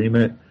into an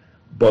agreement.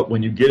 But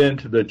when you get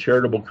into the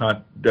charitable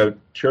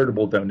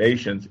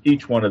donations,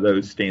 each one of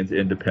those stands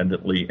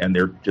independently, and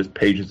they're just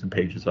pages and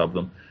pages of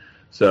them.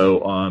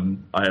 So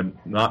I am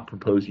not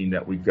proposing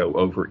that we go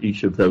over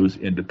each of those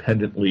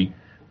independently,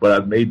 but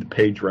I've made the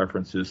page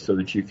references so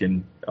that you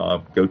can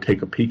go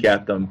take a peek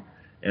at them.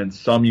 And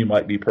some you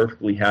might be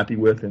perfectly happy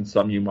with, and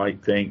some you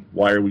might think,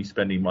 why are we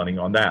spending money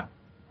on that?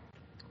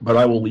 But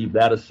I will leave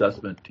that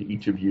assessment to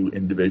each of you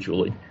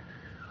individually.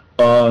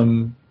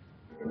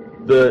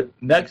 The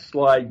next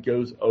slide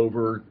goes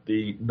over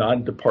the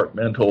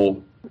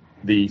non-departmental,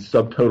 the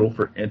subtotal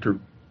for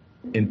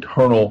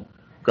internal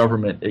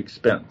government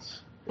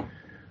expense.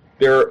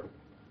 There are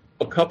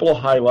a couple of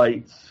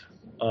highlights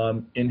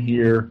in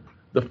here.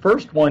 The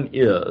first one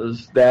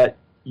is that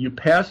you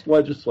passed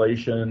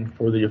legislation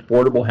for the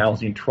Affordable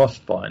Housing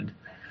Trust Fund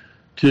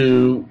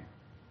to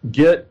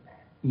get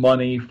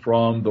money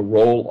from the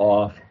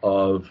roll-off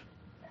of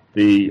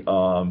the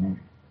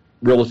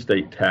real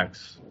estate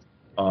tax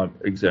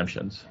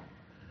exemptions.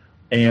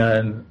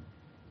 And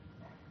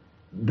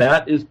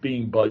that is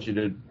being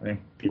budgeted.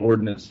 The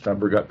ordinance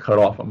number got cut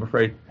off, I'm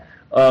afraid.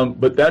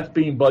 But that's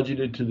being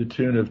budgeted to the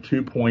tune of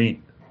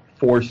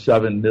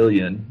 $2.47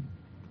 million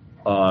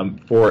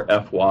for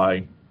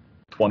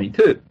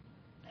FY22.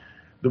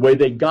 The way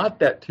they got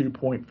that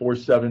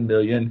 $2.47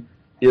 million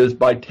is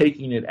by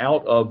taking it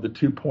out of the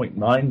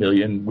 $2.9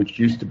 million, which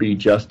used to be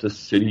just a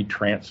city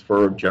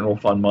transfer of general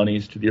fund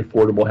monies to the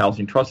Affordable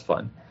Housing Trust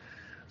Fund.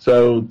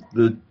 So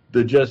the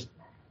just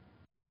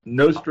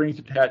no strings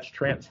attached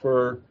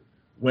transfer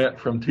went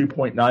from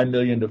 $2.9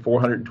 million to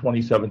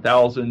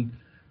 $427,000.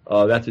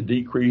 That's a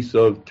decrease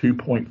of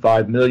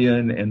 $2.5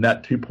 million, and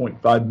that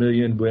 $2.5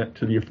 million went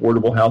to the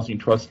Affordable Housing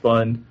Trust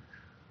Fund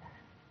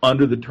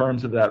under the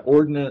terms of that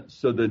ordinance.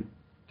 So the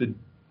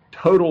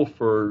total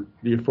for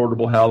the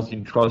Affordable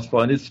Housing Trust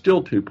Fund is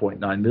still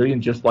 $2.9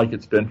 million, just like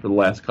it's been for the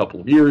last couple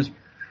of years.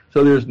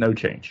 So there's no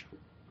change.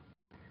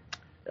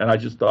 And I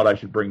just thought I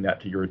should bring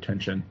that to your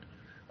attention,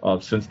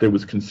 since there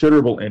was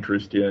considerable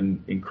interest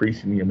in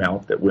increasing the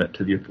amount that went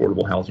to the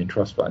Affordable Housing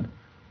Trust Fund.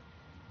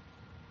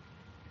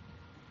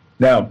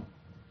 Now,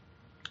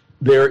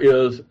 there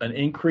is an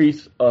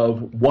increase of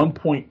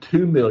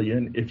 $1.2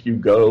 million if you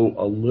go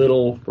a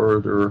little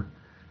further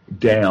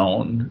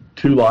down,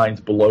 2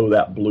 lines below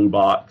that blue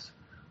box,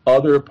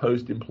 other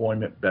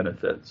post-employment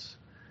benefits.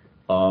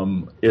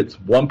 It's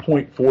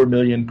 $1.4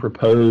 million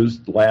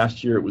proposed.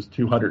 Last year it was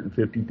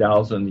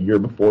 $250,000. The year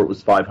before it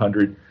was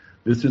 $500,000.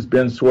 This has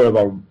been sort of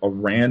a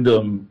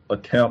random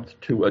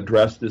attempt to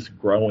address this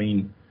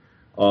growing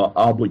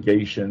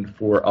obligation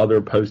for other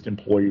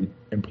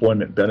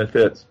post-employment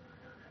benefits.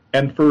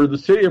 And for the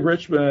city of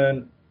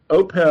Richmond,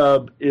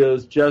 OPEB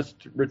is just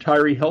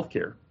retiree health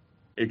care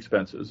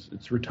expenses.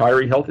 It's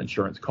retiree health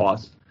insurance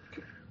costs.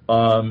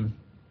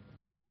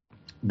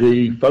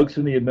 The folks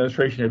in the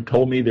administration have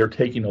told me they're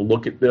taking a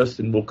look at this,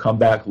 and we'll come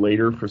back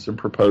later for some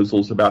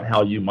proposals about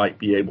how you might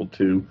be able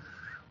to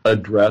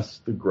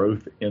address the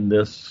growth in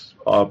this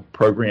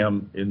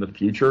program in the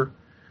future.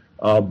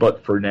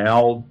 But for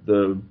now,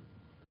 the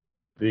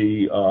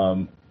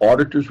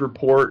auditor's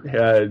report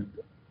had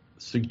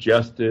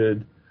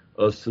suggested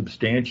a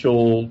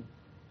substantial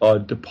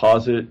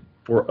deposit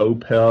for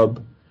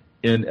OPEB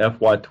in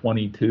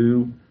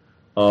FY22.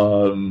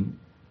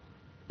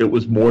 It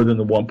was more than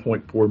the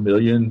 $1.4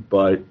 million,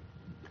 but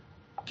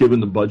given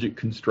the budget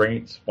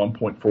constraints,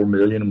 $1.4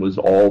 million was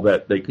all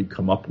that they could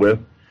come up with.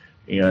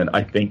 And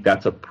I think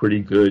that's a pretty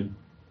good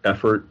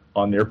effort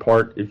on their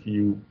part, if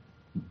you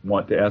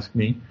want to ask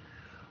me.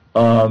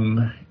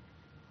 The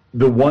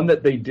one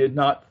that they did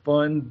not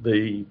fund,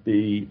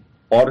 the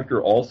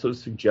auditor also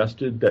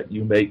suggested that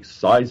you make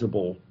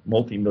sizable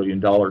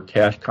multi-million-dollar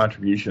cash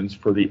contributions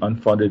for the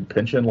unfunded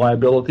pension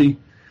liability.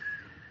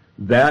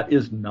 That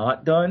is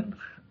not done.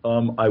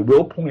 I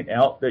will point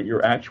out that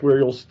your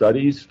actuarial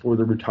studies for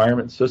the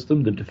retirement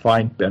system, the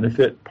defined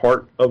benefit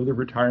part of the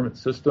retirement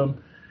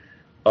system,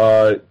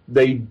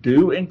 they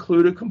do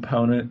include a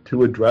component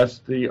to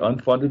address the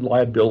unfunded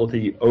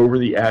liability over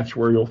the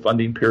actuarial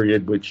funding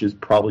period, which is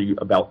probably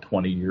about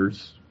 20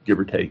 years, give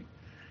or take.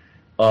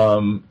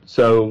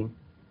 So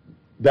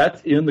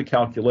that's in the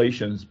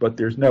calculations, but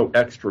there's no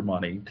extra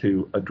money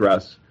to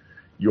address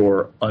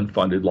your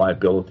unfunded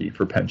liability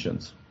for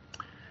pensions.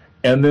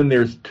 And then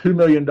there's $2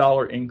 million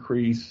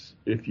increase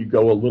if you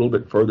go a little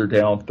bit further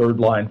down, third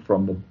line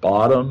from the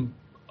bottom.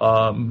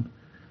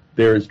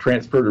 There's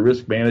transfer to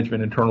risk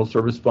management internal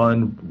service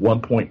fund,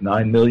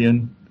 $1.9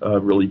 million,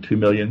 really $2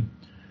 million.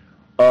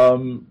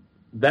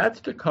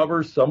 That's to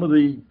cover some of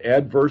the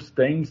adverse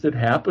things that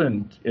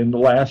happened in the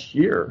last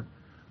year.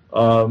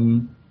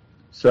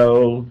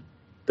 So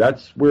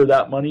that's where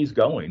that money's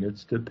going.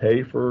 It's to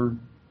pay for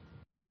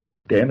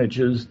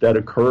damages that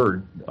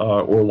occurred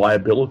or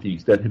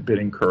liabilities that have been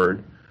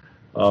incurred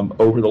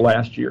over the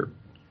last year.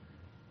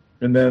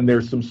 And then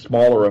there's some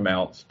smaller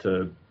amounts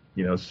to,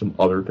 some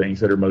other things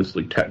that are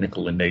mostly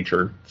technical in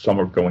nature. Some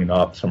are going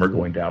up, some are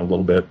going down a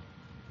little bit.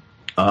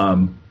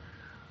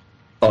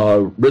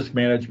 Risk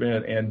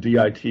management and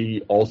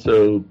DIT,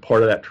 also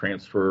part of that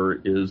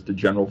transfer is the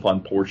general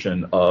fund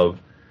portion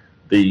of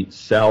the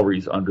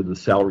salaries under the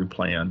salary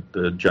plan,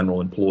 the general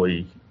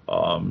employee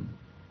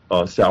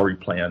salary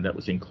plan that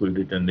was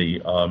included in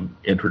the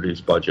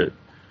introduced budget.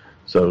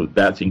 So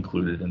that's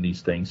included in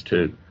these things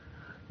too.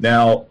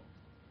 Now,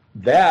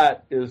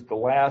 that is the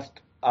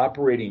last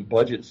operating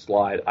budget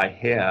slide I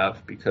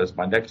have, because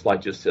my next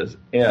slide just says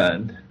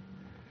end.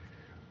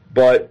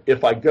 But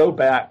if I go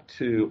back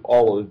to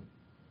all of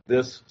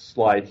this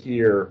slide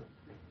here,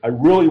 I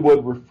really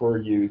would refer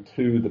you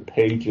to the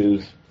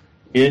pages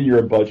in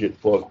your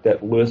budget book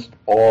that list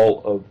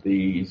all of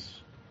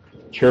these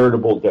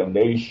charitable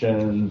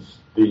donations,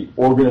 the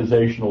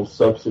organizational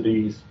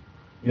subsidies,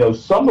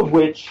 some of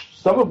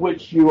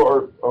which you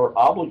are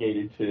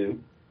obligated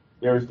to.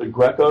 There's the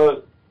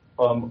GRECA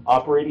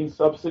operating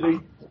subsidy,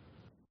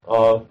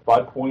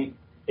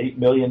 $5.8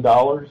 million.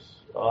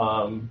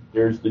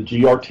 There's the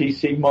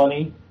GRTC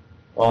money,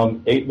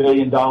 $8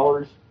 million.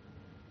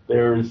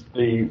 There's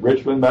the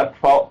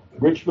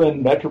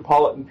Richmond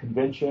Metropolitan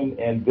Convention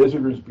and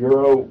Visitors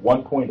Bureau,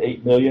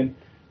 $1.8 million.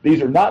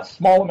 These are not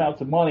small amounts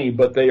of money,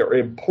 but they are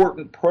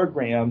important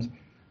programs.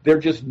 They're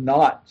just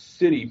not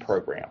city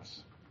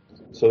programs.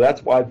 So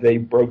that's why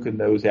they've broken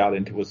those out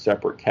into a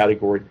separate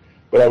category.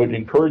 But I would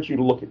encourage you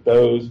to look at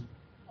those.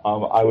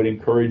 I would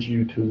encourage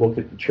you to look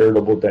at the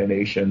charitable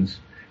donations.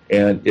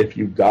 And if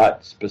you've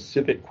got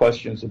specific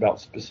questions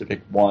about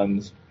specific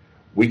ones,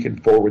 we can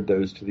forward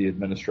those to the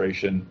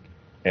administration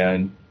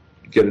and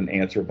get an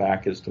answer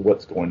back as to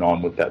what's going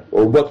on with that,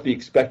 or what the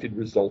expected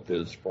result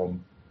is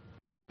from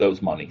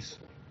those monies.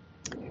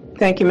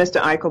 Thank you,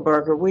 Mr.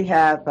 Eichelberger. We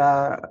have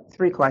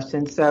 3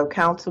 questions. So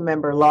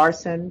Councilmember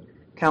Larson,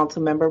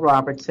 Councilmember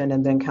Robertson,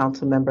 and then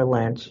Councilmember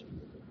Lynch.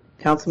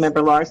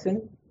 Councilmember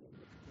Larson.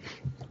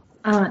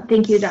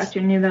 Thank you,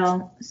 Dr.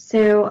 Newville.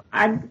 So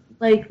I'd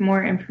like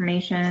more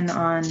information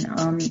on,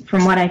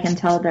 from what I can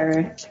tell, there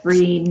are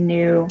 3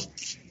 new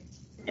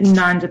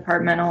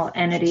non-departmental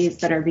entities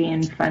that are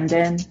being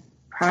funded: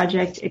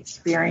 Project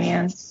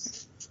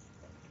Experience,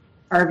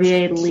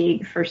 RVA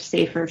League for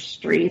Safer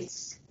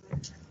Streets,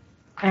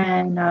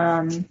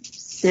 and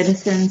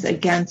Citizens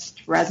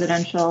Against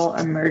Residential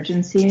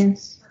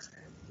Emergencies.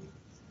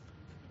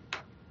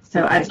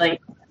 So I'd like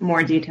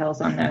more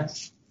details on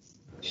those.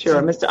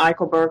 Sure. Mr.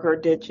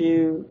 Eichelberger, did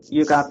you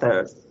got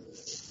those?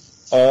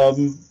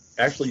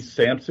 Actually,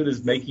 Sampson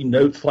is making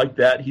notes like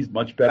that. He's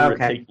much better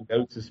at taking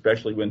notes,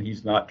 especially when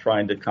he's not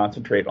trying to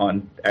concentrate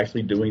on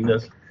actually doing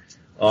this.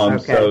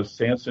 So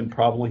Sampson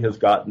probably has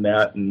gotten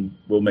that, and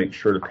we'll make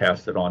sure to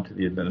pass it on to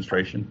the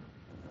administration.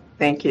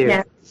 Thank you.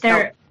 Yeah,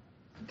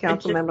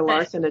 Councilmember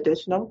Larson,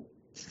 additional?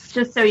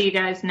 Just so you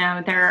guys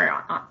know,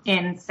 they're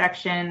in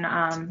section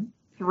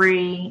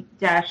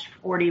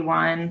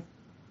 3-41,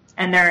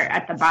 and they're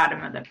at the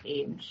bottom of the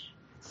page.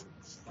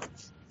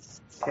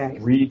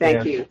 Okay,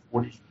 thank you.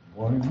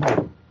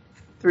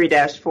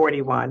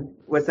 3-41.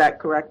 Was that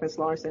correct, Ms.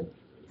 Larson?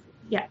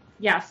 Yeah.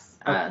 Yes.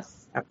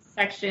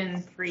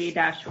 Section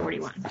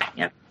 3-41.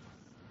 Yep.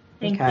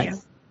 Thank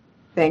you.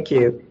 Thank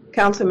you.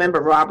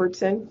 Councilmember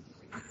Robertson.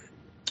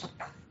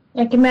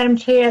 Thank you, Madam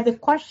Chair. The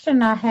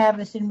question I have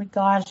is in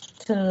regards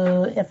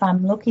to, if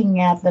I'm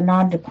looking at the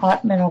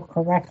non-departmental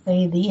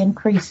correctly, the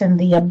increase in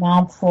the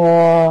amount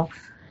for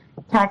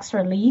tax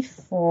relief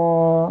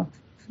for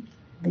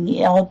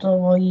the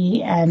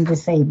elderly and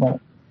disabled.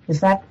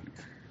 Is that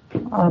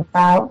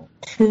about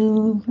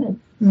 $2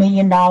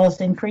 million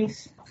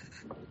increase?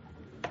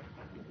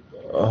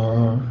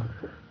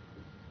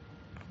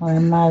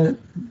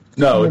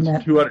 No, it's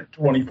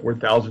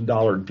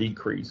 $224,000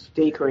 decrease.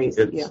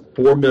 It's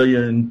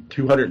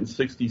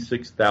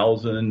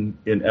 $4,266,000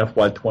 in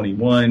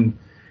FY21.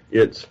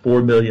 It's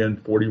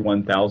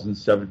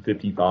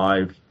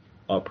 $4,041,755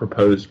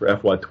 proposed for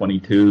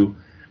FY22,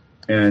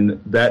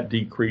 and that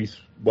decrease,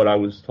 what I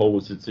was told,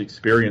 was it's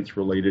experience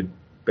related,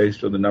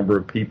 based on the number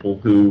of people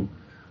who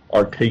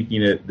are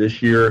taking it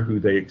this year, who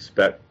they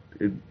expect.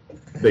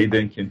 They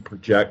then can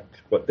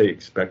project what they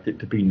expect it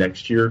to be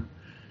next year.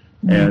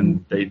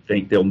 And they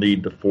think they'll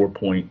need the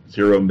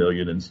 4.0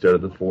 million instead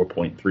of the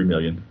 4.3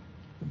 million.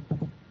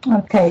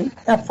 Okay,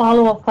 a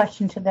follow-up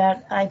question to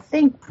that. I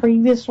think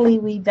previously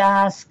we've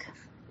asked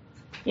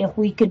if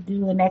we could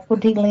do an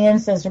equity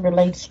lens as it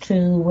relates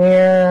to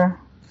where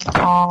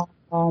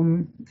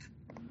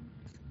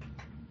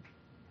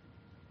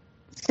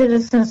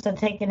citizens are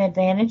taking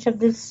advantage of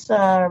this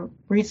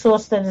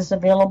resource that is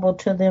available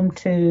to them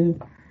to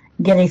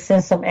get a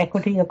sense of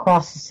equity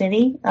across the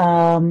city.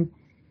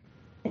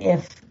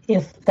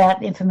 If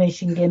that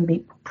information can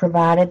be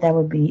provided, that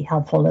would be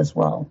helpful as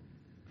well.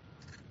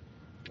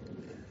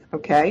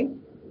 Okay.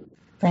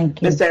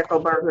 Thank you. Mr.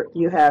 Eichelberger,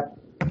 you have,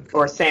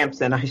 or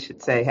Sampson, I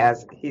should say,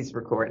 he's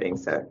recording,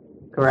 so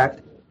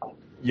correct?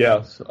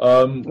 Yes.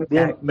 We'll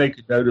make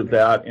a note of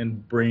that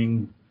and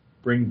bring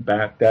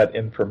back that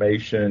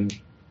information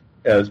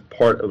as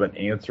part of an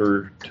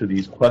answer to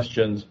these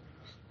questions,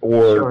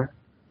 or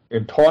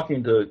in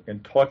talking to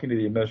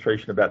the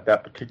administration about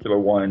that particular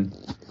one.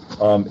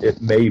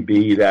 It may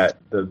be that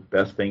the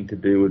best thing to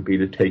do would be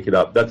to take it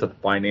up. That's a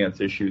finance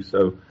issue,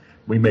 so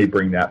we may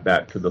bring that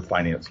back to the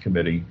Finance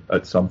Committee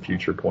at some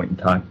future point in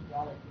time.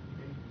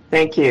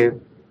 Thank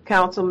you.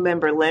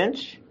 Councilmember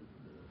Lynch.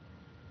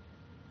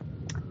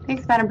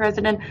 Thanks, Madam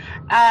President.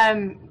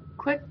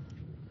 Quick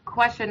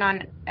question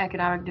on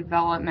economic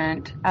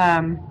development.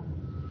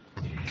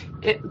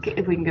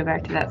 If we can go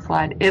back to that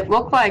slide, it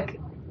looked like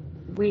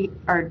we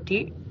are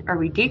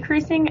we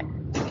decreasing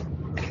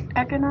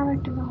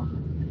economic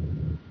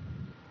development?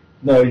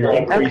 No, you're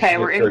increasing. Okay,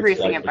 we're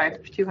increasing it by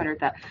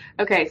 200,000.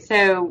 Okay,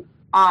 so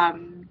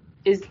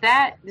is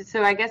that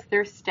so? I guess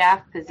there's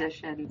staff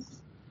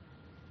positions.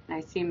 I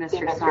see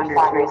Mr. Saunders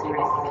raising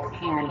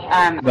his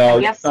hand. No,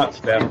 it's not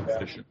staff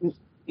positions.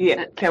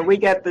 Yeah, can we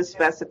get the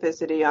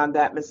specificity on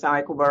that, Ms.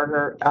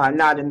 Eichelberger?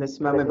 Not in this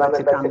moment, but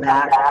to come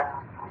back.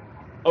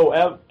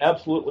 Oh,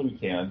 absolutely we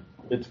can.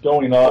 It's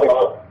going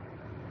up.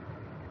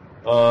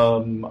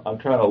 I'm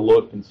trying to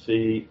look and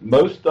see.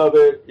 Most of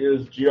it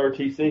is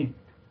GRTC. In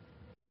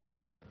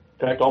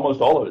fact, almost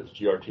all of it's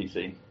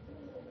GRTC.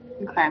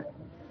 Okay.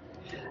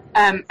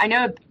 I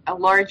know a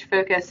large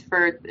focus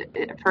for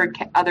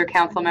other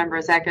council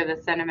members echo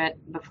the sentiment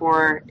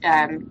before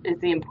is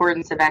the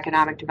importance of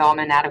economic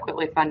development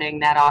adequately funding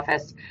that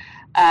office.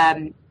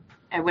 I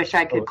wish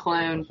I could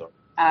clone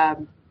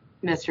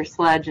Mr.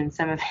 Sledge and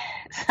some of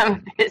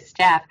his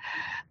staff.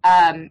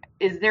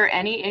 Is there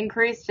any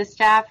increase to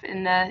staff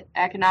in the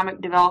economic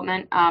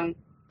development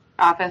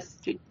office?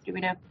 Do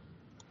we know?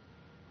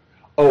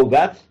 Oh,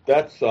 that's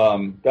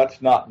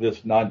not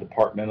this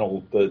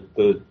non-departmental.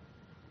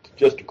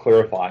 Just to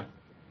clarify,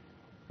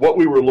 what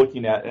we were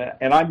looking at,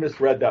 and I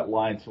misread that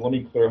line, so let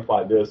me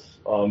clarify this.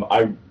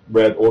 I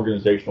read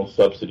organizational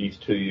subsidies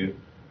to you,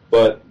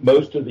 but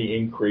most of the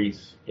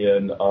increase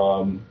in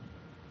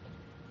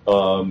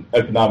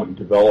economic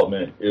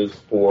development is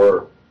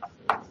for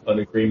an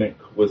agreement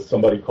with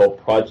somebody called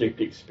Project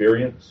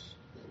Experience.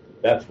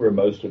 That's where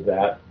most of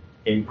that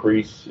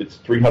increase. It's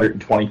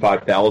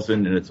 $325,000,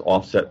 and it's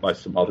offset by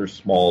some other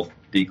small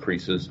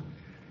decreases.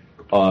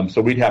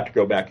 So we'd have to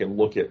go back and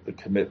look at the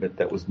commitment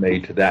that was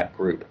made to that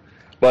group.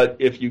 But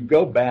if you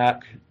go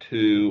back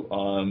to,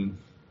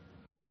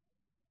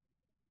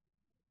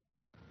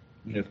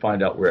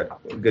 find out where,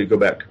 I'm going to go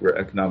back to where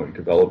economic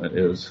development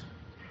is.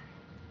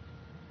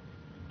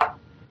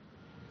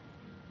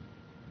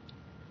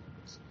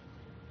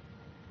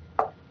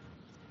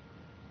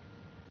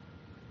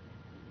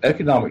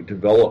 Economic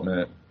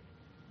development,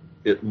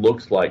 it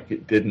looks like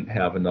it didn't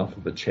have enough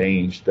of a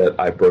change that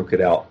I broke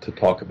it out to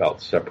talk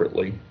about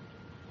separately.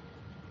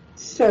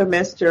 So,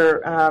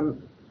 Mr.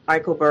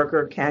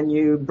 Eichelberger, can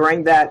you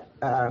bring that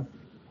a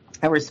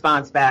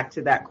response back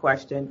to that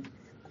question?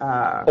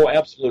 Oh,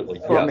 absolutely.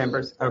 For yes.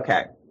 members.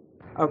 Okay.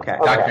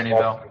 Dr.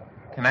 Newville,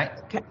 can I?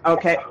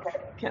 Okay.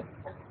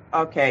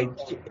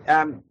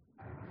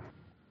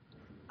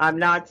 I'm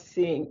not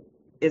seeing.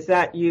 Is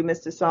that you,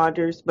 Mr.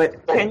 Saunders?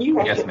 But can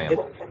you? Yes, ma'am.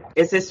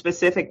 Is this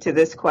specific to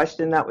this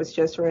question that was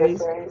just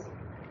raised?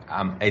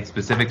 It's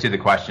specific to the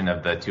question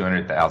of the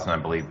 200,000, I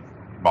believe,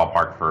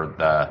 ballpark for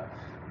the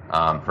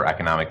for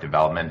economic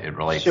development. It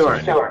relates to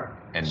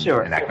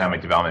an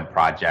economic development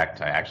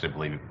project. I actually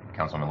believe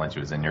Councilwoman Lynch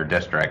was in your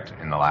district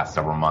in the last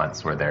several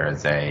months, where there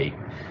is a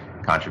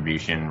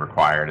contribution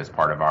required as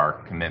part of our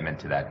commitment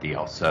to that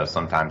deal. So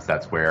sometimes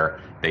that's where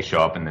they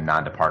show up in the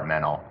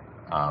non-departmental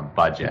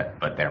budget,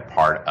 but they're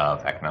part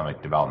of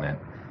economic development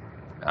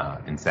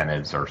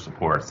incentives or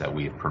supports that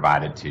we've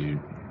provided to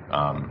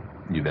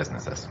new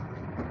businesses.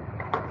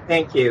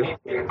 Thank you.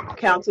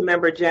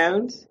 Councilmember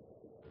Jones?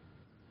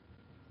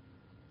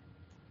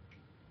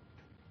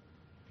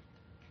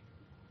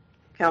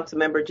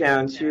 Councilmember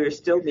Jones, you're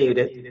still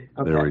muted.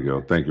 Okay. There we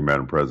go. Thank you,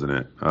 Madam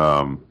President.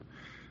 I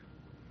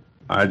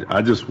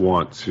just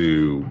want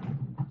to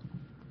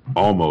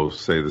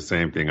almost say the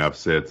same thing I've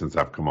said since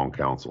I've come on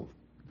council.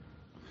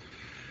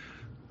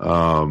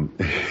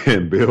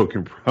 And Bill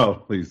can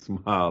probably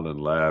smile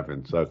and laugh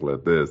and chuckle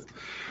at this.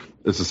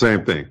 It's the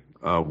same thing.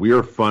 We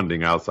are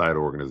funding outside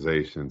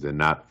organizations and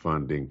not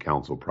funding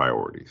council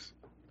priorities.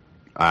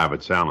 I have a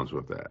challenge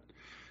with that.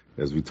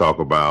 As we talk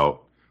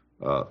about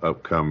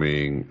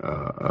upcoming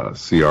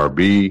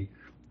CRB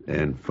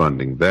and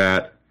funding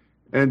that,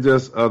 and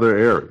just other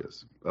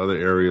areas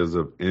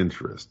of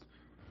interest.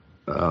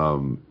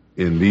 In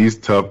these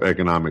tough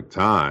economic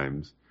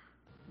times,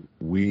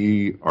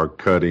 we are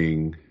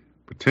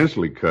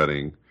potentially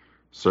cutting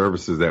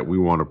services that we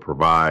want to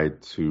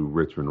provide to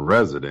Richmond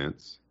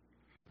residents.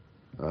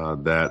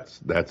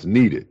 That's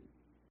needed.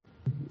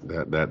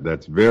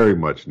 That's very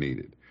much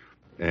needed,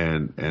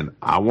 and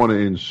I want to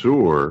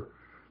ensure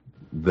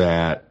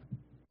that,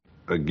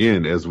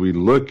 again, as we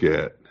look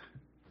at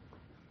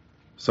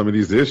some of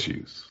these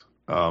issues,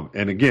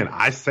 and again,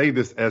 I say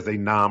this as a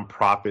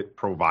nonprofit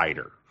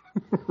provider,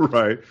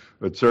 right?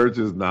 The church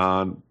is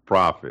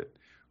nonprofit.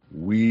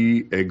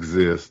 We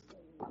exist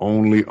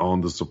only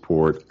on the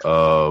support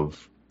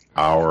of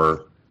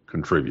our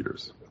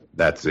contributors.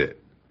 That's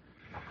it.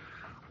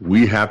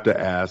 We have to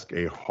ask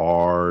a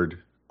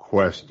hard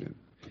question.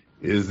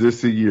 Is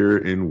this a year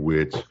in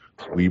which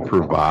we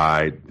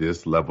provide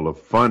this level of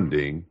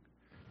funding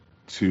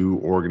to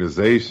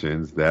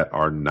organizations that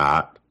are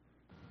not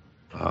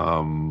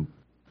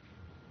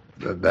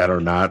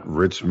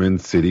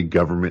Richmond city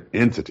government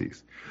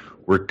entities?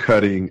 we're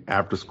cutting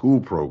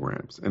after-school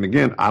programs. And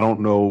again, I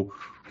don't know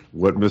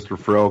what Mr.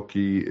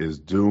 Frelke is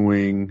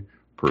doing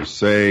per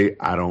se.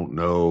 I don't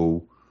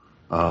know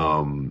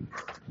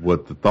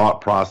what the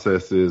thought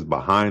process is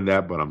behind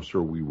that, but I'm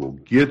sure we will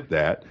get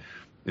that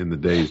in the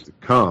days to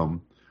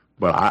come.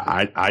 But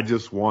I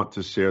just want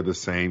to share the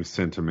same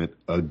sentiment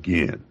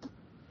again.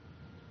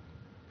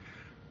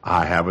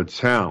 I have a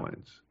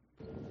challenge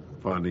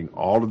funding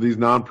all of these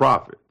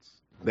nonprofits.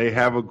 They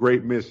have a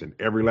great mission.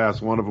 Every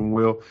last one of them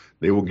will.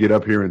 They will get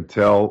up here and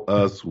tell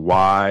us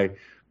why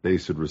they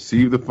should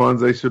receive the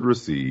funds they should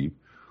receive,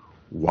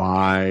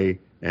 why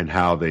and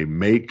how they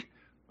make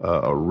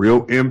a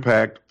real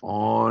impact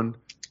on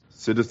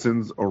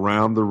citizens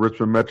around the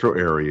Richmond metro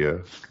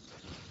area.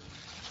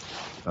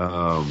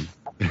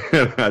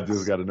 I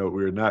just got to note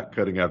we're not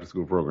cutting after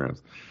school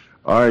programs.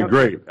 All right,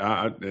 great.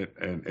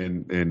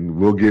 And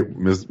we'll get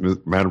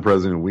Madam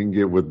President, we can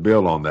get with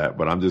Bill on that,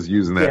 but I'm just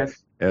using that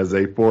as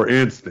a for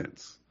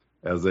instance.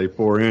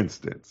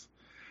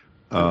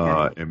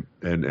 Okay.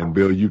 And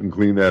Bill, you can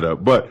clean that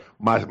up. But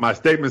my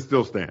statement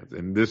still stands,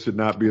 and this should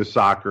not be a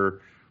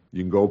shocker.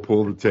 You can go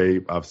pull the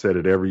tape. I've said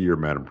it every year,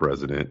 Madam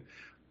President.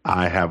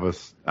 I have a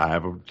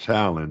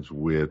challenge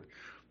with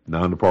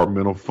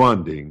non-departmental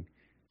funding,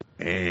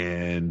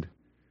 and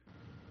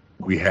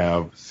we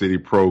have city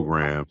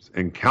programs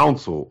and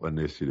council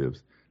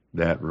initiatives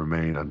that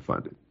remain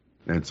unfunded.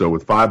 And so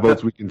with 5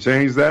 votes, we can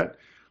change that.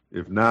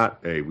 If not,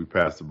 hey, we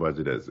pass the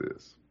budget as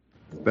is.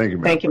 Thank you,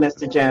 Madam Thank you,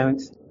 Mr.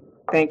 Jones.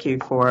 Thank you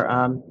for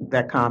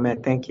that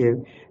comment. Thank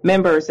you.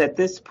 Members, at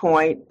this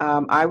point,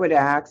 I would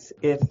ask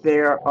if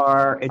there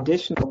are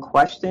additional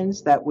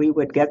questions that we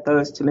would get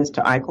those to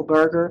Mr.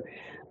 Eichelberger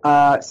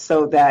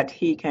so that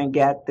he can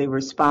get the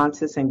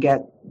responses and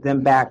get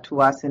them back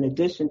to us in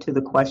addition to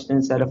the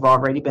questions that have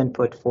already been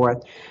put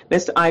forth.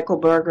 Mr.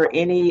 Eichelberger,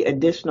 any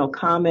additional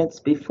comments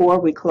before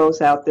we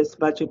close out this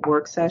budget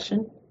work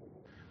session?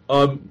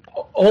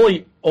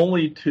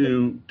 Only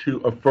to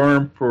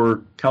affirm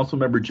for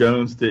Councilmember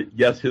Jones that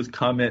yes, his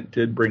comment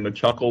did bring a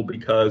chuckle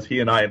because he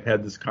and I have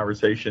had this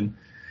conversation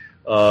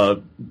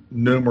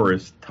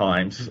numerous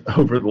times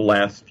over the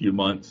last few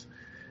months.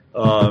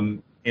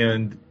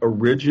 And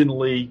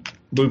originally,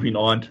 moving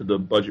on to the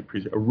budget,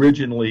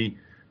 originally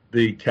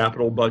the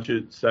capital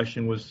budget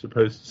session was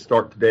supposed to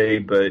start today,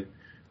 but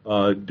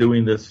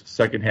doing this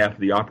second half of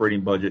the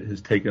operating budget has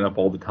taken up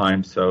all the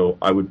time. So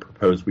I would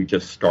propose we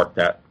just start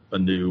that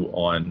anew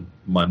on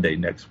Monday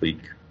next week.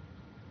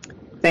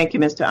 Thank you,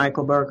 Mr.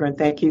 Eichelberger, and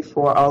thank you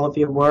for all of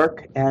your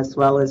work as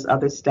well as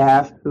other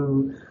staff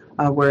who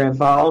were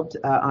involved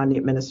on the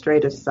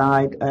administrative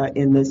side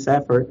in this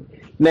effort.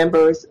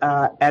 Members,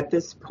 at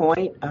this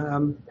point,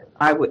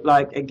 I would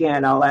like,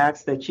 again, I'll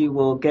ask that you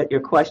will get your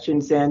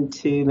questions in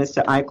to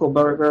Mr.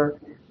 Eichelberger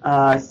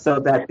so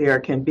that there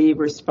can be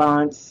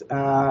response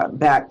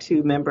back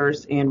to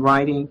members in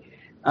writing.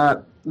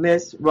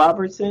 Ms.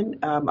 Robertson,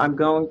 I'm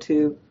going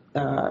to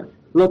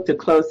look to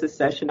close the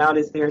session out.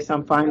 Is there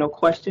some final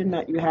question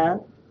that you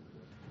have?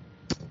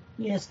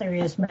 Yes, there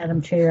is,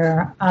 Madam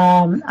Chair.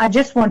 I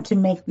just want to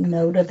make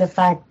note of the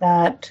fact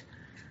that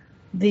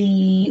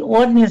the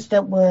ordinance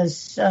that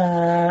was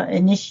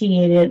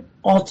initiated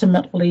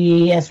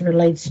ultimately as it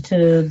relates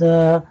to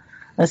the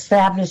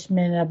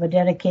establishment of a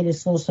dedicated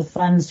source of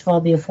funds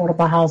for the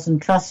Affordable Housing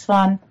Trust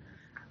Fund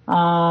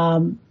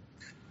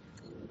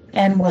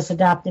and was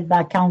adopted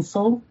by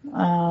council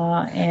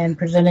and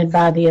presented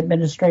by the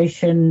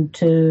administration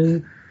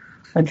to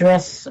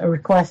address a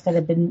request that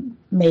had been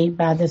made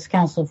by this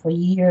council for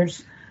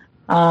years.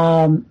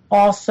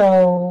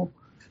 Also,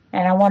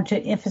 and I want to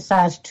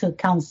emphasize to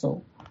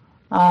council,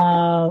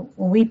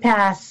 we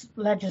pass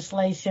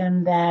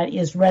legislation that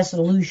is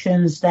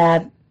resolutions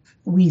that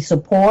we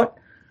support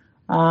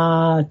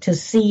to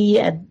see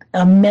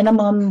a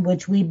minimum,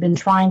 which we've been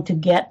trying to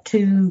get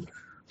to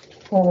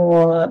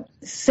for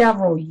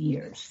several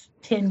years,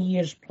 10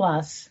 years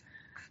plus,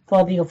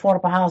 for the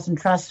Affordable Housing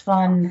Trust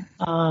Fund,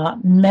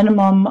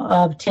 minimum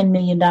of $10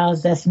 million.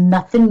 That's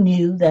nothing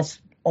new. That's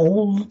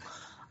old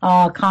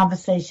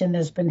conversation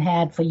that's been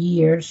had for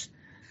years.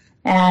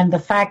 And the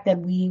fact that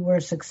we were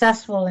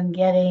successful in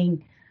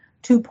getting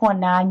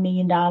 $2.9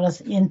 million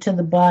into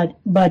the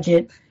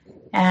budget,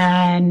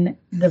 and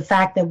the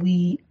fact that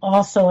we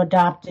also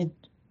adopted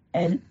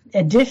an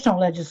additional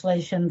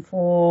legislation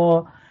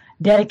for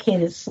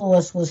dedicated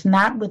source was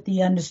not with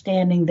the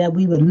understanding that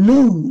we would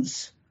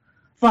lose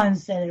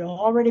funds that had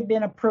already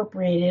been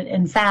appropriated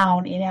and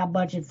found in our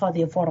budget for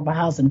the Affordable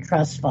Housing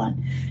Trust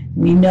Fund.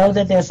 We know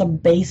that there's a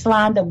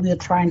baseline that we're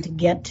trying to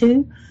get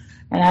to,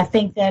 and I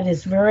think that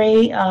is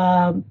very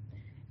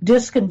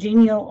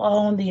discongenial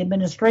on the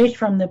administration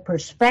from the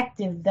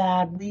perspective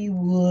that we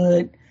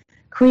would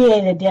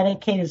create a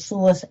dedicated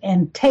source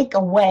and take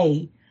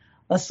away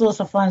a source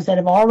of funds that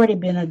have already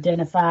been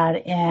identified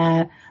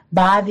and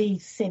by the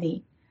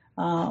city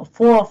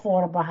for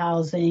affordable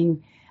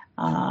housing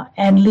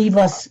and leave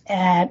us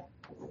at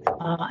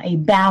a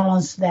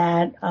balance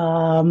that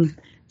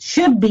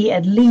should be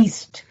at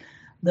least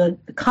the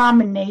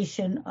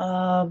combination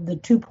of the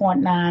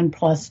 2.9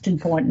 plus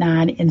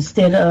 2.9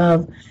 instead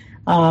of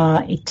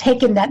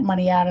taking that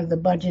money out of the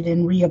budget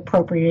and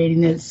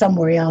reappropriating it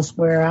somewhere else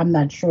where I'm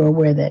not sure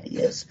where that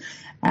is.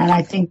 And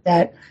I think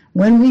that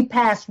when we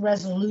pass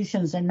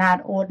resolutions and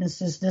not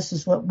ordinances, this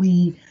is what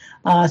we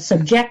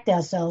subject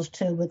ourselves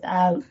to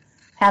without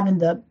having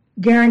the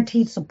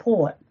guaranteed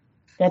support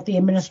that the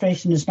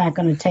administration is not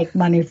going to take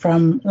money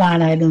from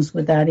line items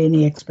without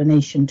any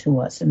explanation to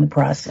us in the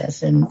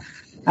process. And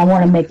I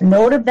want to make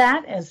note of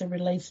that as it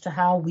relates to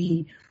how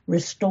we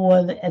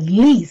restore at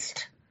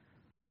least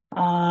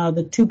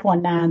the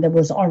 2.9 that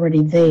was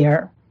already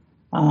there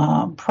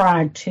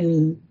prior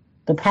to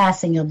the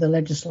passing of the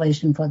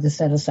legislation for the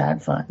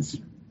set-aside funds.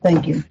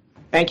 Thank you.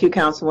 Thank you,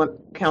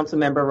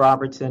 Councilmember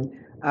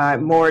Robertson.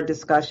 More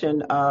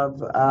discussion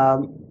of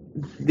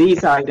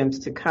these items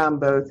to come,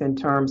 both in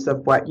terms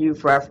of what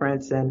you've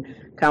referenced and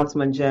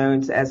Councilman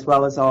Jones, as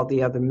well as all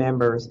the other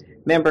members.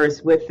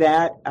 Members, with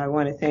that, I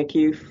want to thank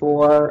you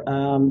for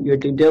your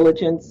due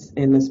diligence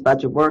in this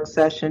budget work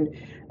session,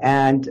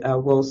 and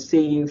we'll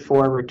see you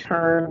for a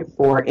return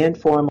for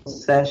informal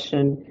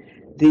session.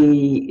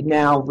 The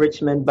now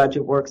Richmond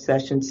budget work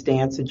session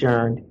stands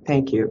adjourned.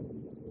 Thank you.